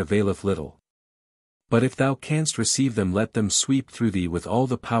 for that availeth little. But if thou canst receive them, let them sweep through thee with all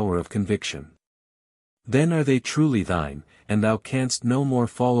the power of conviction. Then are they truly thine, and thou canst no more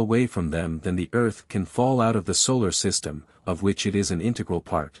fall away from them than the earth can fall out of the solar system, of which it is an integral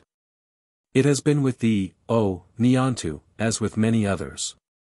part. It has been with thee, O Niantu, as with many others.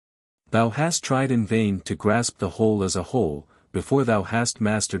 Thou hast tried in vain to grasp the whole as a whole, before thou hast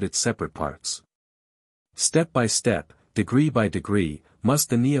mastered its separate parts. Step by step, degree by degree, must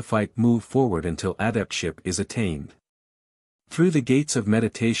the neophyte move forward until adeptship is attained. Through the gates of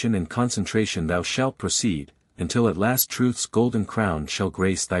meditation and concentration thou shalt proceed, until at last truth's golden crown shall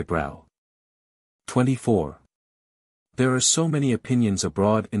grace thy brow. 24. There are so many opinions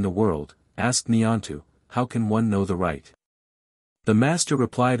abroad in the world, asked Niantu, how can one know the right? The master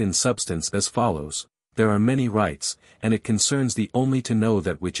replied in substance as follows: there are many rights, and it concerns thee only to know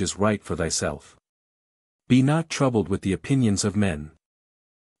that which is right for thyself. Be not troubled with the opinions of men.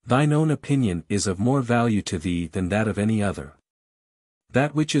 Thine own opinion is of more value to thee than that of any other.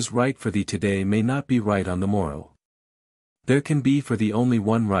 That which is right for thee today may not be right on the morrow. There can be for thee only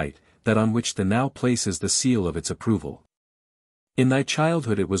one right, that on which the now places the seal of its approval. In thy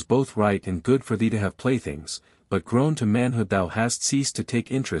childhood it was both right and good for thee to have playthings, but grown to manhood thou hast ceased to take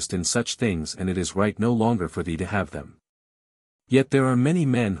interest in such things, and it is right no longer for thee to have them. Yet there are many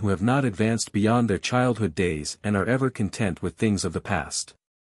men who have not advanced beyond their childhood days and are ever content with things of the past.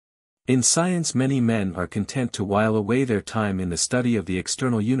 In science many men are content to while away their time in the study of the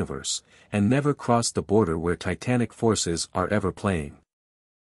external universe, and never cross the border where titanic forces are ever playing.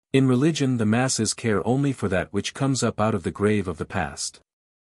 In religion the masses care only for that which comes up out of the grave of the past.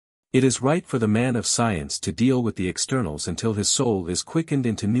 It is right for the man of science to deal with the externals until his soul is quickened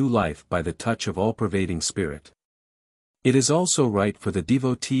into new life by the touch of all-pervading spirit. It is also right for the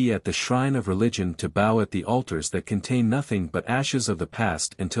devotee at the shrine of religion to bow at the altars that contain nothing but ashes of the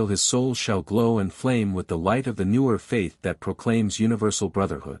past until his soul shall glow and flame with the light of the newer faith that proclaims universal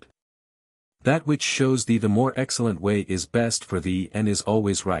brotherhood. That which shows thee the more excellent way is best for thee and is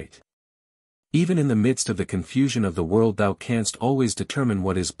always right. Even in the midst of the confusion of the world thou canst always determine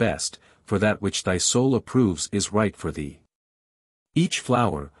what is best, for that which thy soul approves is right for thee. Each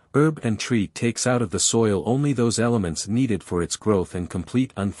flower, herb and tree takes out of the soil only those elements needed for its growth and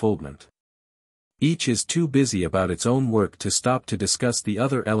complete unfoldment. Each is too busy about its own work to stop to discuss the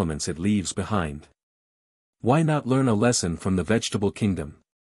other elements it leaves behind. Why not learn a lesson from the vegetable kingdom?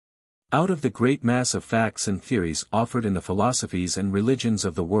 Out of the great mass of facts and theories offered in the philosophies and religions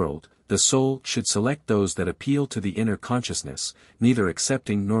of the world, the soul should select those that appeal to the inner consciousness, neither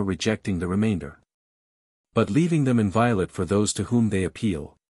accepting nor rejecting the remainder, but leaving them inviolate for those to whom they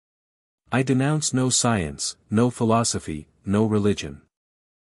appeal. I denounce no science, no philosophy, no religion.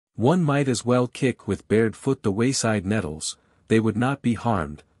 One might as well kick with bared foot the wayside nettles, they would not be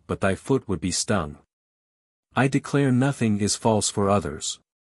harmed, but thy foot would be stung. I declare nothing is false for others.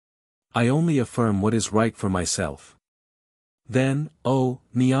 I only affirm what is right for myself. Then, O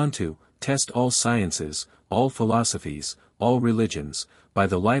Niantu, test all sciences, all philosophies, all religions, by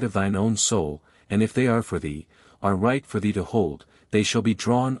the light of thine own soul, and if they are for thee, are right for thee to hold, they shall be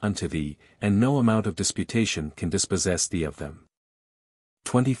drawn unto thee, and no amount of disputation can dispossess thee of them.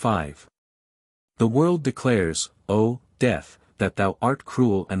 25. The world declares, O death, that thou art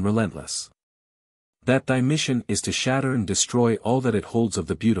cruel and relentless. That thy mission is to shatter and destroy all that it holds of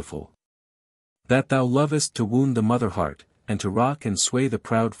the beautiful. That thou lovest to wound the mother heart, and to rock and sway the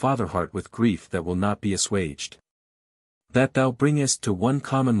proud father heart with grief that will not be assuaged. That thou bringest to one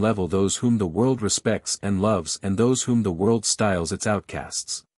common level those whom the world respects and loves and those whom the world styles its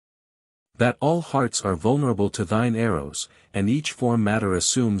outcasts. That all hearts are vulnerable to thine arrows, and each form matter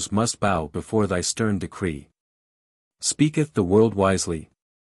assumes must bow before thy stern decree. Speaketh the world wisely?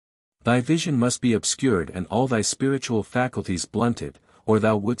 Thy vision must be obscured and all thy spiritual faculties blunted, or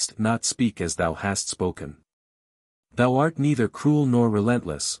thou wouldst not speak as thou hast spoken. Thou art neither cruel nor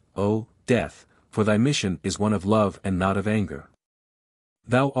relentless, O death, for thy mission is one of love and not of anger.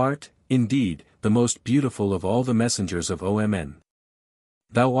 Thou art, indeed, the most beautiful of all the messengers of Omn.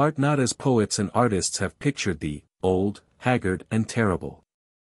 Thou art not as poets and artists have pictured thee, old, haggard and terrible.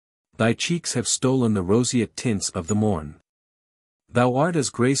 Thy cheeks have stolen the roseate tints of the morn. Thou art as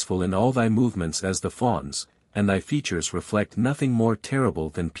graceful in all thy movements as the fawn's, and thy features reflect nothing more terrible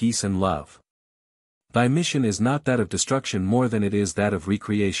than peace and love. Thy mission is not that of destruction more than it is that of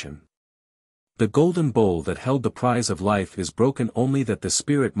recreation. The golden bowl that held the prize of life is broken only that the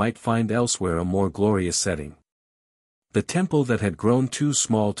spirit might find elsewhere a more glorious setting. The temple that had grown too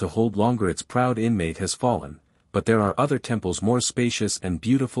small to hold longer its proud inmate has fallen, but there are other temples more spacious and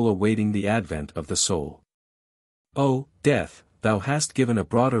beautiful awaiting the advent of the soul. O death, thou hast given a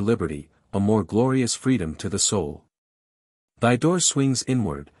broader liberty, a more glorious freedom to the soul. Thy door swings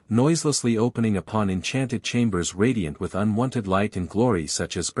inward, noiselessly opening upon enchanted chambers radiant with unwonted light and glory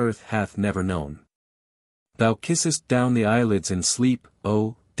such as earth hath never known. Thou kissest down the eyelids in sleep,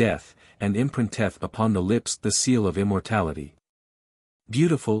 O death, and imprinteth upon the lips the seal of immortality.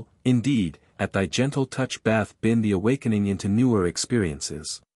 Beautiful, indeed, at thy gentle touch bath been the awakening into newer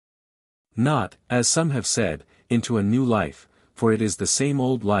experiences. Not, as some have said, into a new life, for it is the same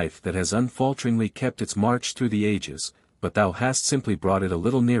old life that has unfalteringly kept its march through the ages, but thou hast simply brought it a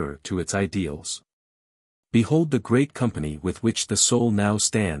little nearer to its ideals. Behold the great company with which the soul now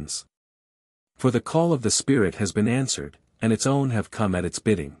stands. For the call of the spirit has been answered, and its own have come at its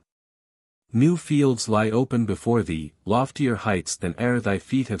bidding. New fields lie open before thee, loftier heights than e'er thy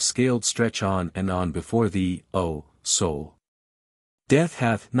feet have scaled stretch on and on before thee, O soul. Death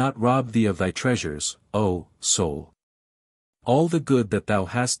hath not robbed thee of thy treasures, O soul. All the good that thou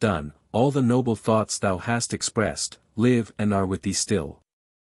hast done, all the noble thoughts thou hast expressed, live and are with thee still.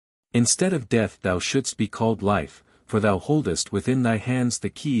 Instead of death thou shouldst be called life, for thou holdest within thy hands the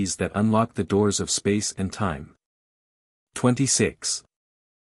keys that unlock the doors of space and time. 26.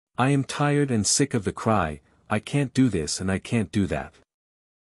 I am tired and sick of the cry, I can't do this and I can't do that.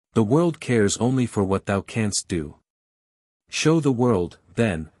 The world cares only for what thou canst do. Show the world,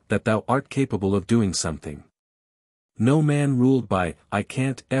 then, that thou art capable of doing something. No man ruled by, I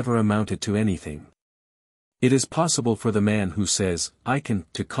can't ever amounted to anything. It is possible for the man who says, I can,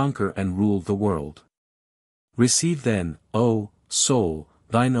 to conquer and rule the world. Receive then, O soul,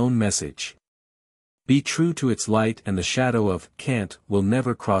 thine own message. Be true to its light and the shadow of can't will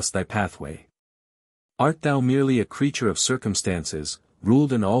never cross thy pathway. Art thou merely a creature of circumstances,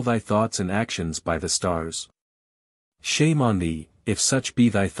 ruled in all thy thoughts and actions by the stars? Shame on thee, if such be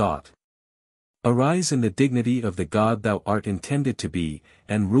thy thought. Arise in the dignity of the God thou art intended to be,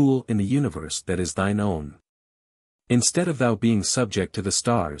 and rule in the universe that is thine own. Instead of thou being subject to the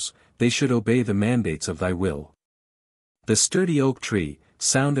stars, they should obey the mandates of thy will. The sturdy oak tree,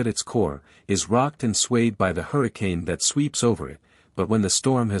 sound at its core, is rocked and swayed by the hurricane that sweeps over it, but when the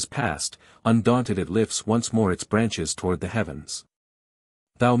storm has passed, undaunted it lifts once more its branches toward the heavens.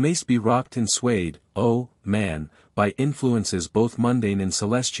 Thou mayst be rocked and swayed, O man, by influences both mundane and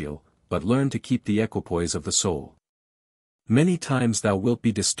celestial, but learn to keep the equipoise of the soul. Many times thou wilt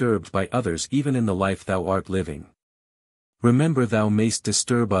be disturbed by others even in the life thou art living. Remember thou mayst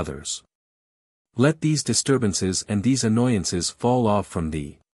disturb others. Let these disturbances and these annoyances fall off from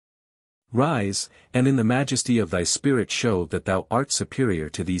thee. Rise, and in the majesty of thy spirit show that thou art superior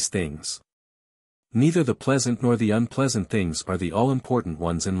to these things. Neither the pleasant nor the unpleasant things are the all-important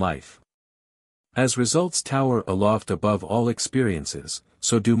ones in life. As results tower aloft above all experiences,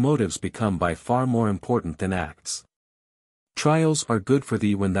 so do motives become by far more important than acts. Trials are good for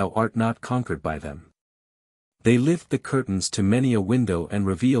thee when thou art not conquered by them. They lift the curtains to many a window and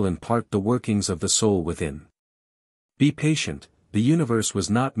reveal in part the workings of the soul within. Be patient, the universe was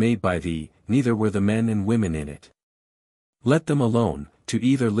not made by thee, neither were the men and women in it. Let them alone, to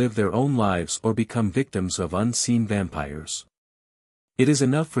either live their own lives or become victims of unseen vampires. It is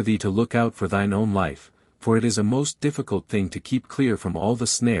enough for thee to look out for thine own life, for it is a most difficult thing to keep clear from all the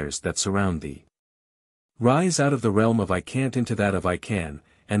snares that surround thee. Rise out of the realm of I can't into that of I can,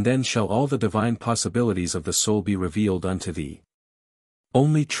 and then shall all the divine possibilities of the soul be revealed unto thee.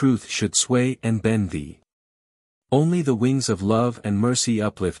 Only truth should sway and bend thee. Only the wings of love and mercy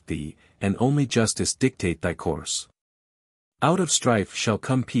uplift thee, and only justice dictate thy course. Out of strife shall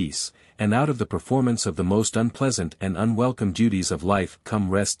come peace, and out of the performance of the most unpleasant and unwelcome duties of life come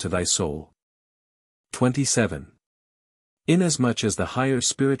rest to thy soul. 27. Inasmuch as the higher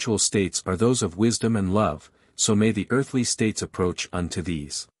spiritual states are those of wisdom and love, so may the earthly states approach unto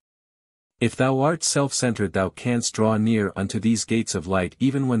these. If thou art self-centered thou canst draw near unto these gates of light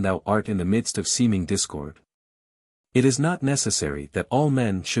even when thou art in the midst of seeming discord. It is not necessary that all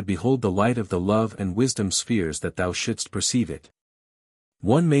men should behold the light of the love and wisdom spheres that thou shouldst perceive it.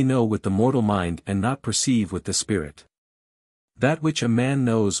 One may know with the mortal mind and not perceive with the spirit. That which a man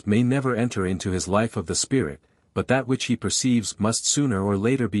knows may never enter into his life of the spirit, but that which he perceives must sooner or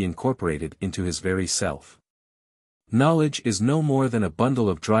later be incorporated into his very self. Knowledge is no more than a bundle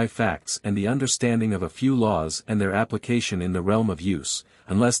of dry facts and the understanding of a few laws and their application in the realm of use,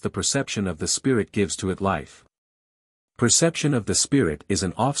 unless the perception of the spirit gives to it life. Perception of the spirit is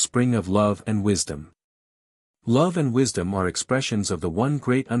an offspring of love and wisdom. Love and wisdom are expressions of the one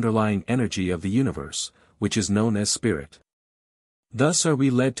great underlying energy of the universe, which is known as spirit. Thus are we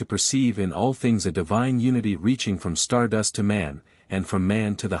led to perceive in all things a divine unity reaching from stardust to man, and from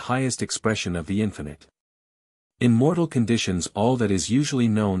man to the highest expression of the infinite. In mortal conditions all that is usually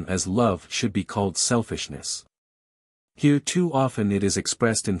known as love should be called selfishness. Here too often it is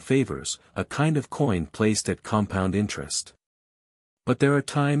expressed in favors, a kind of coin placed at compound interest. But there are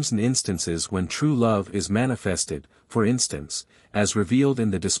times and instances when true love is manifested, for instance, as revealed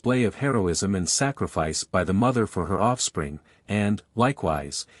in the display of heroism and sacrifice by the mother for her offspring, and,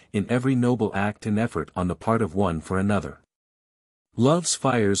 likewise, in every noble act and effort on the part of one for another. Love's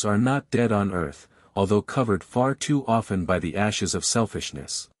fires are not dead on earth, although covered far too often by the ashes of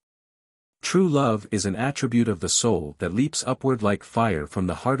selfishness. True love is an attribute of the soul that leaps upward like fire from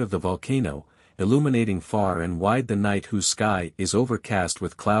the heart of the volcano, illuminating far and wide the night whose sky is overcast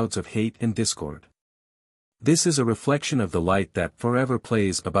with clouds of hate and discord. This is a reflection of the light that forever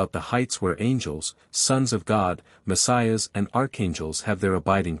plays about the heights where angels, sons of God, messiahs and archangels have their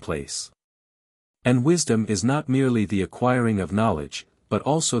abiding place. And wisdom is not merely the acquiring of knowledge, but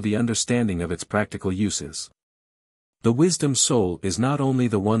also the understanding of its practical uses. The wisdom soul is not only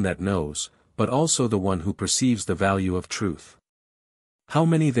the one that knows, but also the one who perceives the value of truth. How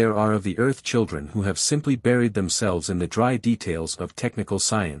many there are of the earth children who have simply buried themselves in the dry details of technical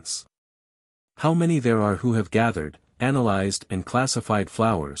science. How many there are who have gathered, analyzed and classified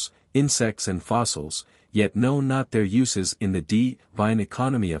flowers, insects and fossils, yet know not their uses in the divine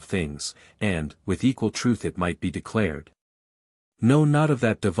economy of things, and, with equal truth it might be declared, know not of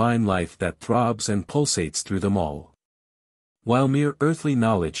that divine life that throbs and pulsates through them all. While mere earthly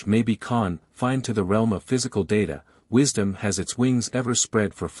knowledge may be confined to the realm of physical data, wisdom has its wings ever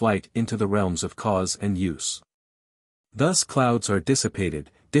spread for flight into the realms of cause and use. Thus clouds are dissipated,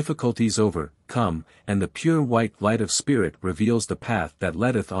 difficulties overcome, and the pure white light of spirit reveals the path that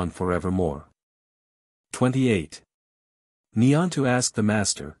leadeth on forevermore. 28. Niantu asked the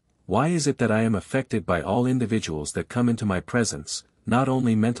Master, why is it that I am affected by all individuals that come into my presence, not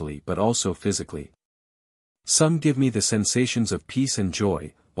only mentally but also physically? Some give me the sensations of peace and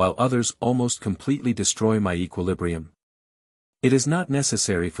joy, while others almost completely destroy my equilibrium. It is not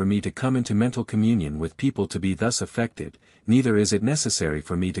necessary for me to come into mental communion with people to be thus affected, neither is it necessary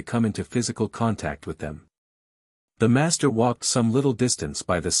for me to come into physical contact with them. The Master walked some little distance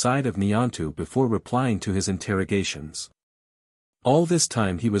by the side of Niantu before replying to his interrogations. All this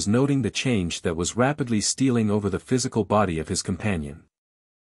time he was noting the change that was rapidly stealing over the physical body of his companion.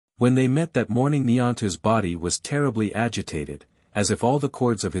 When they met that morning Niantu's body was terribly agitated, as if all the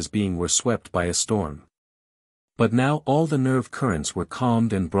chords of his being were swept by a storm. But now all the nerve currents were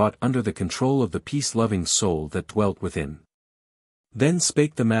calmed and brought under the control of the peace-loving soul that dwelt within. Then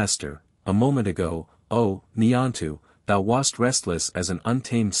spake the Master, a moment ago, O Niantu, thou wast restless as an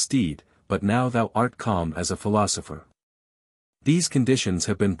untamed steed, but now thou art calm as a philosopher. These conditions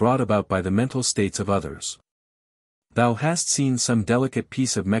have been brought about by the mental states of others. Thou hast seen some delicate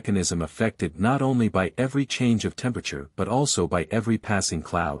piece of mechanism affected not only by every change of temperature but also by every passing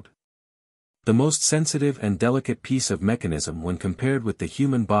cloud. The most sensitive and delicate piece of mechanism when compared with the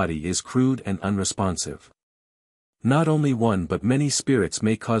human body is crude and unresponsive. Not only one but many spirits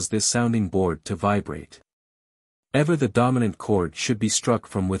may cause this sounding board to vibrate. Ever the dominant chord should be struck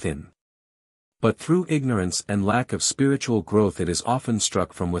from within. But through ignorance and lack of spiritual growth it is often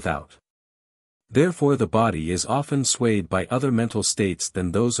struck from without. Therefore the body is often swayed by other mental states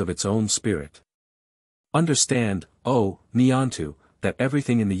than those of its own spirit. Understand, O Niantu, that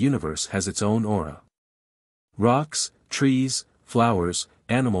everything in the universe has its own aura. Rocks, trees, flowers,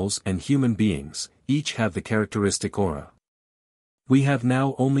 animals and human beings, each have the characteristic aura. We have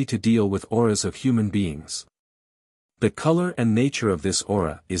now only to deal with auras of human beings. The color and nature of this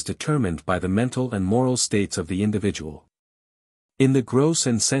aura is determined by the mental and moral states of the individual. In the gross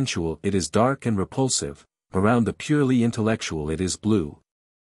and sensual it is dark and repulsive, around the purely intellectual it is blue.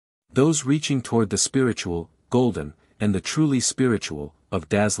 Those reaching toward the spiritual, golden, and the truly spiritual, of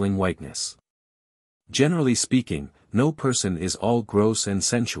dazzling whiteness. Generally speaking, no person is all gross and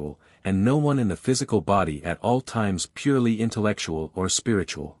sensual, and no one in the physical body at all times purely intellectual or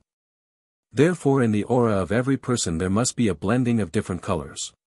spiritual. Therefore in the aura of every person there must be a blending of different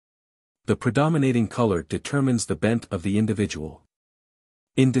colors. The predominating color determines the bent of the individual.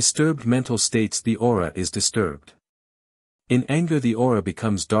 In disturbed mental states the aura is disturbed. In anger the aura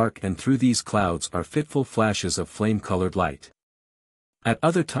becomes dark and through these clouds are fitful flashes of flame-colored light. At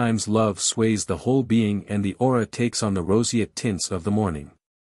other times love sways the whole being and the aura takes on the roseate tints of the morning.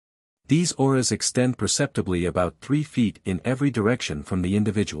 These auras extend perceptibly about 3 feet in every direction from the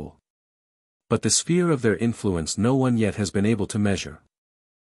individual. But the sphere of their influence no one yet has been able to measure.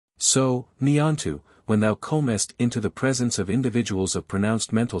 So, Niantu, when thou comest into the presence of individuals of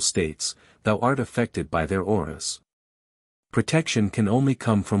pronounced mental states, thou art affected by their auras. Protection can only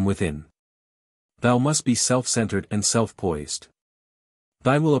come from within. Thou must be self-centered and self-poised.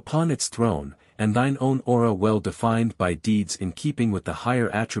 Thy will upon its throne, and thine own aura well defined by deeds in keeping with the higher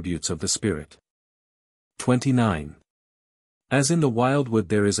attributes of the spirit. 29. As in the wildwood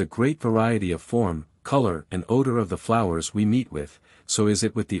there is a great variety of form, color and odor of the flowers we meet with, so is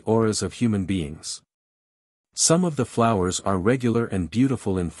it with the auras of human beings. Some of the flowers are regular and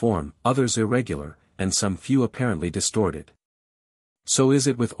beautiful in form, others irregular, and some few apparently distorted. So is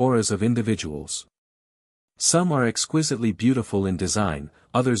it with auras of individuals. Some are exquisitely beautiful in design,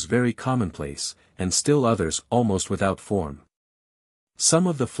 others very commonplace, and still others almost without form. Some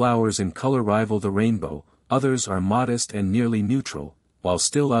of the flowers in color rival the rainbow, others are modest and nearly neutral, while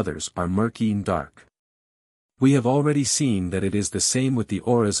still others are murky and dark. We have already seen that it is the same with the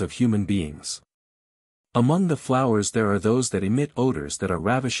auras of human beings. Among the flowers there are those that emit odors that are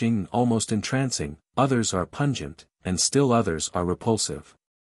ravishing and almost entrancing, others are pungent, and still others are repulsive.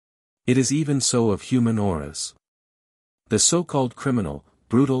 It is even so of human auras. The so-called criminal,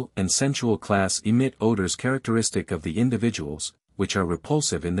 brutal and sensual class emit odors characteristic of the individuals, which are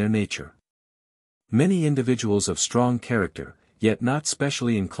repulsive in their nature. Many individuals of strong character, yet not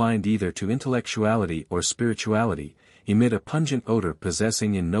specially inclined either to intellectuality or spirituality, emit a pungent odor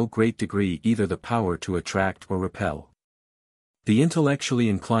possessing in no great degree either the power to attract or repel. The intellectually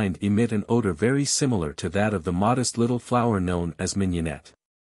inclined emit an odor very similar to that of the modest little flower known as mignonette.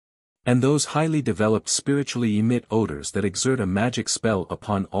 And those highly developed spiritually emit odors that exert a magic spell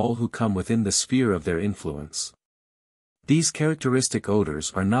upon all who come within the sphere of their influence. These characteristic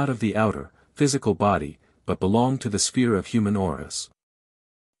odors are not of the outer, physical body, but belong to the sphere of human auras.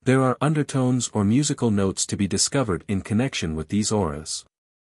 There are undertones or musical notes to be discovered in connection with these auras.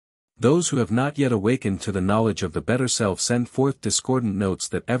 Those who have not yet awakened to the knowledge of the better self send forth discordant notes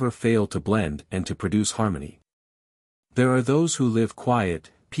that ever fail to blend and to produce harmony. There are those who live quiet,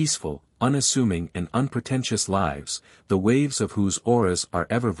 peaceful, unassuming and unpretentious lives, the waves of whose auras are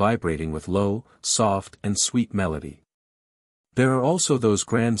ever vibrating with low, soft and sweet melody. There are also those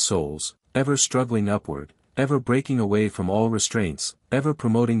grand souls, ever struggling upward, ever breaking away from all restraints, ever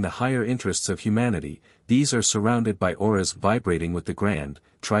promoting the higher interests of humanity. These are surrounded by auras vibrating with the grand,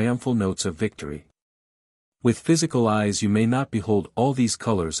 triumphal notes of victory. With physical eyes you may not behold all these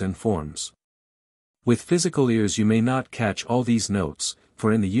colors and forms. With physical ears you may not catch all these notes,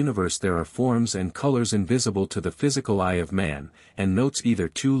 for in the universe there are forms and colors invisible to the physical eye of man, and notes either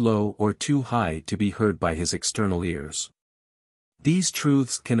too low or too high to be heard by his external ears. These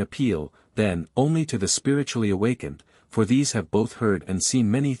truths can appeal, then, only to the spiritually awakened, for these have both heard and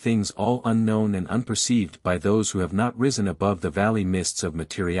seen many things all unknown and unperceived by those who have not risen above the valley mists of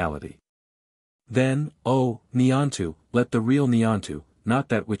materiality. Then, O Niantu, let the real Niantu, not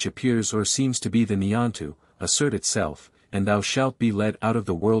that which appears or seems to be the Niantu, assert itself, and thou shalt be led out of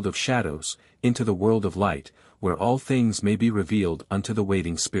the world of shadows, into the world of light, where all things may be revealed unto the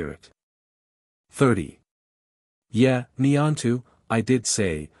waiting spirit. 30. Yeah, Niantu, I did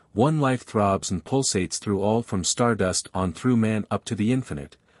say, one life throbs and pulsates through all from stardust on through man up to the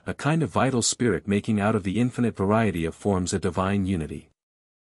infinite, a kind of vital spirit making out of the infinite variety of forms a divine unity.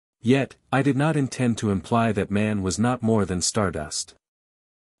 Yet, I did not intend to imply that man was not more than stardust.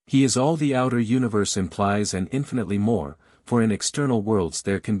 He is all the outer universe implies and infinitely more, for in external worlds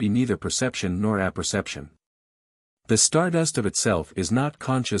there can be neither perception nor apperception. The stardust of itself is not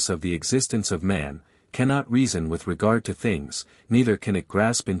conscious of the existence of man, cannot reason with regard to things, neither can it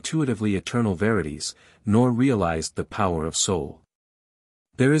grasp intuitively eternal verities, nor realize the power of soul.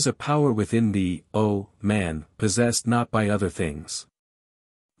 There is a power within thee, O man, possessed not by other things.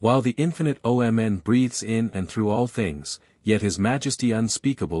 While the infinite Omn breathes in and through all things, yet his majesty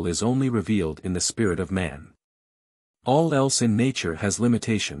unspeakable is only revealed in the spirit of man. All else in nature has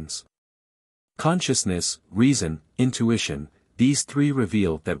limitations. Consciousness, reason, intuition, these three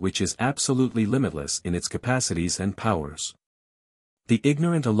reveal that which is absolutely limitless in its capacities and powers. The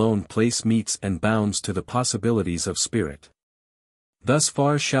ignorant alone place metes and bounds to the possibilities of spirit. Thus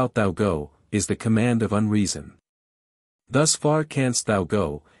far shalt thou go, is the command of unreason. Thus far canst thou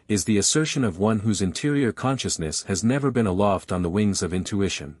go, is the assertion of one whose interior consciousness has never been aloft on the wings of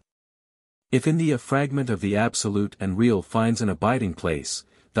intuition. If in thee a fragment of the absolute and real finds an abiding place,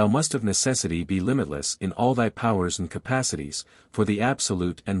 thou must of necessity be limitless in all thy powers and capacities, for the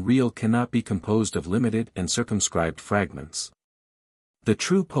absolute and real cannot be composed of limited and circumscribed fragments. The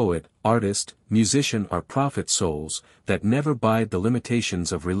true poet, artist, musician are prophet souls, that never bide the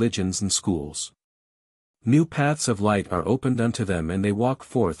limitations of religions and schools. New paths of light are opened unto them and they walk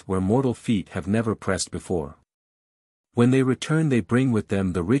forth where mortal feet have never pressed before. When they return they bring with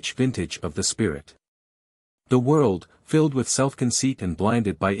them the rich vintage of the Spirit. The world, filled with self-conceit and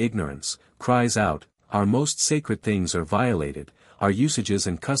blinded by ignorance, cries out, our most sacred things are violated, our usages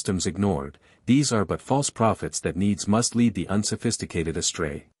and customs ignored, these are but false prophets that needs must lead the unsophisticated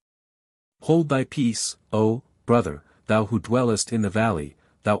astray. Hold thy peace, O brother, thou who dwellest in the valley,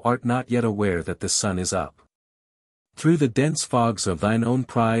 thou art not yet aware that the sun is up. Through the dense fogs of thine own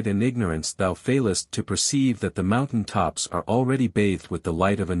pride and ignorance thou failest to perceive that the mountain tops are already bathed with the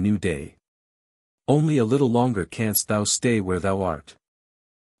light of a new day. Only a little longer canst thou stay where thou art.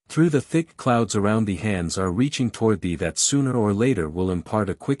 Through the thick clouds around thee hands are reaching toward thee that sooner or later will impart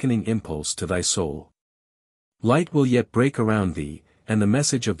a quickening impulse to thy soul. Light will yet break around thee, and the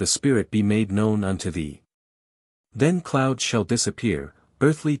message of the Spirit be made known unto thee. Then clouds shall disappear,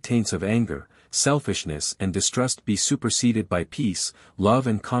 earthly taints of anger, selfishness and distrust be superseded by peace, love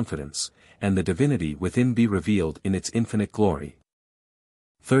and confidence, and the divinity within be revealed in its infinite glory.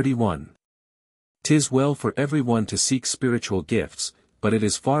 31. 'Tis well for everyone to seek spiritual gifts, but it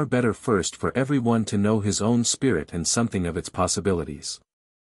is far better first for everyone to know his own spirit and something of its possibilities.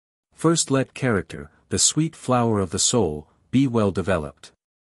 First let character, the sweet flower of the soul, be well developed.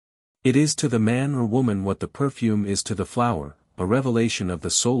 It is to the man or woman what the perfume is to the flower, a revelation of the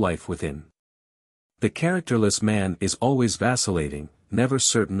soul life within. The characterless man is always vacillating, never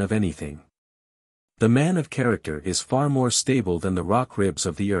certain of anything. The man of character is far more stable than the rock ribs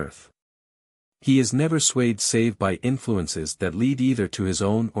of the earth. He is never swayed save by influences that lead either to his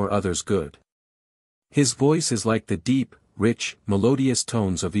own or others' good. His voice is like the deep, rich, melodious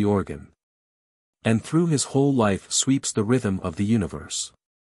tones of the organ. And through his whole life sweeps the rhythm of the universe.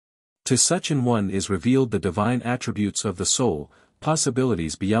 To such an one is revealed the divine attributes of the soul,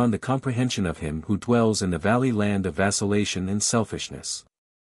 possibilities beyond the comprehension of him who dwells in the valley land of vacillation and selfishness.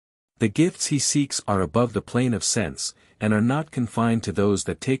 The gifts he seeks are above the plane of sense, and are not confined to those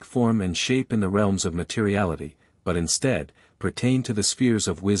that take form and shape in the realms of materiality, but instead, pertain to the spheres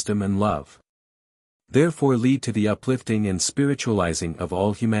of wisdom and love. Therefore lead to the uplifting and spiritualizing of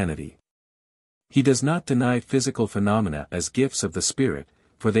all humanity. He does not deny physical phenomena as gifts of the Spirit,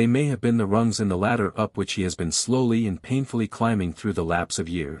 for they may have been the rungs in the ladder up which he has been slowly and painfully climbing through the lapse of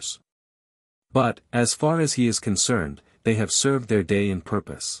years. But, as far as he is concerned, they have served their day and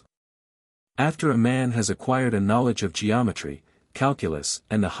purpose. After a man has acquired a knowledge of geometry, calculus,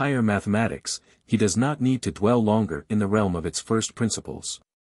 and the higher mathematics, he does not need to dwell longer in the realm of its first principles.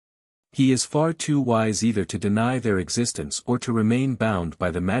 He is far too wise either to deny their existence or to remain bound by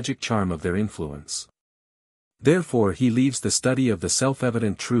the magic charm of their influence. Therefore he leaves the study of the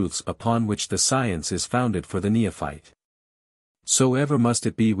self-evident truths upon which the science is founded for the neophyte. So ever must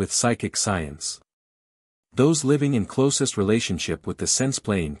it be with psychic science. Those living in closest relationship with the sense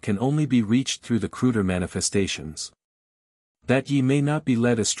plane can only be reached through the cruder manifestations. That ye may not be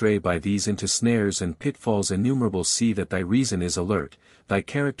led astray by these into snares and pitfalls innumerable, see that thy reason is alert, thy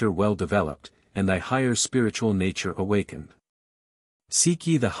character well developed, and thy higher spiritual nature awakened. Seek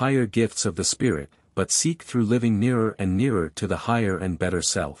ye the higher gifts of the Spirit, but seek through living nearer and nearer to the higher and better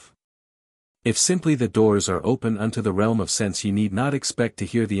self. If simply the doors are open unto the realm of sense, ye need not expect to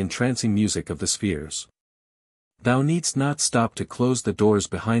hear the entrancing music of the spheres. Thou needst not stop to close the doors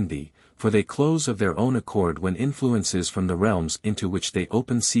behind thee, for they close of their own accord when influences from the realms into which they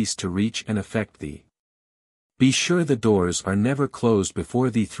open cease to reach and affect thee. Be sure the doors are never closed before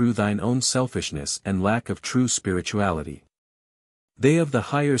thee through thine own selfishness and lack of true spirituality. They of the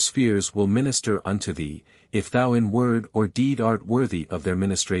higher spheres will minister unto thee, if thou in word or deed art worthy of their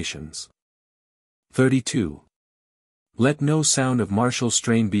ministrations. 32. Let no sound of martial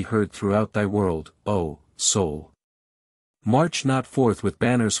strain be heard throughout thy world, O soul. March not forth with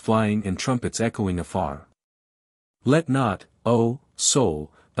banners flying and trumpets echoing afar. Let not, O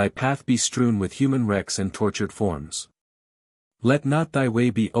soul, thy path be strewn with human wrecks and tortured forms. Let not thy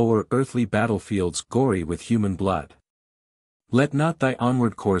way be o'er earthly battlefields gory with human blood. Let not thy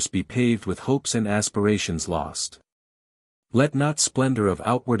onward course be paved with hopes and aspirations lost. Let not splendor of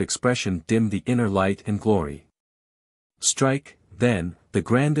outward expression dim the inner light and glory. Strike, then, the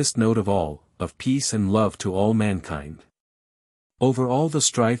grandest note of all, of peace and love to all mankind. Over all the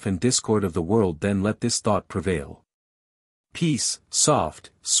strife and discord of the world then let this thought prevail. Peace, soft,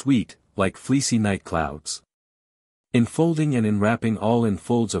 sweet, like fleecy night clouds. Enfolding and enwrapping all in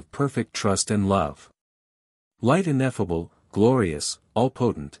folds of perfect trust and love. Light ineffable, glorious,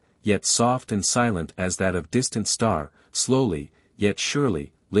 all-potent, yet soft and silent as that of distant star, slowly, yet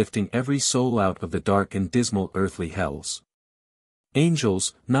surely, lifting every soul out of the dark and dismal earthly hells.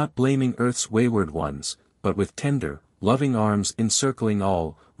 Angels, not blaming earth's wayward ones, but with tender, loving arms encircling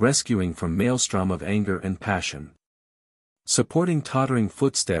all, rescuing from maelstrom of anger and passion. Supporting tottering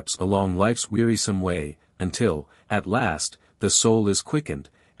footsteps along life's wearisome way, until, at last, the soul is quickened,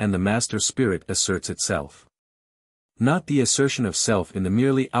 and the master spirit asserts itself. Not the assertion of self in the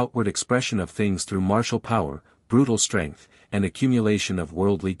merely outward expression of things through martial power, brutal strength, and accumulation of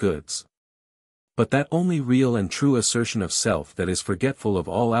worldly goods. But that only real and true assertion of self that is forgetful of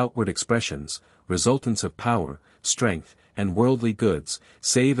all outward expressions, resultants of power, strength, and worldly goods,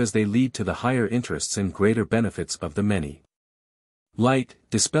 save as they lead to the higher interests and greater benefits of the many. Light,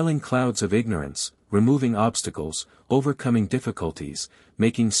 dispelling clouds of ignorance, removing obstacles, overcoming difficulties,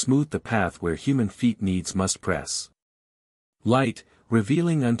 making smooth the path where human feet needs must press. Light,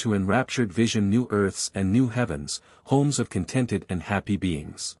 revealing unto enraptured vision new earths and new heavens, homes of contented and happy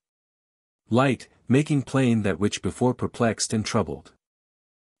beings. Light, making plain that which before perplexed and troubled.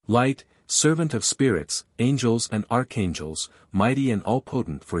 Light, servant of spirits, angels and archangels, mighty and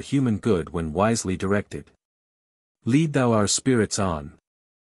all-potent for human good when wisely directed. Lead thou our spirits on.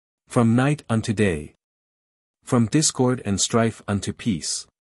 From night unto day. From discord and strife unto peace.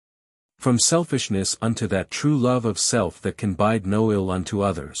 From selfishness unto that true love of self that can bide no ill unto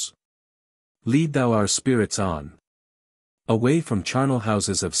others. Lead thou our spirits on. Away from charnel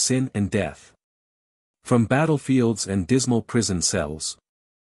houses of sin and death. From battlefields and dismal prison cells.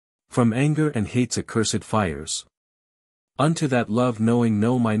 From anger and hate's accursed fires. Unto that love knowing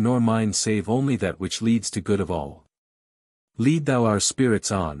no nor mine save only that which leads to good of all. Lead thou our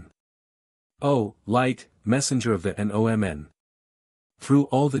spirits on. O, light, messenger of the NOMN. Through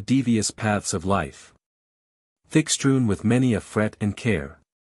all the devious paths of life. Thick strewn with many a fret and care.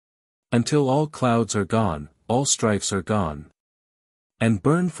 Until all clouds are gone, all strifes are gone. And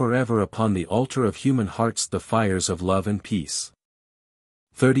burn forever upon the altar of human hearts the fires of love and peace.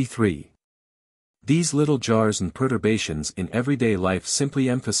 33. These little jars and perturbations in everyday life simply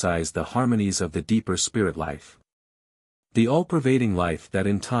emphasize the harmonies of the deeper spirit life. The all-pervading life that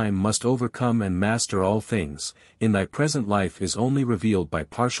in time must overcome and master all things, in thy present life is only revealed by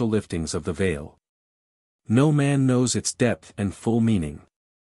partial liftings of the veil. No man knows its depth and full meaning.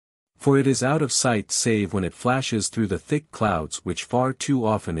 For it is out of sight save when it flashes through the thick clouds which far too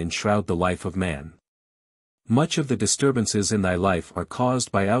often enshroud the life of man. Much of the disturbances in thy life are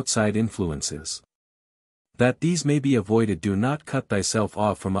caused by outside influences. That these may be avoided, do not cut thyself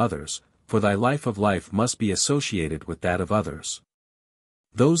off from others, for thy life of life must be associated with that of others.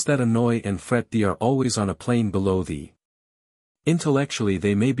 Those that annoy and fret thee are always on a plane below thee. Intellectually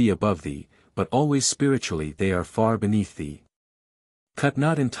they may be above thee, but always spiritually they are far beneath thee. Cut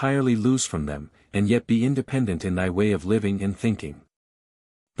not entirely loose from them, and yet be independent in thy way of living and thinking.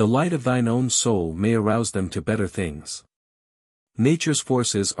 The light of thine own soul may arouse them to better things. Nature's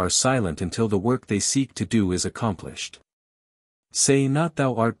forces are silent until the work they seek to do is accomplished. Say not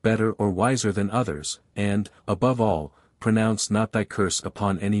thou art better or wiser than others, and, above all, pronounce not thy curse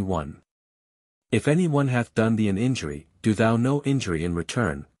upon any one. If any one hath done thee an injury, do thou no injury in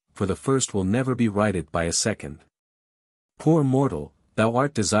return, for the first will never be righted by a second. Poor mortal, thou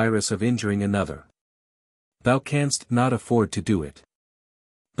art desirous of injuring another. Thou canst not afford to do it.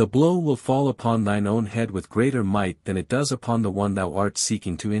 The blow will fall upon thine own head with greater might than it does upon the one thou art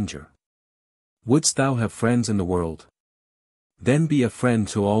seeking to injure. Wouldst thou have friends in the world? Then be a friend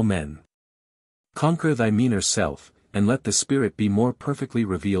to all men. Conquer thy meaner self, and let the Spirit be more perfectly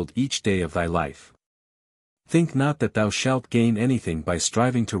revealed each day of thy life. Think not that thou shalt gain anything by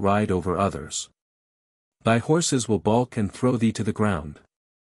striving to ride over others. Thy horses will balk and throw thee to the ground.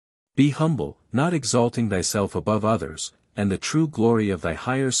 Be humble, not exalting thyself above others, and the true glory of thy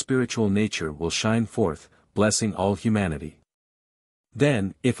higher spiritual nature will shine forth, blessing all humanity.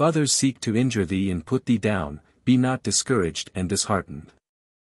 Then, if others seek to injure thee and put thee down, be not discouraged and disheartened.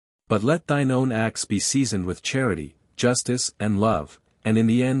 But let thine own acts be seasoned with charity, justice, and love, and in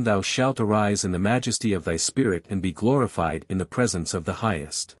the end thou shalt arise in the majesty of thy spirit and be glorified in the presence of the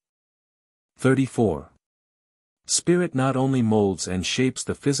Highest. 34. Spirit not only molds and shapes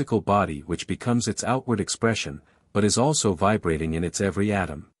the physical body which becomes its outward expression, but is also vibrating in its every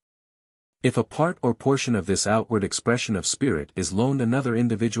atom. If a part or portion of this outward expression of spirit is loaned another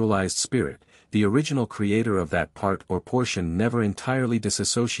individualized spirit, the original creator of that part or portion never entirely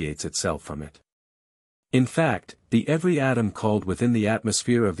disassociates itself from it. In fact, the every atom called within the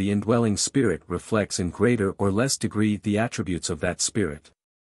atmosphere of the indwelling spirit reflects in greater or less degree the attributes of that spirit.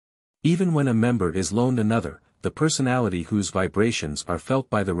 Even when a member is loaned another, the personality whose vibrations are felt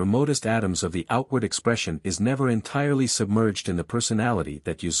by the remotest atoms of the outward expression is never entirely submerged in the personality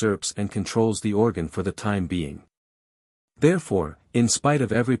that usurps and controls the organ for the time being. Therefore, in spite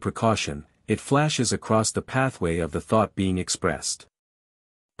of every precaution, it flashes across the pathway of the thought being expressed.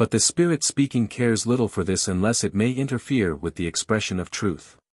 But the spirit speaking cares little for this unless it may interfere with the expression of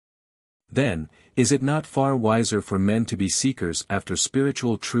truth. Then, is it not far wiser for men to be seekers after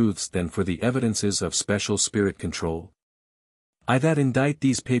spiritual truths than for the evidences of special spirit control? I that indite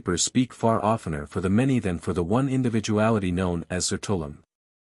these papers speak far oftener for the many than for the one individuality known as Zertoulem.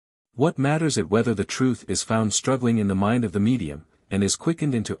 What matters it whether the truth is found struggling in the mind of the medium, and is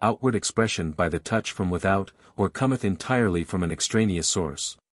quickened into outward expression by the touch from without, or cometh entirely from an extraneous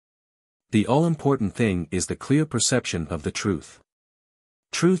source? The all-important thing is the clear perception of the truth.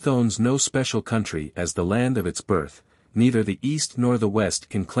 Truth owns no special country as the land of its birth, neither the East nor the West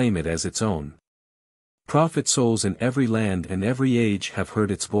can claim it as its own. Prophet souls in every land and every age have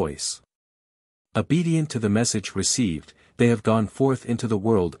heard its voice. Obedient to the message received, they have gone forth into the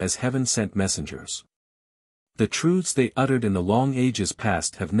world as heaven-sent messengers. The truths they uttered in the long ages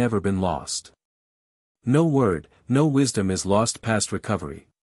past have never been lost. No word, no wisdom is lost past recovery.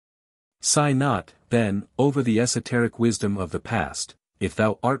 Sigh not, then, over the esoteric wisdom of the past. If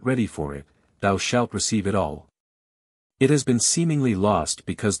thou art ready for it, thou shalt receive it all. It has been seemingly lost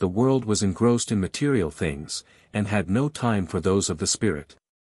because the world was engrossed in material things, and had no time for those of the spirit.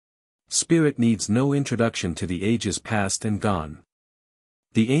 Spirit needs no introduction to the ages past and gone.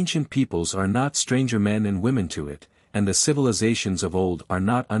 The ancient peoples are not stranger men and women to it, and the civilizations of old are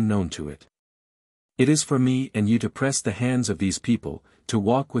not unknown to it. It is for me and you to press the hands of these people, to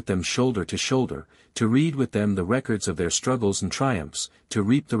walk with them shoulder to shoulder, to read with them the records of their struggles and triumphs, to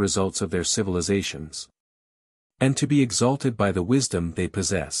reap the results of their civilizations. And to be exalted by the wisdom they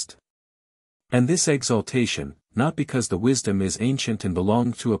possessed. And this exaltation, not because the wisdom is ancient and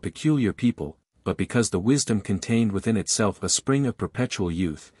belonged to a peculiar people, but because the wisdom contained within itself a spring of perpetual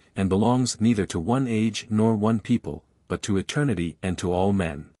youth, and belongs neither to one age nor one people, but to eternity and to all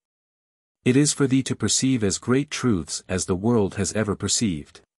men. It is for thee to perceive as great truths as the world has ever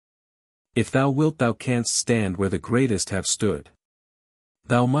perceived. If thou wilt thou canst stand where the greatest have stood.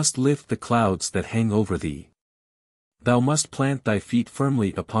 Thou must lift the clouds that hang over thee. Thou must plant thy feet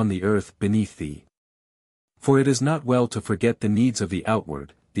firmly upon the earth beneath thee. For it is not well to forget the needs of the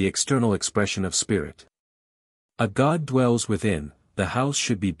outward, the external expression of spirit. A God dwells within, the house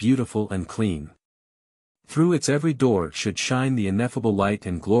should be beautiful and clean. Through its every door should shine the ineffable light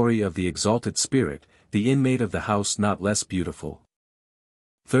and glory of the exalted Spirit, the inmate of the house not less beautiful.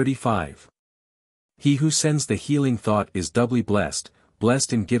 35. He who sends the healing thought is doubly blessed,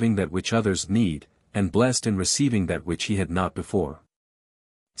 blessed in giving that which others need, and blessed in receiving that which he had not before.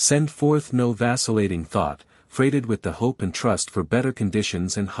 Send forth no vacillating thought, freighted with the hope and trust for better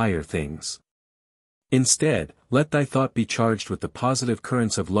conditions and higher things. Instead, let thy thought be charged with the positive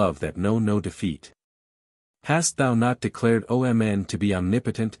currents of love that know no defeat. Hast thou not declared Omn to be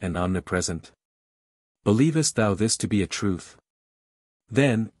omnipotent and omnipresent? Believest thou this to be a truth?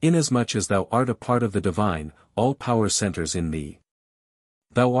 Then, inasmuch as thou art a part of the divine, all power centers in thee.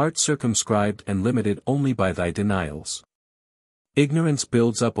 Thou art circumscribed and limited only by thy denials. Ignorance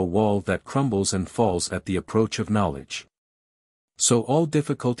builds up a wall that crumbles and falls at the approach of knowledge. So all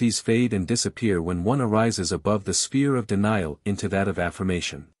difficulties fade and disappear when one arises above the sphere of denial into that of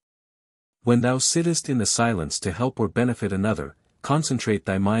affirmation. When thou sittest in the silence to help or benefit another, concentrate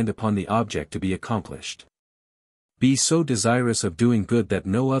thy mind upon the object to be accomplished. Be so desirous of doing good that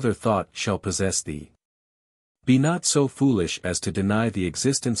no other thought shall possess thee. Be not so foolish as to deny the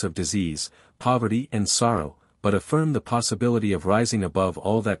existence of disease, poverty and sorrow, but affirm the possibility of rising above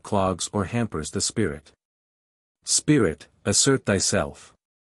all that clogs or hampers the spirit. Spirit, assert thyself.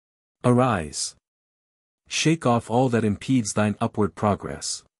 Arise. Shake off all that impedes thine upward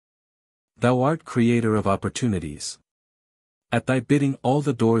progress. Thou art creator of opportunities. At thy bidding all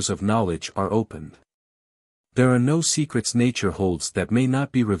the doors of knowledge are opened. There are no secrets nature holds that may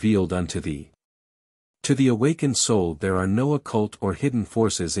not be revealed unto thee. To the awakened soul there are no occult or hidden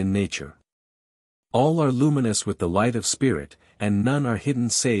forces in nature. All are luminous with the light of spirit, and none are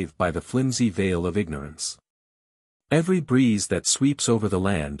hidden save by the flimsy veil of ignorance. Every breeze that sweeps over the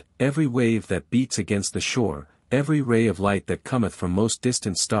land, every wave that beats against the shore, every ray of light that cometh from most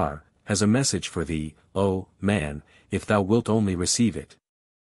distant star, has a message for thee, O man, if thou wilt only receive it.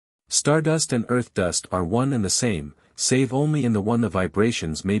 Stardust and earth dust are one and the same, save only in the one the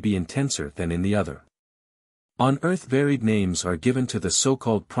vibrations may be intenser than in the other. On earth varied names are given to the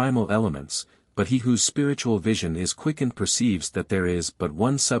so-called primal elements, but he whose spiritual vision is quickened perceives that there is but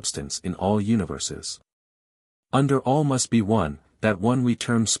one substance in all universes. Under all must be one, that one we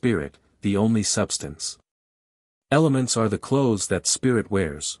term spirit, the only substance. Elements are the clothes that spirit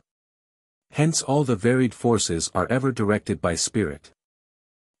wears. Hence all the varied forces are ever directed by spirit.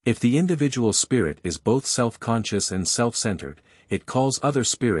 If the individual spirit is both self-conscious and self-centered, it calls other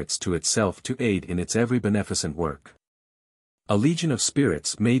spirits to itself to aid in its every beneficent work. A legion of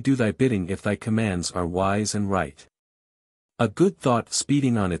spirits may do thy bidding if thy commands are wise and right. A good thought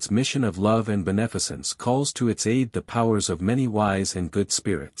speeding on its mission of love and beneficence calls to its aid the powers of many wise and good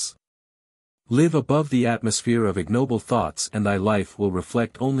spirits. Live above the atmosphere of ignoble thoughts and thy life will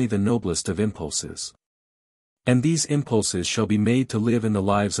reflect only the noblest of impulses. And these impulses shall be made to live in the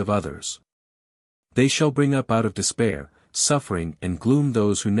lives of others. They shall bring up out of despair, suffering and gloom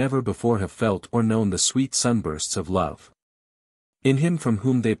those who never before have felt or known the sweet sunbursts of love. In him from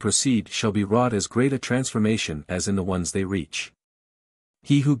whom they proceed shall be wrought as great a transformation as in the ones they reach.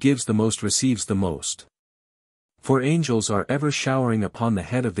 He who gives the most receives the most. For angels are ever showering upon the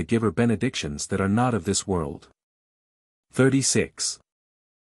head of the giver benedictions that are not of this world. 36.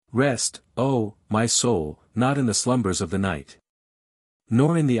 Rest, O, my soul, not in the slumbers of the night,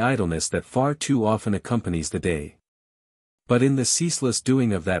 nor in the idleness that far too often accompanies the day, but in the ceaseless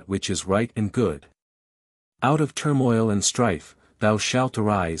doing of that which is right and good. Out of turmoil and strife, thou shalt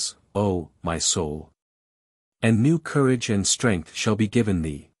arise, O, my soul. And new courage and strength shall be given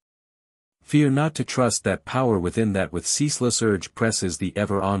thee. Fear not to trust that power within that with ceaseless urge presses thee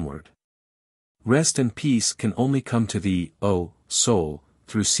ever onward. Rest and peace can only come to thee, O, soul,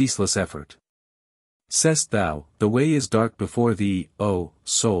 through ceaseless effort. Sayest thou, the way is dark before thee, O,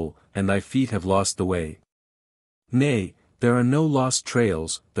 soul, and thy feet have lost the way. Nay, there are no lost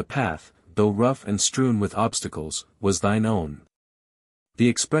trails, the path, though rough and strewn with obstacles, was thine own. The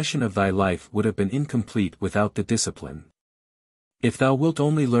expression of thy life would have been incomplete without the discipline. If thou wilt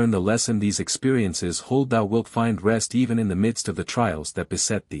only learn the lesson these experiences hold, thou wilt find rest even in the midst of the trials that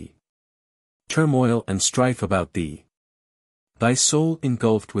beset thee. Turmoil and strife about thee. Thy soul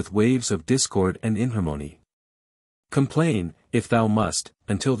engulfed with waves of discord and inharmony. Complain, if thou must,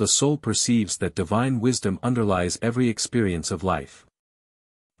 until the soul perceives that divine wisdom underlies every experience of life.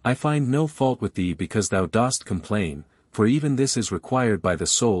 I find no fault with thee because thou dost complain, for even this is required by the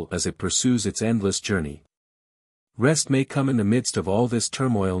soul as it pursues its endless journey. Rest may come in the midst of all this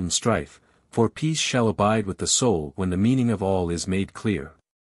turmoil and strife, for peace shall abide with the soul when the meaning of all is made clear.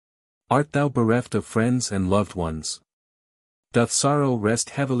 Art thou bereft of friends and loved ones? Doth sorrow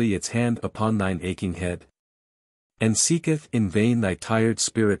rest heavily its hand upon thine aching head? And seeketh in vain thy tired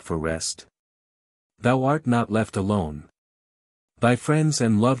spirit for rest? Thou art not left alone. Thy friends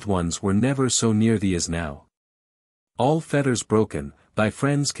and loved ones were never so near thee as now. All fetters broken, thy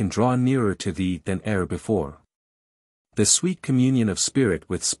friends can draw nearer to thee than e'er before. The sweet communion of spirit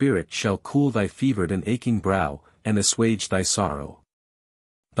with spirit shall cool thy fevered and aching brow, and assuage thy sorrow.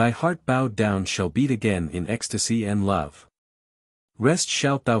 Thy heart bowed down shall beat again in ecstasy and love. Rest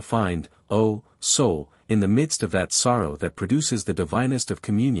shalt thou find, O soul, in the midst of that sorrow that produces the divinest of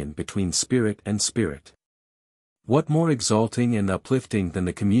communion between spirit and spirit. What more exalting and uplifting than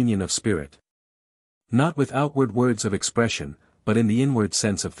the communion of spirit? Not with outward words of expression, but in the inward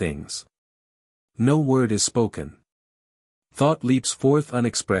sense of things. No word is spoken. Thought leaps forth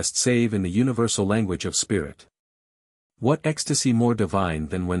unexpressed save in the universal language of spirit. What ecstasy more divine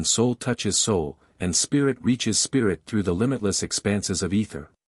than when soul touches soul, and spirit reaches spirit through the limitless expanses of ether?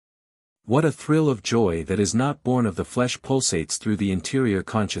 What a thrill of joy that is not born of the flesh pulsates through the interior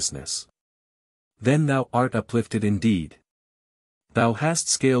consciousness. Then thou art uplifted indeed. Thou hast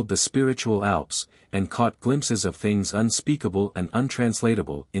scaled the spiritual Alps, and caught glimpses of things unspeakable and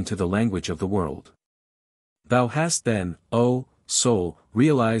untranslatable into the language of the world. Thou hast then, O soul,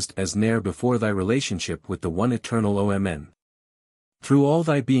 realized as ne'er before thy relationship with the one eternal Omn. Through all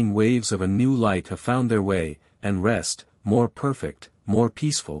thy being waves of a new light have found their way, and rest, more perfect, more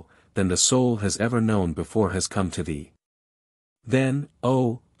peaceful, than the soul has ever known before has come to thee. Then,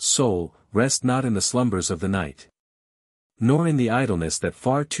 O soul, rest not in the slumbers of the night, nor in the idleness that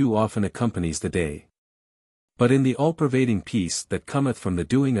far too often accompanies the day, but in the all-pervading peace that cometh from the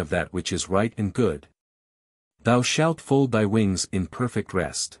doing of that which is right and good. Thou shalt fold thy wings in perfect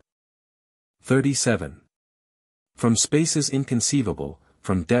rest. 37. From spaces inconceivable,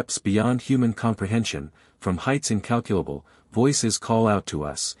 from depths beyond human comprehension, from heights incalculable, voices call out to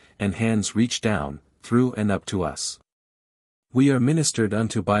us, and hands reach down, through and up to us. We are ministered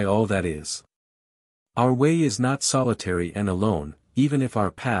unto by all that is. Our way is not solitary and alone, even if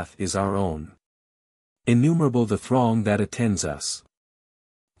our path is our own. Innumerable the throng that attends us.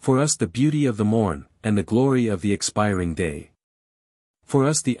 For us the beauty of the morn, and the glory of the expiring day. For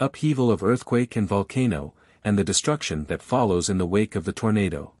us the upheaval of earthquake and volcano, and the destruction that follows in the wake of the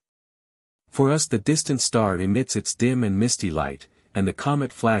tornado. For us the distant star emits its dim and misty light, and the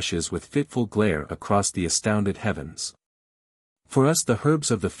comet flashes with fitful glare across the astounded heavens. For us the herbs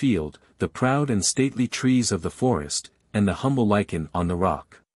of the field, the proud and stately trees of the forest, and the humble lichen on the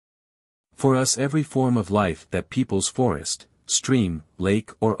rock. For us every form of life that peoples forest, stream,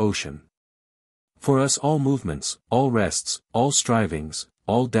 lake or ocean. For us all movements, all rests, all strivings,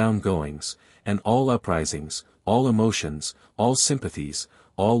 all downgoings, and all uprisings, all emotions, all sympathies,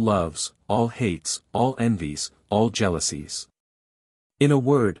 all loves, all hates, all envies, all jealousies. In a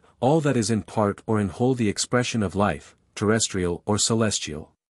word, all that is in part or in whole the expression of life, terrestrial or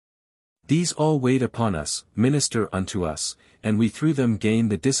celestial. These all wait upon us, minister unto us, and we through them gain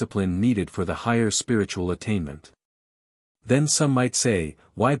the discipline needed for the higher spiritual attainment. Then some might say,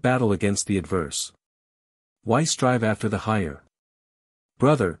 why battle against the adverse? Why strive after the higher?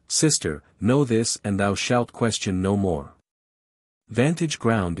 Brother, sister, know this and thou shalt question no more. Vantage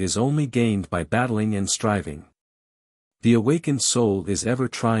ground is only gained by battling and striving. The awakened soul is ever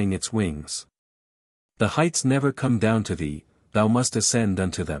trying its wings. The heights never come down to thee, thou must ascend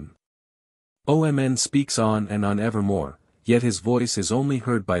unto them. Omn speaks on and on evermore, yet his voice is only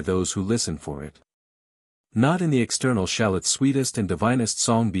heard by those who listen for it. Not in the external shall its sweetest and divinest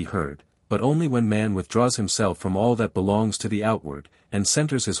song be heard, but only when man withdraws himself from all that belongs to the outward, and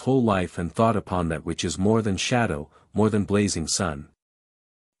centers his whole life and thought upon that which is more than shadow, more than blazing sun,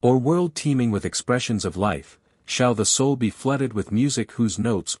 or world teeming with expressions of life, shall the soul be flooded with music whose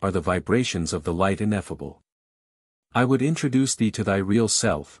notes are the vibrations of the light ineffable. I would introduce thee to thy real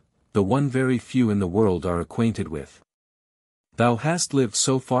self, the one very few in the world are acquainted with. Thou hast lived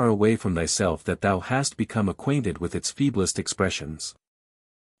so far away from thyself that thou hast become acquainted with its feeblest expressions.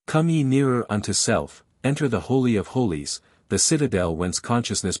 Come ye nearer unto self, enter the Holy of Holies, the citadel whence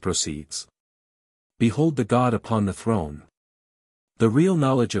consciousness proceeds. Behold the God upon the throne. The real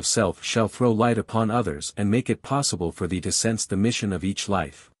knowledge of self shall throw light upon others and make it possible for thee to sense the mission of each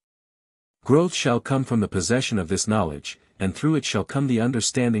life. Growth shall come from the possession of this knowledge, and through it shall come the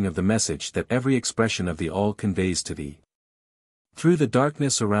understanding of the message that every expression of the all conveys to thee. Through the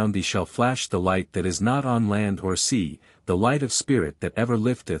darkness around thee shall flash the light that is not on land or sea, the light of spirit that ever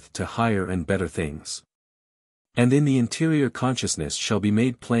lifteth to higher and better things. And in the interior consciousness shall be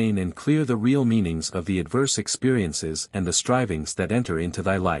made plain and clear the real meanings of the adverse experiences and the strivings that enter into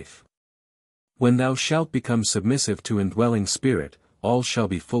thy life. When thou shalt become submissive to indwelling spirit, all shall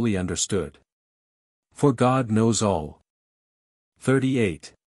be fully understood. For God knows all.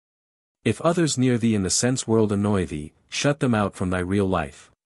 38. If others near thee in the sense world annoy thee, shut them out from thy real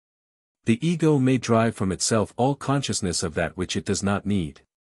life. The ego may drive from itself all consciousness of that which it does not need.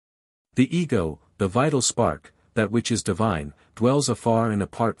 The ego, the vital spark, that which is divine, dwells afar and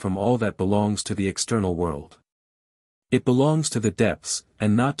apart from all that belongs to the external world. It belongs to the depths,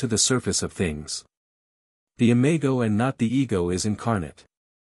 and not to the surface of things. The imago and not the ego is incarnate.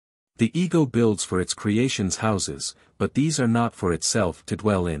 The ego builds for its creation's houses, but these are not for itself to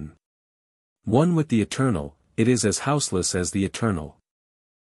dwell in. One with the eternal, it is as houseless as the eternal.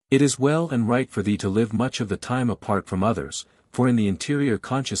 It is well and right for thee to live much of the time apart from others, for in the interior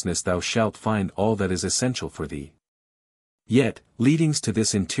consciousness thou shalt find all that is essential for thee. Yet, leadings to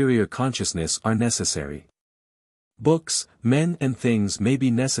this interior consciousness are necessary. Books, men and things may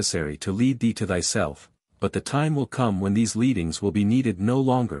be necessary to lead thee to thyself, but the time will come when these leadings will be needed no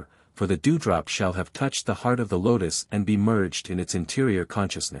longer, for the dewdrop shall have touched the heart of the lotus and be merged in its interior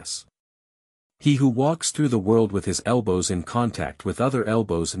consciousness. He who walks through the world with his elbows in contact with other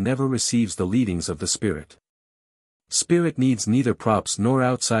elbows never receives the leadings of the Spirit. Spirit needs neither props nor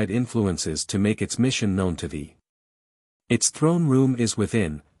outside influences to make its mission known to thee. Its throne room is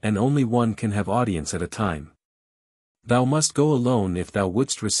within, and only one can have audience at a time. Thou must go alone if thou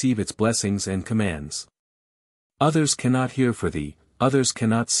wouldst receive its blessings and commands. Others cannot hear for thee, others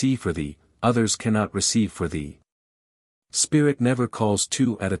cannot see for thee, others cannot receive for thee. Spirit never calls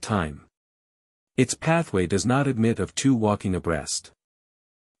two at a time. Its pathway does not admit of two walking abreast.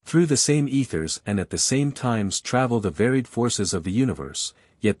 Through the same ethers and at the same times travel the varied forces of the universe,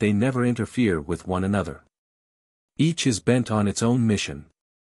 yet they never interfere with one another. Each is bent on its own mission.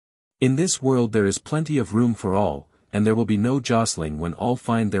 In this world there is plenty of room for all, and there will be no jostling when all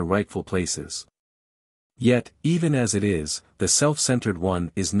find their rightful places. Yet, even as it is, the self-centered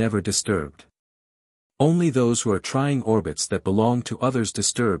one is never disturbed. Only those who are trying orbits that belong to others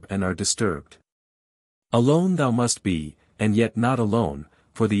disturb and are disturbed. Alone thou must be, and yet not alone,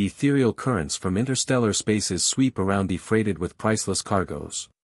 for the ethereal currents from interstellar spaces sweep around thee freighted with priceless cargoes.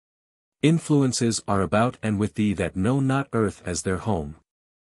 Influences are about and with thee that know not earth as their home.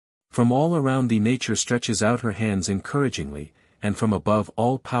 From all around thee nature stretches out her hands encouragingly, and from above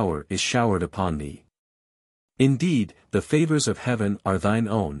all power is showered upon thee. Indeed, the favors of heaven are thine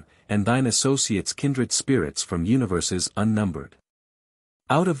own, and thine associates kindred spirits from universes unnumbered.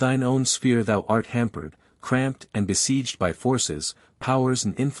 Out of thine own sphere thou art hampered, cramped and besieged by forces, powers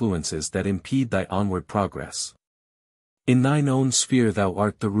and influences that impede thy onward progress. In thine own sphere thou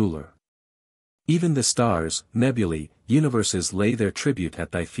art the ruler. Even the stars, nebulae, universes lay their tribute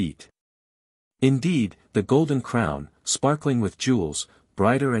at thy feet. Indeed, the golden crown, sparkling with jewels,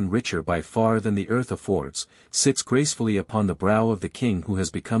 brighter and richer by far than the earth affords, sits gracefully upon the brow of the king who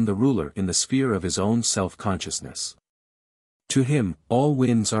has become the ruler in the sphere of his own self-consciousness. To him, all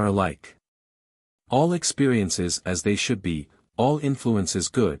winds are alike. All experiences as they should be, all influences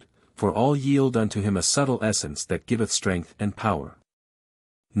good, for all yield unto him a subtle essence that giveth strength and power.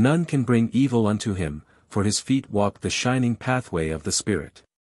 None can bring evil unto him, for his feet walk the shining pathway of the Spirit.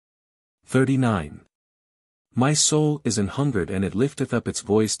 39. My soul is an hungered and it lifteth up its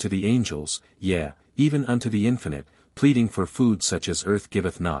voice to the angels, yea, even unto the infinite, pleading for food such as earth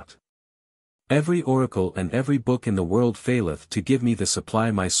giveth not. Every oracle and every book in the world faileth to give me the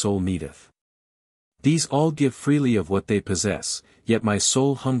supply my soul needeth. These all give freely of what they possess, yet my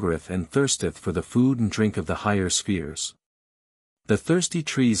soul hungereth and thirsteth for the food and drink of the higher spheres. The thirsty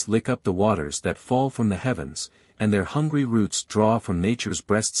trees lick up the waters that fall from the heavens, and their hungry roots draw from nature's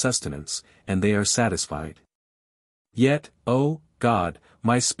breast sustenance, and they are satisfied. Yet, O God,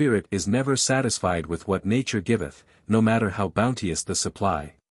 my spirit is never satisfied with what nature giveth, no matter how bounteous the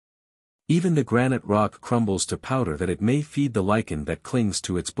supply. Even the granite rock crumbles to powder that it may feed the lichen that clings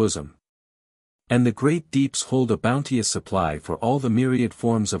to its bosom. And the great deeps hold a bounteous supply for all the myriad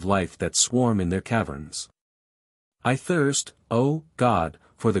forms of life that swarm in their caverns. I thirst, O God,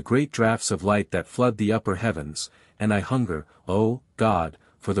 for the great draughts of light that flood the upper heavens, and I hunger, O God,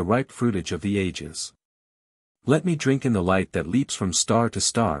 for the ripe fruitage of the ages. Let me drink in the light that leaps from star to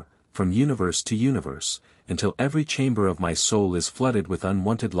star, from universe to universe, until every chamber of my soul is flooded with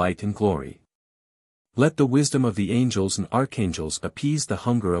unwonted light and glory. Let the wisdom of the angels and archangels appease the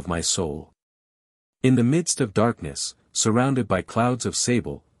hunger of my soul. In the midst of darkness, surrounded by clouds of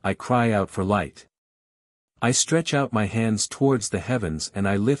sable, I cry out for light. I stretch out my hands towards the heavens and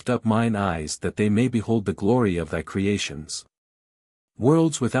I lift up mine eyes that they may behold the glory of thy creations.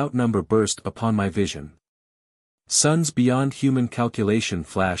 Worlds without number burst upon my vision. Suns beyond human calculation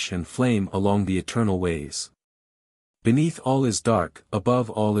flash and flame along the eternal ways. Beneath all is dark,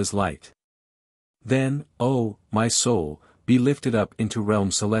 above all is light. Then, O, my soul, be lifted up into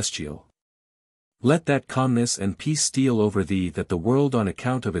realms celestial. Let that calmness and peace steal over thee that the world on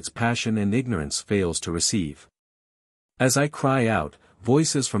account of its passion and ignorance fails to receive. As I cry out,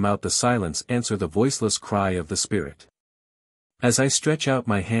 voices from out the silence answer the voiceless cry of the Spirit. As I stretch out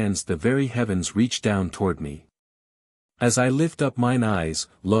my hands the very heavens reach down toward me. As I lift up mine eyes,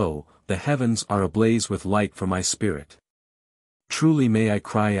 lo, the heavens are ablaze with light for my spirit. Truly may I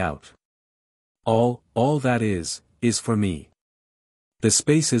cry out. All that is for me. The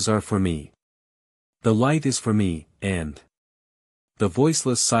spaces are for me. The light is for me, and the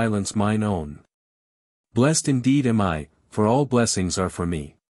voiceless silence mine own. Blessed indeed am I, for all blessings are for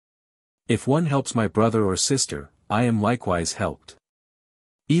me. If one helps my brother or sister, I am likewise helped.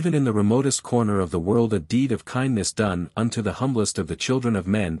 Even in the remotest corner of the world a deed of kindness done unto the humblest of the children of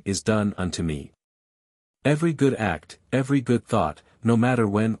men is done unto me. Every good act, every good thought, no matter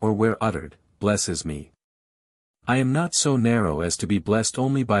when or where uttered, blesses me. I am not so narrow as to be blessed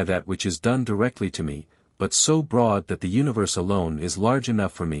only by that which is done directly to me, but so broad that the universe alone is large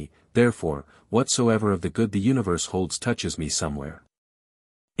enough for me, therefore, whatsoever of the good the universe holds touches me somewhere.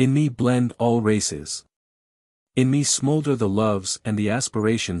 In me blend all races. In me smolder the loves and the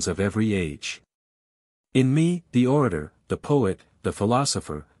aspirations of every age. In me, the orator, the poet, the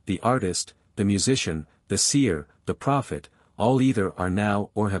philosopher, the artist, the musician, the seer, the prophet, all either are now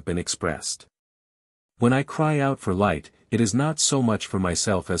or have been expressed. When I cry out for light, it is not so much for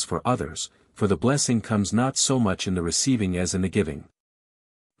myself as for others, for the blessing comes not so much in the receiving as in the giving.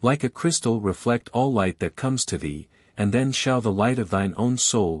 Like a crystal reflect all light that comes to thee, and then shall the light of thine own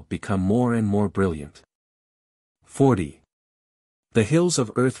soul become more and more brilliant. 40. The hills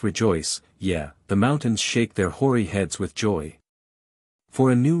of earth rejoice, yea, the mountains shake their hoary heads with joy. For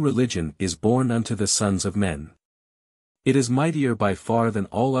a new religion is born unto the sons of men. It is mightier by far than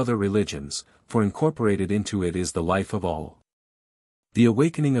all other religions, for incorporated into it is the life of all. The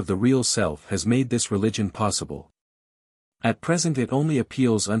awakening of the real self has made this religion possible. At present it only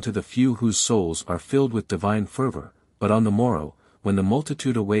appeals unto the few whose souls are filled with divine fervor, but on the morrow, when the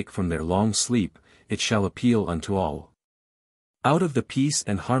multitude awake from their long sleep, it shall appeal unto all. Out of the peace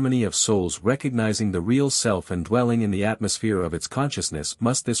and harmony of souls recognizing the real self and dwelling in the atmosphere of its consciousness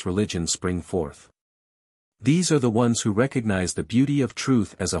must this religion spring forth. These are the ones who recognize the beauty of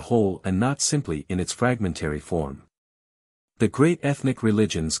truth as a whole and not simply in its fragmentary form. The great ethnic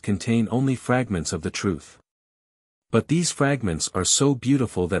religions contain only fragments of the truth. But these fragments are so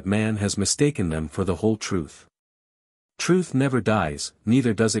beautiful that man has mistaken them for the whole truth. Truth never dies,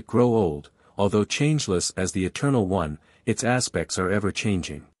 neither does it grow old, although changeless as the Eternal One, its aspects are ever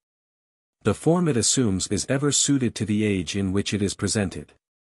changing. The form it assumes is ever suited to the age in which it is presented.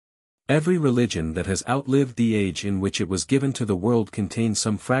 Every religion that has outlived the age in which it was given to the world contains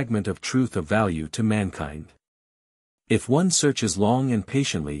some fragment of truth of value to mankind. If one searches long and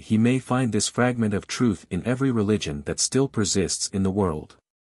patiently he may find this fragment of truth in every religion that still persists in the world.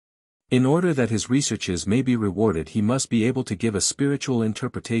 In order that his researches may be rewarded he must be able to give a spiritual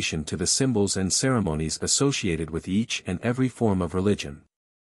interpretation to the symbols and ceremonies associated with each and every form of religion.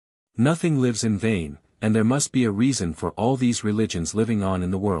 Nothing lives in vain, and there must be a reason for all these religions living on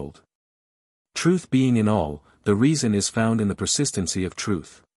in the world. Truth being in all, the reason is found in the persistency of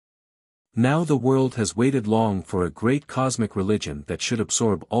truth. Now the world has waited long for a great cosmic religion that should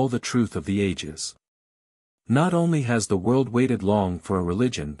absorb all the truth of the ages. Not only has the world waited long for a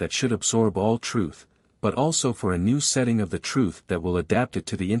religion that should absorb all truth, but also for a new setting of the truth that will adapt it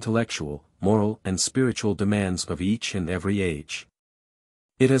to the intellectual, moral and spiritual demands of each and every age.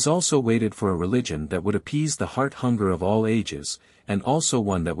 It has also waited for a religion that would appease the heart hunger of all ages, and also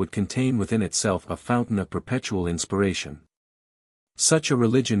one that would contain within itself a fountain of perpetual inspiration. Such a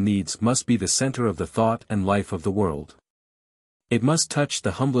religion needs must be the center of the thought and life of the world. It must touch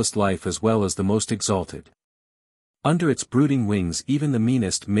the humblest life as well as the most exalted. Under its brooding wings even the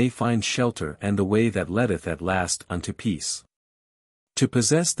meanest may find shelter and the way that leadeth at last unto peace. To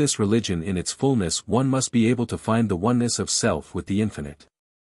possess this religion in its fullness one must be able to find the oneness of self with the infinite.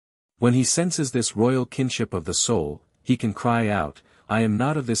 When he senses this royal kinship of the soul, he can cry out, I am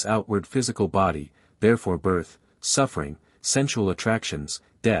not of this outward physical body, therefore birth, suffering, sensual attractions,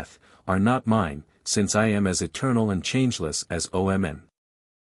 death, are not mine, since I am as eternal and changeless as Omen.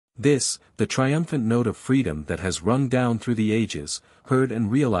 This, the triumphant note of freedom that has rung down through the ages, heard and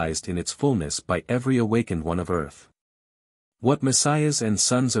realized in its fullness by every awakened one of earth. What messiahs and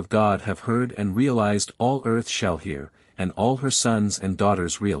sons of God have heard and realized all earth shall hear, and all her sons and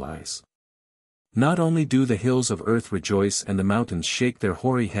daughters realize. Not only do the hills of earth rejoice and the mountains shake their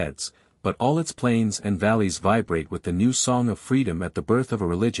hoary heads, but all its plains and valleys vibrate with the new song of freedom at the birth of a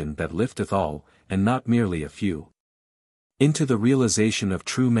religion that lifteth all, and not merely a few, into the realization of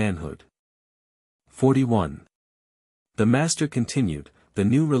true manhood. 41. The Master continued, the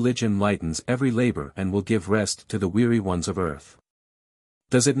new religion lightens every labor and will give rest to the weary ones of earth.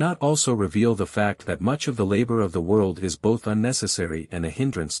 Does it not also reveal the fact that much of the labor of the world is both unnecessary and a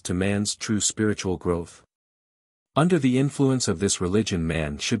hindrance to man's true spiritual growth? Under the influence of this religion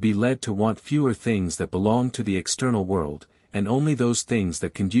man should be led to want fewer things that belong to the external world, and only those things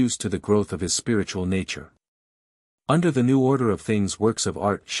that conduce to the growth of his spiritual nature. Under the new order of things works of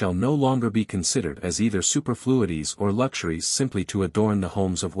art shall no longer be considered as either superfluities or luxuries simply to adorn the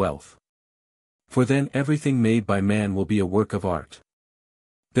homes of wealth. For then everything made by man will be a work of art.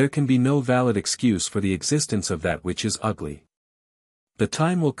 There can be no valid excuse for the existence of that which is ugly. The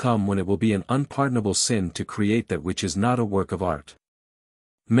time will come when it will be an unpardonable sin to create that which is not a work of art.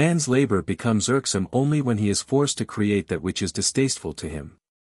 Man's labor becomes irksome only when he is forced to create that which is distasteful to him.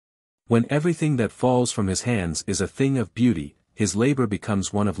 When everything that falls from his hands is a thing of beauty, his labor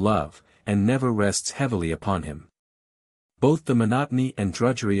becomes one of love, and never rests heavily upon him. Both the monotony and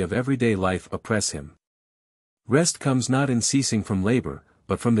drudgery of everyday life oppress him. Rest comes not in ceasing from labor,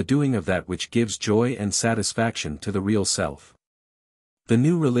 but from the doing of that which gives joy and satisfaction to the real self. The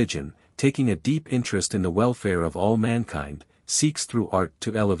new religion, taking a deep interest in the welfare of all mankind, seeks through art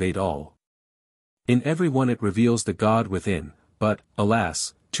to elevate all. In every one it reveals the God within, but,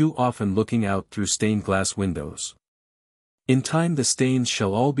 alas, too often looking out through stained glass windows. In time the stains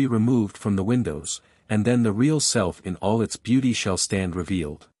shall all be removed from the windows, and then the real self in all its beauty shall stand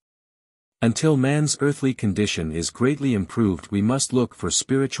revealed. Until man's earthly condition is greatly improved we must look for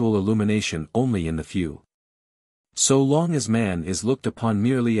spiritual illumination only in the few. So long as man is looked upon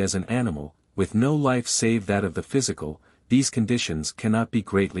merely as an animal, with no life save that of the physical, these conditions cannot be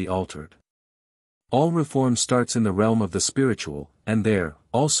greatly altered. All reform starts in the realm of the spiritual, and there,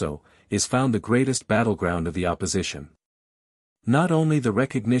 also, is found the greatest battleground of the opposition. Not only the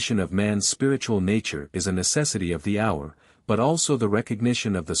recognition of man's spiritual nature is a necessity of the hour, but also the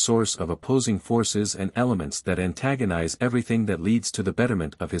recognition of the source of opposing forces and elements that antagonize everything that leads to the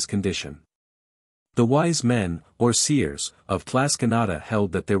betterment of his condition. The wise men, or seers, of Tlaskanata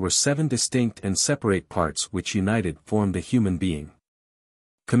held that there were 7 distinct and separate parts which united formed the human being.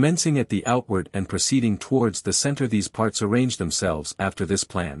 Commencing at the outward and proceeding towards the center, these parts arrange themselves after this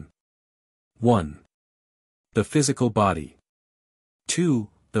plan. 1. The physical body. 2.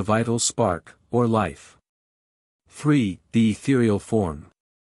 The vital spark, or life. 3. The ethereal form.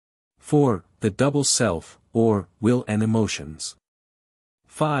 4. The double self, or will and emotions.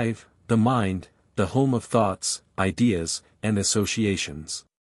 5. The mind, the home of thoughts, ideas, and associations.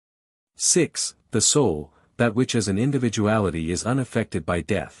 6. The soul, that which as an individuality is unaffected by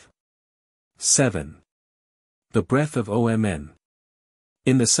death. 7. The breath of Omn.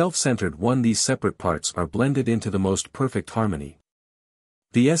 In the self-centered one these separate parts are blended into the most perfect harmony.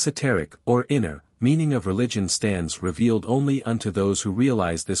 The esoteric, or inner, meaning of religion stands revealed only unto those who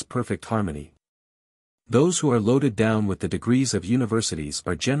realize this perfect harmony. Those who are loaded down with the degrees of universities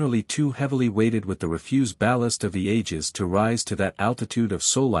are generally too heavily weighted with the refused ballast of the ages to rise to that altitude of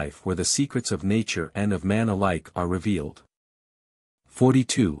soul life where the secrets of nature and of man alike are revealed.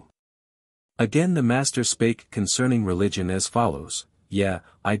 42. Again the Master spake concerning religion as follows, Yea,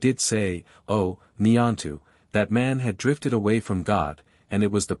 I did say, O Niantu, that man had drifted away from God, and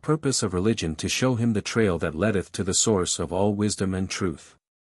it was the purpose of religion to show him the trail that leadeth to the source of all wisdom and truth.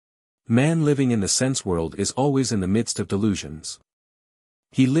 Man living in the sense world is always in the midst of delusions.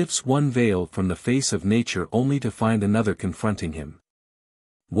 He lifts one veil from the face of nature only to find another confronting him.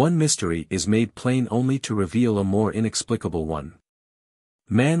 One mystery is made plain only to reveal a more inexplicable one.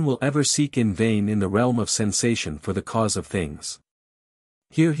 Man will ever seek in vain in the realm of sensation for the cause of things.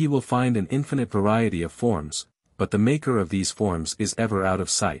 Here he will find an infinite variety of forms, but the maker of these forms is ever out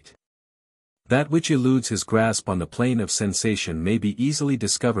of sight. That which eludes his grasp on the plane of sensation may be easily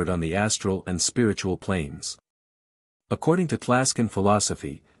discovered on the astral and spiritual planes. According to Tlaskan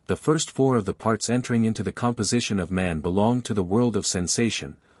philosophy, the first 4 of the parts entering into the composition of man belong to the world of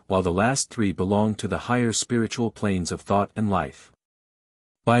sensation, while the last 3 belong to the higher spiritual planes of thought and life.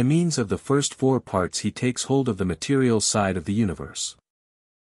 By means of the first 4 parts he takes hold of the material side of the universe.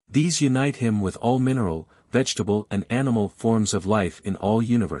 These unite him with all mineral, vegetable and animal forms of life in all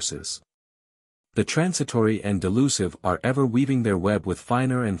universes. The transitory and delusive are ever weaving their web with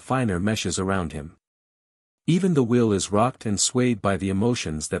finer and finer meshes around him. Even the will is rocked and swayed by the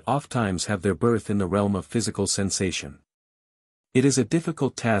emotions that ofttimes have their birth in the realm of physical sensation. It is a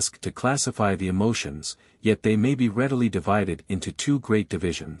difficult task to classify the emotions, yet they may be readily divided into 2 great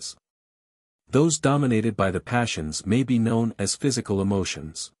divisions. Those dominated by the passions may be known as physical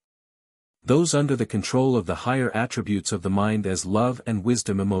emotions. Those under the control of the higher attributes of the mind as love and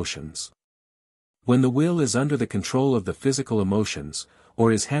wisdom emotions. When the will is under the control of the physical emotions,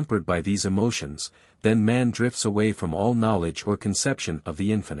 or is hampered by these emotions, then man drifts away from all knowledge or conception of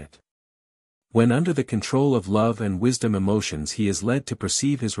the infinite. When under the control of love and wisdom emotions he is led to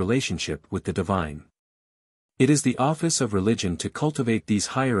perceive his relationship with the divine. It is the office of religion to cultivate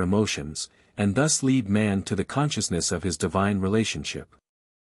these higher emotions, and thus lead man to the consciousness of his divine relationship.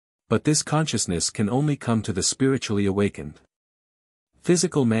 But this consciousness can only come to the spiritually awakened.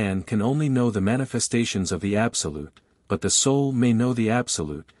 Physical man can only know the manifestations of the Absolute, but the soul may know the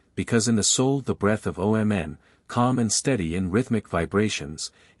Absolute, because in the soul the breath of Omn, calm and steady in rhythmic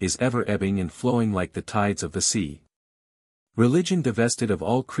vibrations, is ever ebbing and flowing like the tides of the sea. Religion divested of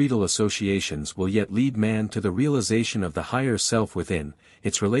all creedal associations will yet lead man to the realization of the higher self within,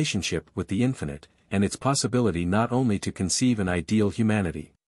 its relationship with the infinite, and its possibility not only to conceive an ideal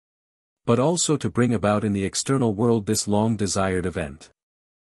humanity, but also to bring about in the external world this long-desired event.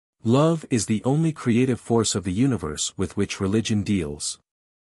 Love is the only creative force of the universe with which religion deals.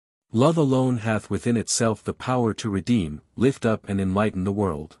 Love alone hath within itself the power to redeem, lift up and enlighten the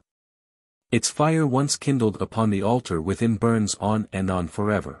world. Its fire once kindled upon the altar within burns on and on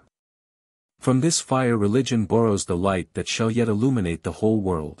forever. From this fire religion borrows the light that shall yet illuminate the whole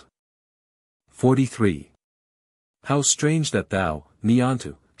world. 43. How strange that thou,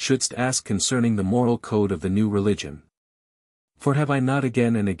 Niantu, shouldst ask concerning the moral code of the new religion. For have I not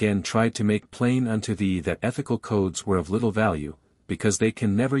again and again tried to make plain unto thee that ethical codes were of little value, because they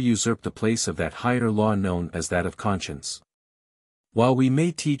can never usurp the place of that higher law known as that of conscience. While we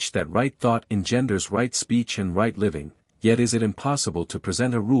may teach that right thought engenders right speech and right living, yet is it impossible to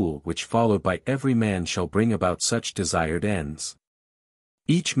present a rule which followed by every man shall bring about such desired ends.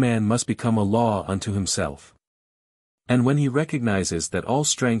 Each man must become a law unto himself. And when he recognizes that all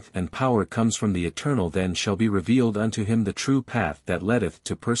strength and power comes from the eternal, then shall be revealed unto him the true path that leadeth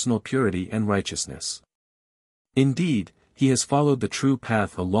to personal purity and righteousness. Indeed, he has followed the true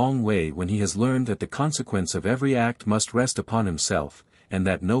path a long way when he has learned that the consequence of every act must rest upon himself, and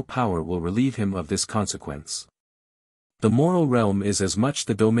that no power will relieve him of this consequence. The moral realm is as much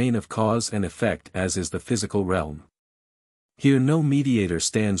the domain of cause and effect as is the physical realm. Here no mediator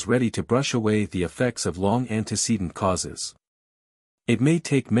stands ready to brush away the effects of long antecedent causes. It may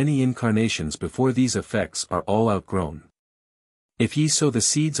take many incarnations before these effects are all outgrown. If ye sow the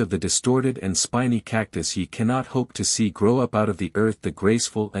seeds of the distorted and spiny cactus, ye cannot hope to see grow up out of the earth the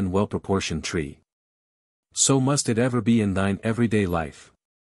graceful and well-proportioned tree. So must it ever be in thine everyday life.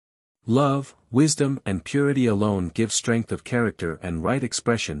 Love, wisdom and purity alone give strength of character and right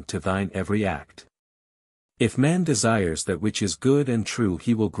expression to thine every act. If man desires that which is good and true,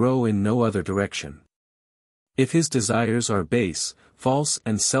 he will grow in no other direction. If his desires are base, false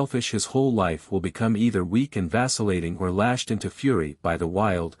and selfish, his whole life will become either weak and vacillating or lashed into fury by the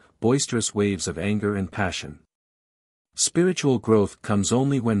wild, boisterous waves of anger and passion. Spiritual growth comes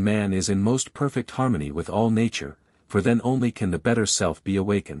only when man is in most perfect harmony with all nature, for then only can the better self be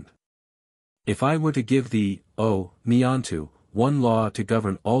awakened. If I were to give thee, O Niantu, one law to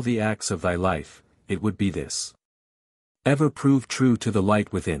govern all the acts of thy life, it would be this. Ever prove true to the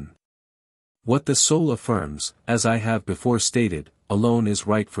light within. What the soul affirms, as I have before stated, alone is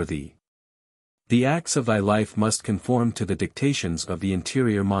right for thee. The acts of thy life must conform to the dictations of the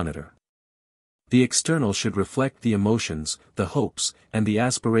interior monitor. The external should reflect the emotions, the hopes, and the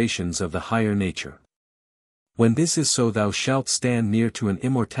aspirations of the higher nature. When this is so, thou shalt stand near to an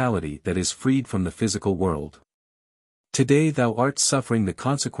immortality that is freed from the physical world. Today thou art suffering the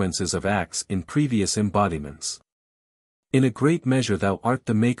consequences of acts in previous embodiments. In a great measure thou art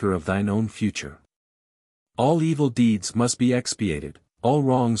the maker of thine own future. All evil deeds must be expiated, all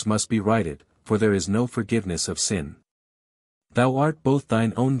wrongs must be righted, for there is no forgiveness of sin. Thou art both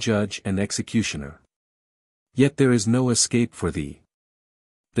thine own judge and executioner. Yet there is no escape for thee.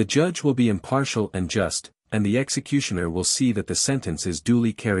 The judge will be impartial and just, and the executioner will see that the sentence is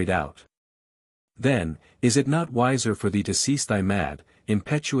duly carried out. Then, is it not wiser for thee to cease thy mad,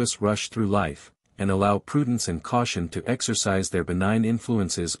 impetuous rush through life, and allow prudence and caution to exercise their benign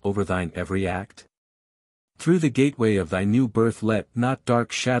influences over thine every act? Through the gateway of thy new birth let not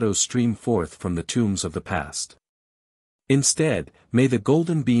dark shadows stream forth from the tombs of the past. Instead, may the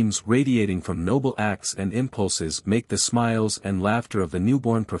golden beams radiating from noble acts and impulses make the smiles and laughter of the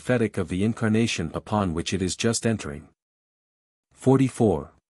newborn prophetic of the incarnation upon which it is just entering.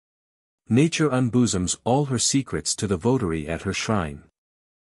 44. Nature unbosoms all her secrets to the votary at her shrine.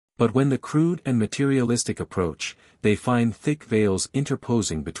 But when the crude and materialistic approach, they find thick veils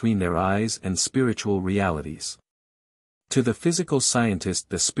interposing between their eyes and spiritual realities. To the physical scientist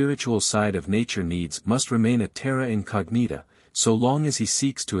the spiritual side of nature needs must remain a terra incognita, so long as he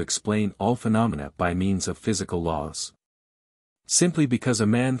seeks to explain all phenomena by means of physical laws. Simply because a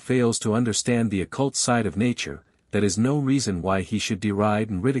man fails to understand the occult side of nature, that is no reason why he should deride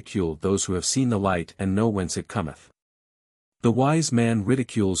and ridicule those who have seen the light and know whence it cometh. The wise man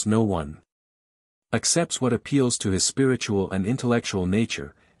ridicules no one. Accepts what appeals to his spiritual and intellectual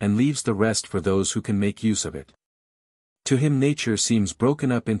nature, and leaves the rest for those who can make use of it. To him nature seems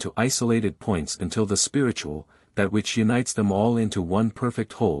broken up into isolated points until the spiritual, that which unites them all into one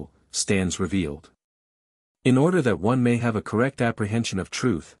perfect whole, stands revealed. In order that one may have a correct apprehension of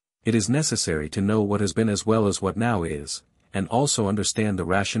truth, it is necessary to know what has been as well as what now is, and also understand the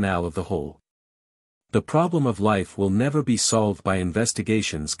rationale of the whole. The problem of life will never be solved by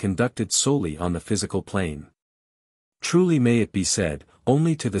investigations conducted solely on the physical plane. Truly may it be said,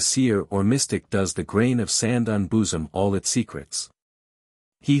 only to the seer or mystic does the grain of sand unbosom all its secrets.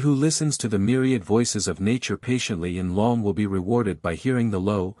 He who listens to the myriad voices of nature patiently and long will be rewarded by hearing the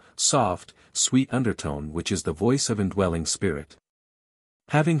low, soft, sweet undertone which is the voice of indwelling spirit.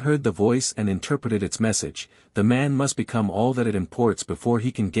 Having heard the voice and interpreted its message, the man must become all that it imports before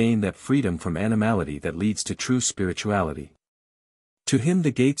he can gain that freedom from animality that leads to true spirituality. To him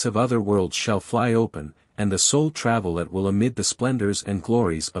the gates of other worlds shall fly open, and the soul travel at will amid the splendors and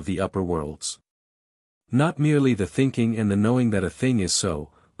glories of the upper worlds. Not merely the thinking and the knowing that a thing is so,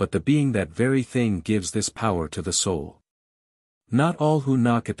 but the being that very thing gives this power to the soul. Not all who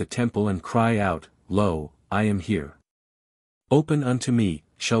knock at the temple and cry out, "Lo, I am here. Open unto me,"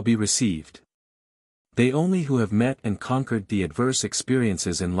 shall be received. They only who have met and conquered the adverse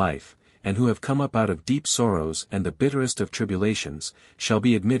experiences in life, and who have come up out of deep sorrows and the bitterest of tribulations, shall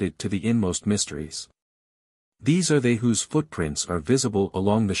be admitted to the inmost mysteries. These are they whose footprints are visible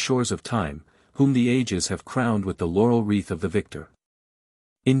along the shores of time, whom the ages have crowned with the laurel wreath of the victor.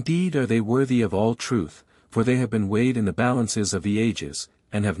 Indeed are they worthy of all truth, for they have been weighed in the balances of the ages,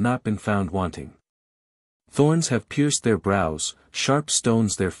 and have not been found wanting. Thorns have pierced their brows, sharp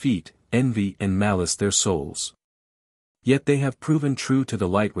stones their feet, envy and malice their souls. Yet they have proven true to the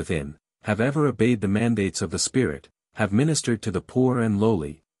light within, have ever obeyed the mandates of the Spirit, have ministered to the poor and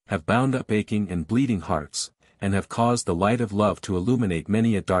lowly, have bound up aching and bleeding hearts, and have caused the light of love to illuminate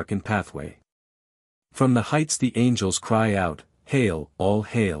many a darkened pathway. From the heights the angels cry out, "Hail, all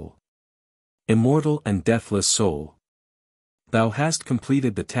hail! Immortal and deathless soul! Thou hast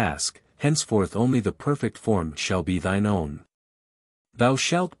completed the task, henceforth only the perfect form shall be thine own. Thou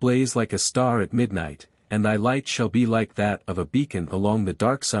shalt blaze like a star at midnight, and thy light shall be like that of a beacon along the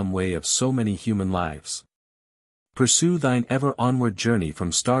darksome way of so many human lives. Pursue thine ever onward journey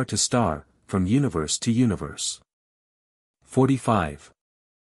from star to star, from universe to universe." 45.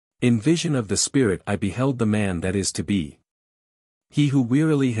 In vision of the Spirit I beheld the man that is to be. He who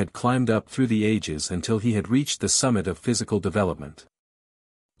wearily had climbed up through the ages until he had reached the summit of physical development.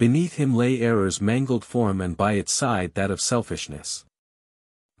 Beneath him lay error's mangled form and by its side that of selfishness.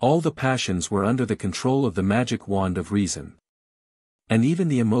 All the passions were under the control of the magic wand of reason. And even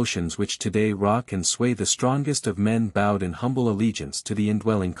the emotions which today rock and sway the strongest of men bowed in humble allegiance to the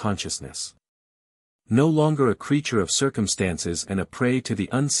indwelling consciousness. No longer a creature of circumstances and a prey to the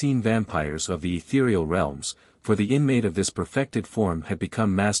unseen vampires of the ethereal realms, for the inmate of this perfected form had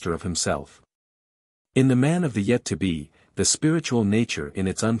become master of himself. In the man of the yet-to-be, the spiritual nature in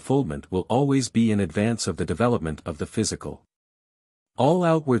its unfoldment will always be in advance of the development of the physical. All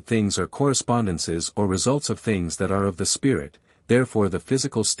outward things are correspondences or results of things that are of the spirit, therefore the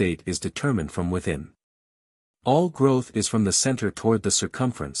physical state is determined from within. All growth is from the center toward the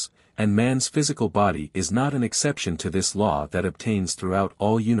circumference, and man's physical body is not an exception to this law that obtains throughout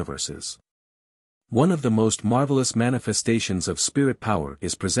all universes. One of the most marvelous manifestations of spirit power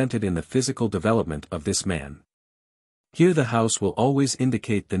is presented in the physical development of this man. Here the house will always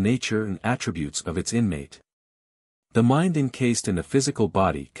indicate the nature and attributes of its inmate. The mind encased in a physical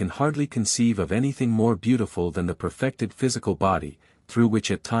body can hardly conceive of anything more beautiful than the perfected physical body, through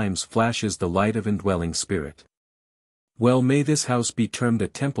which at times flashes the light of indwelling spirit. Well may this house be termed a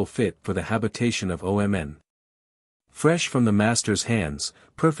temple fit for the habitation of Omn. Fresh from the Master's hands,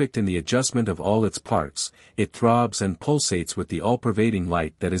 perfect in the adjustment of all its parts, it throbs and pulsates with the all-pervading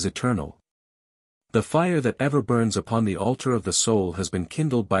light that is eternal. The fire that ever burns upon the altar of the soul has been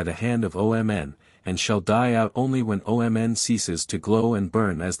kindled by the hand of Omn, and shall die out only when Omn ceases to glow and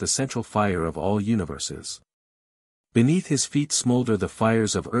burn as the central fire of all universes. Beneath his feet smolder the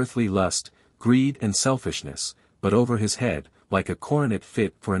fires of earthly lust, greed and selfishness, but over his head, like a coronet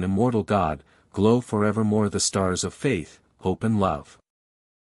fit for an immortal God, glow forevermore the stars of faith, hope and love.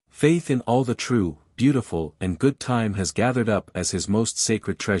 Faith in all the true, beautiful and good time has gathered up as his most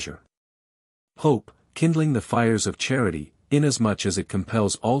sacred treasure. Hope, kindling the fires of charity, inasmuch as it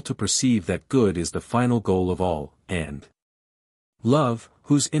compels all to perceive that good is the final goal of all, and love,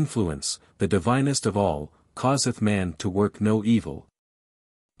 whose influence, the divinest of all, causeth man to work no evil,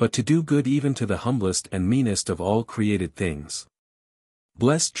 but to do good even to the humblest and meanest of all created things.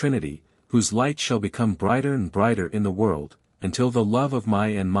 Blessed Trinity, whose light shall become brighter and brighter in the world, until the love of my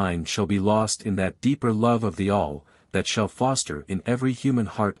and mine shall be lost in that deeper love of the all, that shall foster in every human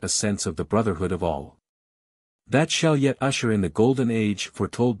heart a sense of the brotherhood of all. That shall yet usher in the golden age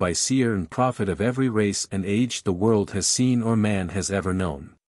foretold by seer and prophet of every race and age the world has seen or man has ever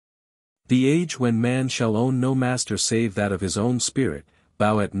known. The age when man shall own no master save that of his own spirit,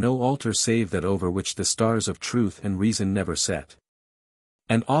 bow at no altar save that over which the stars of truth and reason never set.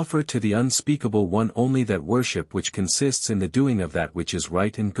 And offer to the unspeakable One only that worship which consists in the doing of that which is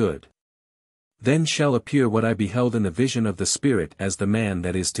right and good. Then shall appear what I beheld in the vision of the Spirit as the man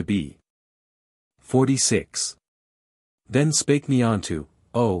that is to be. 46. Then spake Niantu,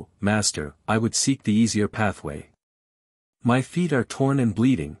 O, Master, I would seek the easier pathway. My feet are torn and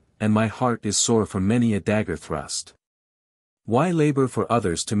bleeding, and my heart is sore from many a dagger thrust. Why labor for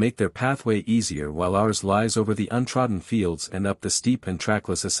others to make their pathway easier while ours lies over the untrodden fields and up the steep and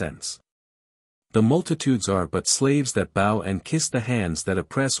trackless ascents? The multitudes are but slaves that bow and kiss the hands that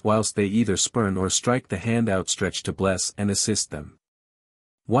oppress whilst they either spurn or strike the hand outstretched to bless and assist them.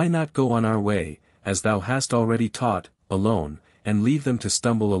 Why not go on our way, as thou hast already taught, alone, and leave them to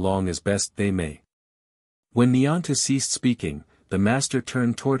stumble along as best they may? When Niantu ceased speaking, the master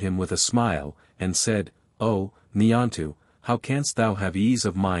turned toward him with a smile, and said, O, Niantu, how canst thou have ease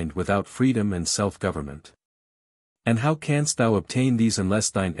of mind without freedom and self-government? And how canst thou obtain these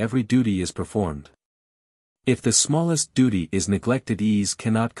unless thine every duty is performed? If the smallest duty is neglected, ease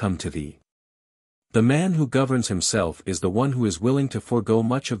cannot come to thee. The man who governs himself is the one who is willing to forego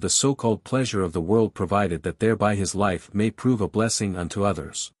much of the so-called pleasure of the world provided that thereby his life may prove a blessing unto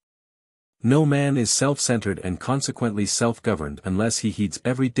others. No man is self-centered and consequently self-governed unless he heeds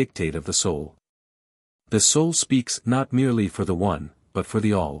every dictate of the soul. The soul speaks not merely for the one, but for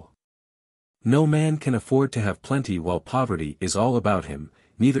the all. No man can afford to have plenty while poverty is all about him,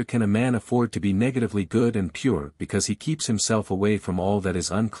 neither can a man afford to be negatively good and pure because he keeps himself away from all that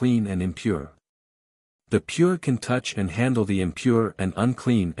is unclean and impure. The pure can touch and handle the impure and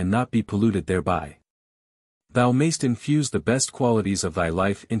unclean and not be polluted thereby. Thou mayst infuse the best qualities of thy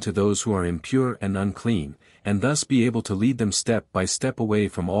life into those who are impure and unclean, and thus be able to lead them step by step away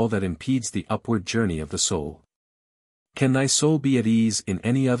from all that impedes the upward journey of the soul. Can thy soul be at ease in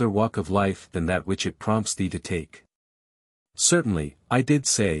any other walk of life than that which it prompts thee to take? Certainly, I did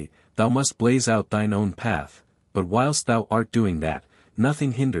say, thou must blaze out thine own path, but whilst thou art doing that,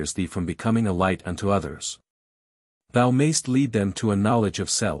 nothing hinders thee from becoming a light unto others. Thou mayst lead them to a knowledge of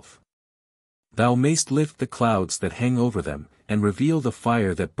self. Thou mayst lift the clouds that hang over them, and reveal the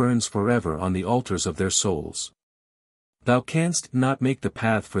fire that burns forever on the altars of their souls. Thou canst not make the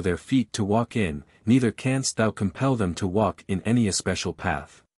path for their feet to walk in, neither canst thou compel them to walk in any especial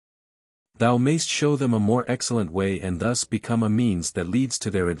path. Thou mayst show them a more excellent way and thus become a means that leads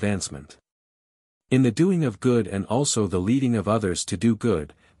to their advancement. In the doing of good and also the leading of others to do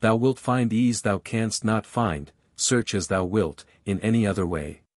good, thou wilt find ease thou canst not find, search as thou wilt, in any other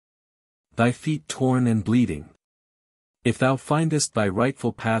way. Thy feet torn and bleeding. If thou findest thy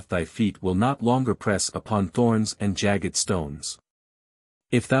rightful path, thy feet will not longer press upon thorns and jagged stones.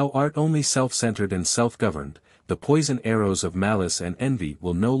 If thou art only self-centered and self-governed, the poison arrows of malice and envy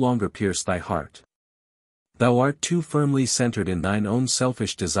will no longer pierce thy heart. Thou art too firmly centered in thine own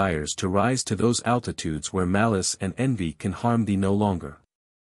selfish desires to rise to those altitudes where malice and envy can harm thee no longer.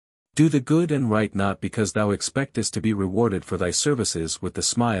 Do the good and right not because thou expectest to be rewarded for thy services with the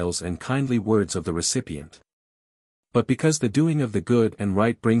smiles and kindly words of the recipient, but because the doing of the good and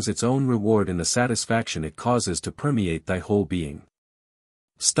right brings its own reward in the satisfaction it causes to permeate thy whole being.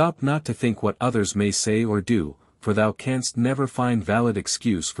 Stop not to think what others may say or do, for thou canst never find valid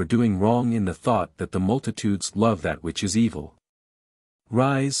excuse for doing wrong in the thought that the multitudes love that which is evil.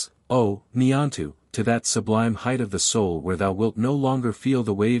 Rise, O Niantu, to that sublime height of the soul where thou wilt no longer feel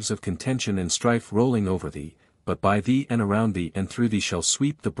the waves of contention and strife rolling over thee, but by thee and around thee and through thee shall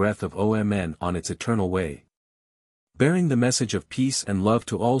sweep the breath of Omn on its eternal way, bearing the message of peace and love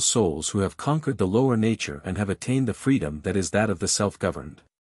to all souls who have conquered the lower nature and have attained the freedom that is that of the self-governed.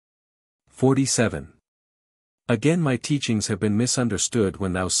 47. Again my teachings have been misunderstood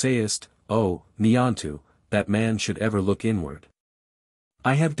when thou sayest, O Niantu, that man should ever look inward.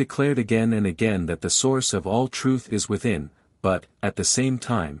 I have declared again and again that the source of all truth is within, but, at the same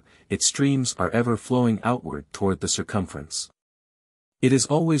time, its streams are ever flowing outward toward the circumference. It is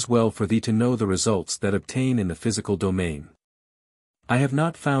always well for thee to know the results that obtain in the physical domain. I have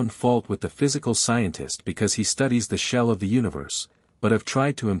not found fault with the physical scientist because he studies the shell of the universe, but have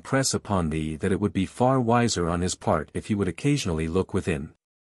tried to impress upon thee that it would be far wiser on his part if he would occasionally look within,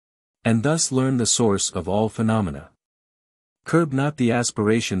 and thus learn the source of all phenomena. Curb not the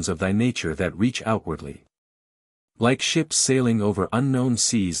aspirations of thy nature that reach outwardly. Like ships sailing over unknown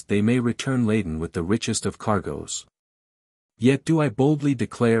seas, they may return laden with the richest of cargoes. Yet do I boldly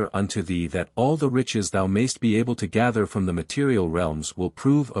declare unto thee that all the riches thou mayst be able to gather from the material realms will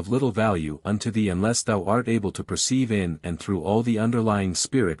prove of little value unto thee unless thou art able to perceive in and through all the underlying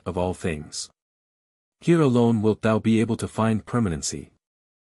spirit of all things. Here alone wilt thou be able to find permanency.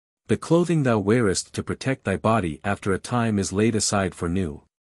 The clothing thou wearest to protect thy body after a time is laid aside for new.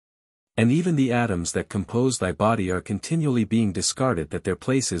 And even the atoms that compose thy body are continually being discarded that their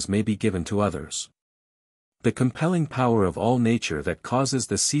places may be given to others. The compelling power of all nature that causes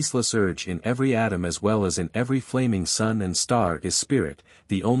the ceaseless urge in every atom as well as in every flaming sun and star is spirit,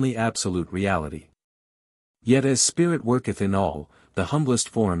 the only absolute reality. Yet as spirit worketh in all, the humblest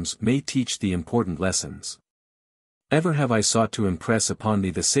forms may teach thee important lessons. Ever have I sought to impress upon thee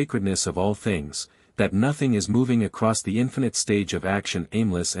the sacredness of all things, that nothing is moving across the infinite stage of action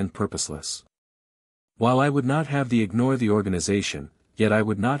aimless and purposeless. While I would not have thee ignore the organization, yet I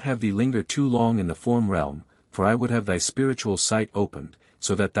would not have thee linger too long in the form realm, for I would have thy spiritual sight opened,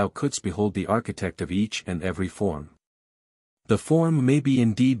 so that thou couldst behold the architect of each and every form. The form may be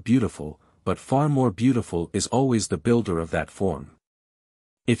indeed beautiful, but far more beautiful is always the builder of that form.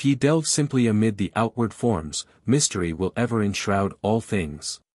 If ye delve simply amid the outward forms, mystery will ever enshroud all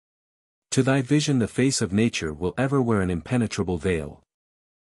things. To thy vision the face of nature will ever wear an impenetrable veil.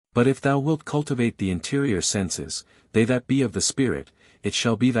 But if thou wilt cultivate the interior senses, they that be of the spirit, it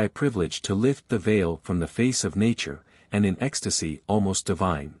shall be thy privilege to lift the veil from the face of nature, and in ecstasy almost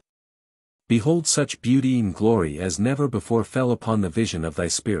divine, behold such beauty and glory as never before fell upon the vision of thy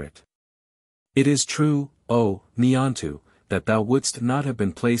spirit. It is true, O Niantu, that thou wouldst not have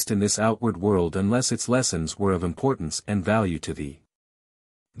been placed in this outward world unless its lessons were of importance and value to thee.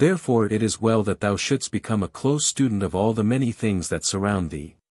 Therefore it is well that thou shouldst become a close student of all the many things that surround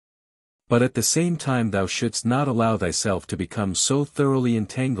thee. But at the same time thou shouldst not allow thyself to become so thoroughly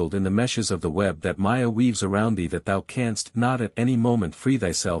entangled in the meshes of the web that Maya weaves around thee that thou canst not at any moment free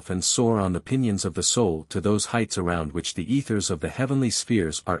thyself and soar on the pinions of the soul to those heights around which the ethers of the heavenly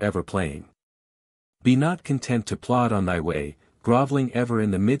spheres are ever playing. Be not content to plod on thy way, groveling ever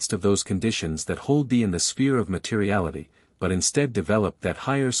in the midst of those conditions that hold thee in the sphere of materiality, but instead develop that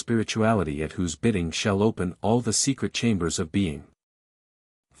higher spirituality at whose bidding shall open all the secret chambers of being.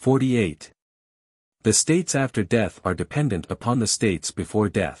 48. The states after death are dependent upon the states before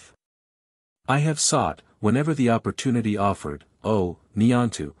death. I have sought, whenever the opportunity offered, O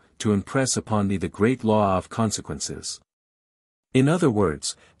Niantu, to impress upon thee the great law of consequences. In other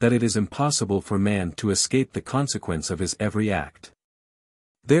words, that it is impossible for man to escape the consequence of his every act.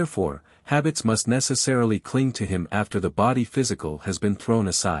 Therefore, habits must necessarily cling to him after the body physical has been thrown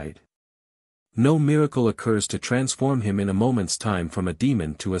aside. No miracle occurs to transform him in a moment's time from a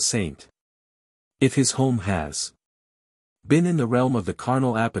demon to a saint. If his home has been in the realm of the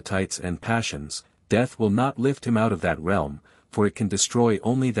carnal appetites and passions, death will not lift him out of that realm, for it can destroy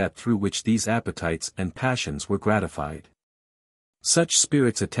only that through which these appetites and passions were gratified. Such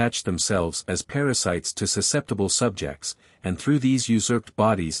spirits attach themselves as parasites to susceptible subjects, and through these usurped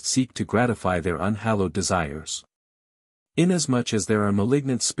bodies seek to gratify their unhallowed desires. Inasmuch as there are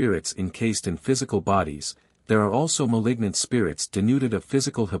malignant spirits encased in physical bodies, there are also malignant spirits denuded of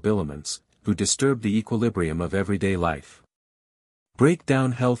physical habiliments, who disturb the equilibrium of everyday life. Break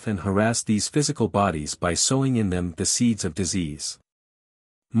down health and harass these physical bodies by sowing in them the seeds of disease.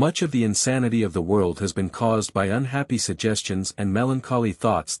 Much of the insanity of the world has been caused by unhappy suggestions and melancholy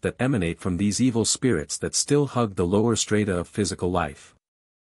thoughts that emanate from these evil spirits that still hug the lower strata of physical life.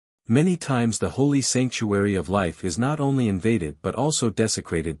 Many times the holy sanctuary of life is not only invaded but also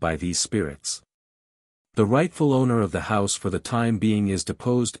desecrated by these spirits. The rightful owner of the house for the time being is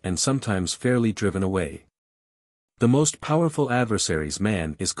deposed and sometimes fairly driven away. The most powerful adversaries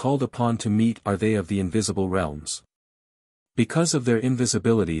man is called upon to meet are they of the invisible realms. Because of their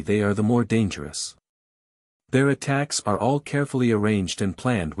invisibility they are the more dangerous. Their attacks are all carefully arranged and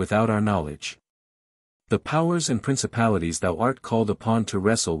planned without our knowledge. The powers and principalities thou art called upon to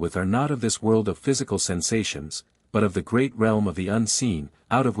wrestle with are not of this world of physical sensations, but of the great realm of the unseen,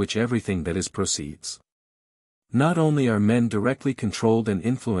 out of which everything that is proceeds. Not only are men directly controlled and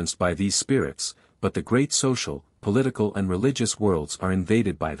influenced by these spirits, but the great social, political and religious worlds are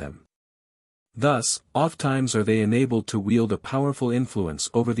invaded by them. Thus, ofttimes are they enabled to wield a powerful influence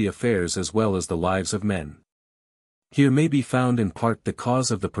over the affairs as well as the lives of men. Here may be found in part the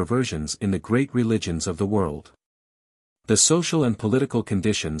cause of the perversions in the great religions of the world. The social and political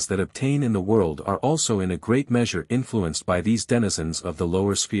conditions that obtain in the world are also in a great measure influenced by these denizens of the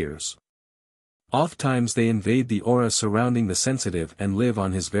lower spheres. Ofttimes they invade the aura surrounding the sensitive and live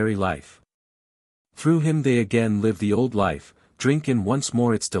on his very life. Through him they again live the old life, drink in once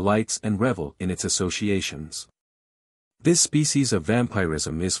more its delights and revel in its associations. This species of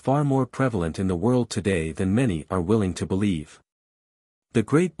vampirism is far more prevalent in the world today than many are willing to believe. The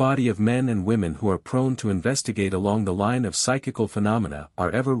great body of men and women who are prone to investigate along the line of psychical phenomena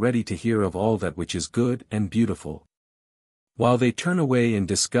are ever ready to hear of all that which is good and beautiful. while they turn away in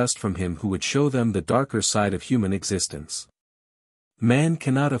disgust from him who would show them the darker side of human existence. Man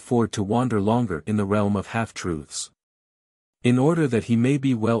cannot afford to wander longer in the realm of half-truths. In order that he may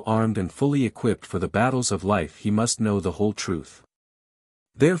be well armed and fully equipped for the battles of life, he must know the whole truth.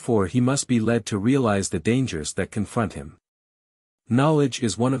 Therefore he must be led to realize the dangers that confront him. Knowledge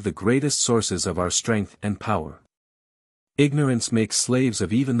is one of the greatest sources of our strength and power. Ignorance makes slaves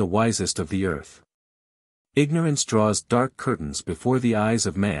of even the wisest of the earth. Ignorance draws dark curtains before the eyes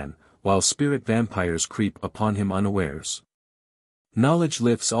of man, while spirit vampires creep upon him unawares. Knowledge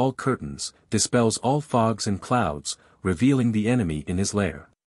lifts all curtains, dispels all fogs and clouds, revealing the enemy in his lair.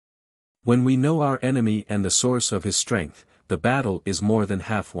 When we know our enemy and the source of his strength, the battle is more than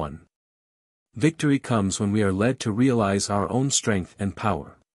half won. Victory comes when we are led to realize our own strength and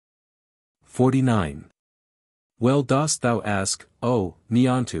power. 49. Well dost thou ask, O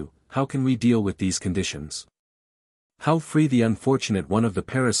Niantu, how can we deal with these conditions? How free the unfortunate one of the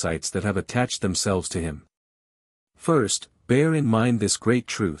parasites that have attached themselves to him? First, bear in mind this great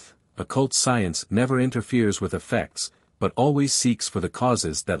truth: occult science never interferes with effects, but always seeks for the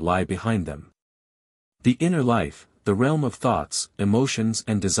causes that lie behind them. The inner life, the realm of thoughts, emotions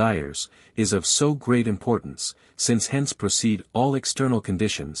and desires, is of so great importance, since hence proceed all external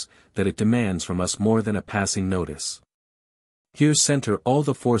conditions, that it demands from us more than a passing notice. Here center all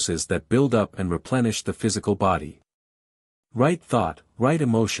the forces that build up and replenish the physical body. Right thought, right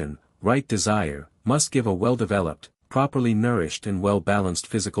emotion, right desire, must give a well-developed, properly nourished and well-balanced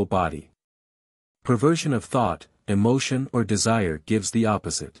physical body. Perversion of thought, emotion or desire gives the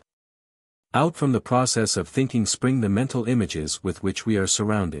opposite. Out from the process of thinking spring the mental images with which we are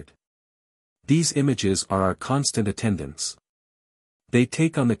surrounded. These images are our constant attendants. They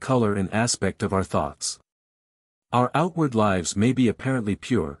take on the color and aspect of our thoughts. Our outward lives may be apparently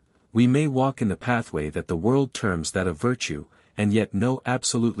pure, we may walk in the pathway that the world terms that of virtue, and yet know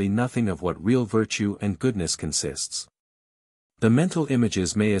absolutely nothing of what real virtue and goodness consists. The mental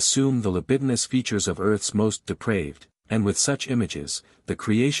images may assume the libidinous features of earth's most depraved, and with such images, the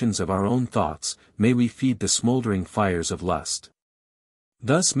creations of our own thoughts, may we feed the smoldering fires of lust.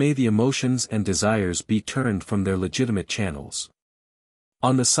 Thus may the emotions and desires be turned from their legitimate channels.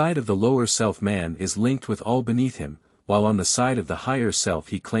 On the side of the lower self man is linked with all beneath him, while on the side of the higher self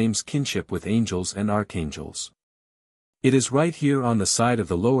he claims kinship with angels and archangels. It is right here on the side of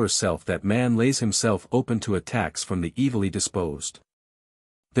the lower self that man lays himself open to attacks from the evilly disposed.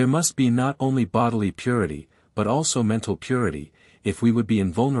 There must be not only bodily purity, but also mental purity, if we would be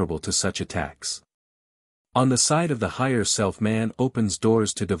invulnerable to such attacks. On the side of the higher self man opens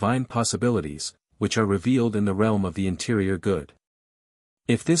doors to divine possibilities, which are revealed in the realm of the interior good.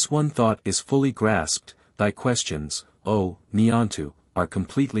 If this one thought is fully grasped, thy questions, O Niantu, are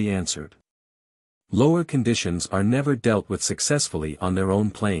completely answered. Lower conditions are never dealt with successfully on their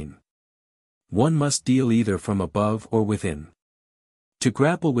own plane. One must deal either from above or within. To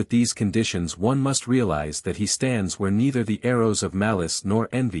grapple with these conditions one must realize that he stands where neither the arrows of malice nor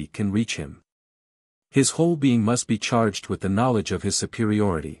envy can reach him. His whole being must be charged with the knowledge of his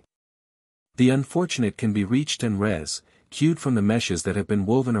superiority. The unfortunate can be reached and rescued from the meshes that have been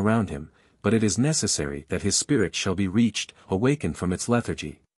woven around him, but it is necessary that his spirit shall be reached, awakened from its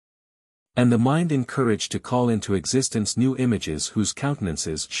lethargy. And the mind encouraged to call into existence new images whose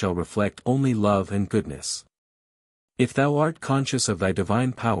countenances shall reflect only love and goodness. If thou art conscious of thy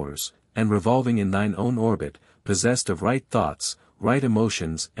divine powers, and revolving in thine own orbit, possessed of right thoughts, right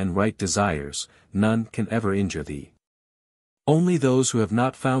emotions and right desires, none can ever injure thee. Only those who have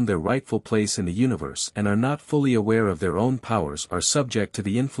not found their rightful place in the universe and are not fully aware of their own powers are subject to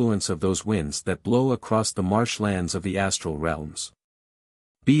the influence of those winds that blow across the marshlands of the astral realms.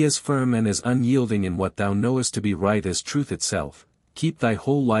 Be as firm and as unyielding in what thou knowest to be right as truth itself, keep thy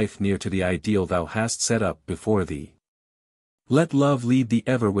whole life near to the ideal thou hast set up before thee. Let love lead thee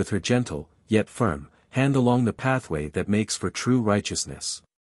ever with her gentle, yet firm, hand along the pathway that makes for true righteousness.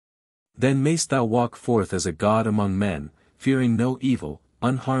 Then mayst thou walk forth as a god among men, fearing no evil,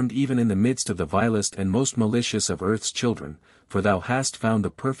 unharmed even in the midst of the vilest and most malicious of earth's children, for thou hast found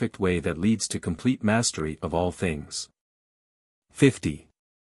the perfect way that leads to complete mastery of all things. 50.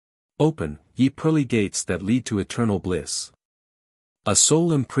 Open, ye pearly gates that lead to eternal bliss. A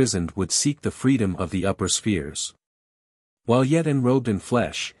soul imprisoned would seek the freedom of the upper spheres. While yet enrobed in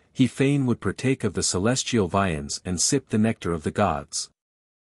flesh, he fain would partake of the celestial viands and sip the nectar of the gods.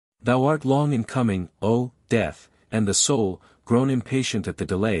 Thou art long in coming, O death, and the soul, grown impatient at the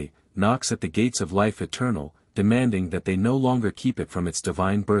delay, knocks at the gates of life eternal, demanding that they no longer keep it from its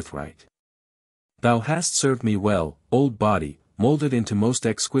divine birthright. Thou hast served me well, old body, molded into most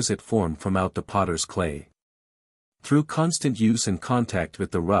exquisite form from out the potter's clay. Through constant use and contact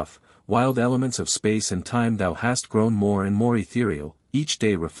with the rough, wild elements of space and time thou hast grown more and more ethereal, each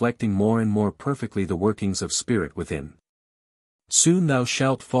day reflecting more and more perfectly the workings of spirit within. Soon thou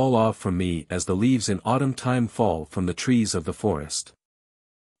shalt fall off from me as the leaves in autumn time fall from the trees of the forest.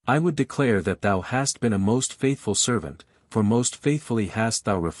 I would declare that thou hast been a most faithful servant, for most faithfully hast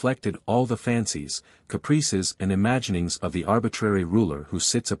thou reflected all the fancies, caprices and imaginings of the arbitrary ruler who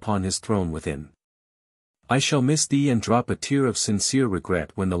sits upon his throne within. I shall miss thee and drop a tear of sincere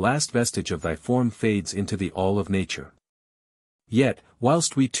regret when the last vestige of thy form fades into the all of nature. Yet,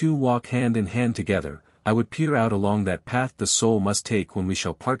 whilst we two walk hand in hand together, I would peer out along that path the soul must take when we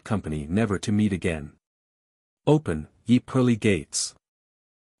shall part company never to meet again. Open, ye pearly gates.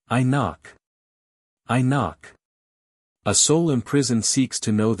 I knock. I knock. A soul imprisoned seeks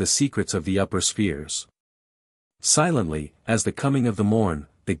to know the secrets of the upper spheres. Silently, as the coming of the morn,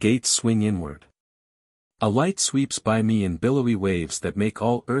 the gates swing inward. A light sweeps by me in billowy waves that make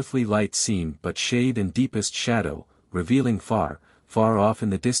all earthly light seem but shade and deepest shadow, revealing far, far off in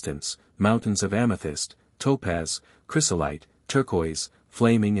the distance, mountains of amethyst, topaz, chrysolite, turquoise,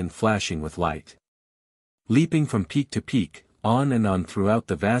 flaming and flashing with light. Leaping from peak to peak, on and on throughout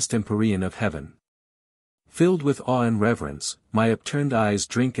the vast empyrean of heaven. Filled with awe and reverence, my upturned eyes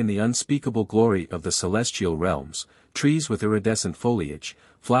drink in the unspeakable glory of the celestial realms, trees with iridescent foliage,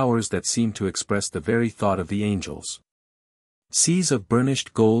 flowers that seem to express the very thought of the angels. Seas of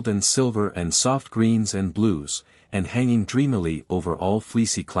burnished gold and silver and soft greens and blues, and hanging dreamily over all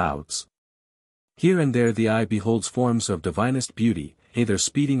fleecy clouds. Here and there the eye beholds forms of divinest beauty, either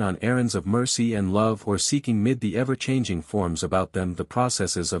speeding on errands of mercy and love or seeking mid the ever-changing forms about them the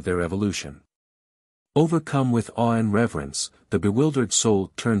processes of their evolution. Overcome with awe and reverence, the bewildered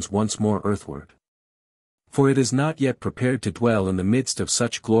soul turns once more earthward. For it is not yet prepared to dwell in the midst of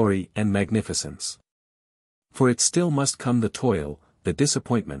such glory and magnificence. For it still must come the toil, the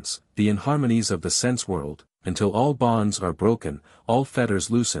disappointments, the inharmonies of the sense world, until all bonds are broken, all fetters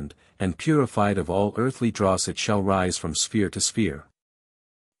loosened, and purified of all earthly dross it shall rise from sphere to sphere.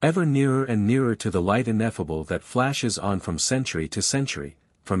 Ever nearer and nearer to the light ineffable that flashes on from century to century,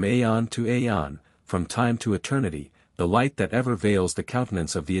 from aeon to aeon, from time to eternity, the light that ever veils the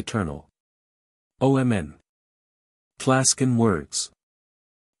countenance of the eternal. Omen. Tlaskan words.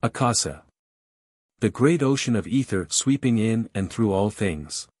 Akasa. The great ocean of ether sweeping in and through all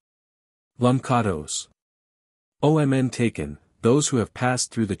things. Lumkados. Omen taken, those who have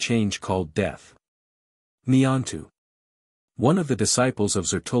passed through the change called death. Niantu. One of the disciples of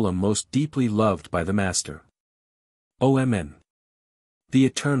Zertoulem most deeply loved by the Master. Omen. The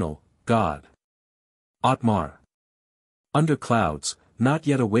Eternal, God. Atmar. Under clouds, not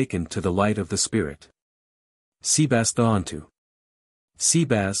yet awakened to the light of the Spirit. Sebas the onto.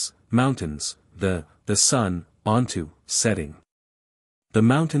 Sebas, mountains, the sun, onto, setting. The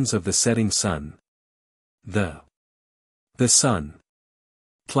mountains of the setting sun. The sun.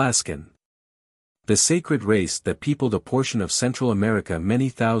 Tlaskan. The sacred race that peopled a portion of Central America many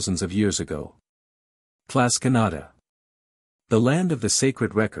thousands of years ago. Tlaskanata. The land of the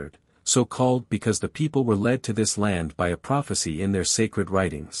sacred record, so called because the people were led to this land by a prophecy in their sacred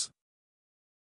writings.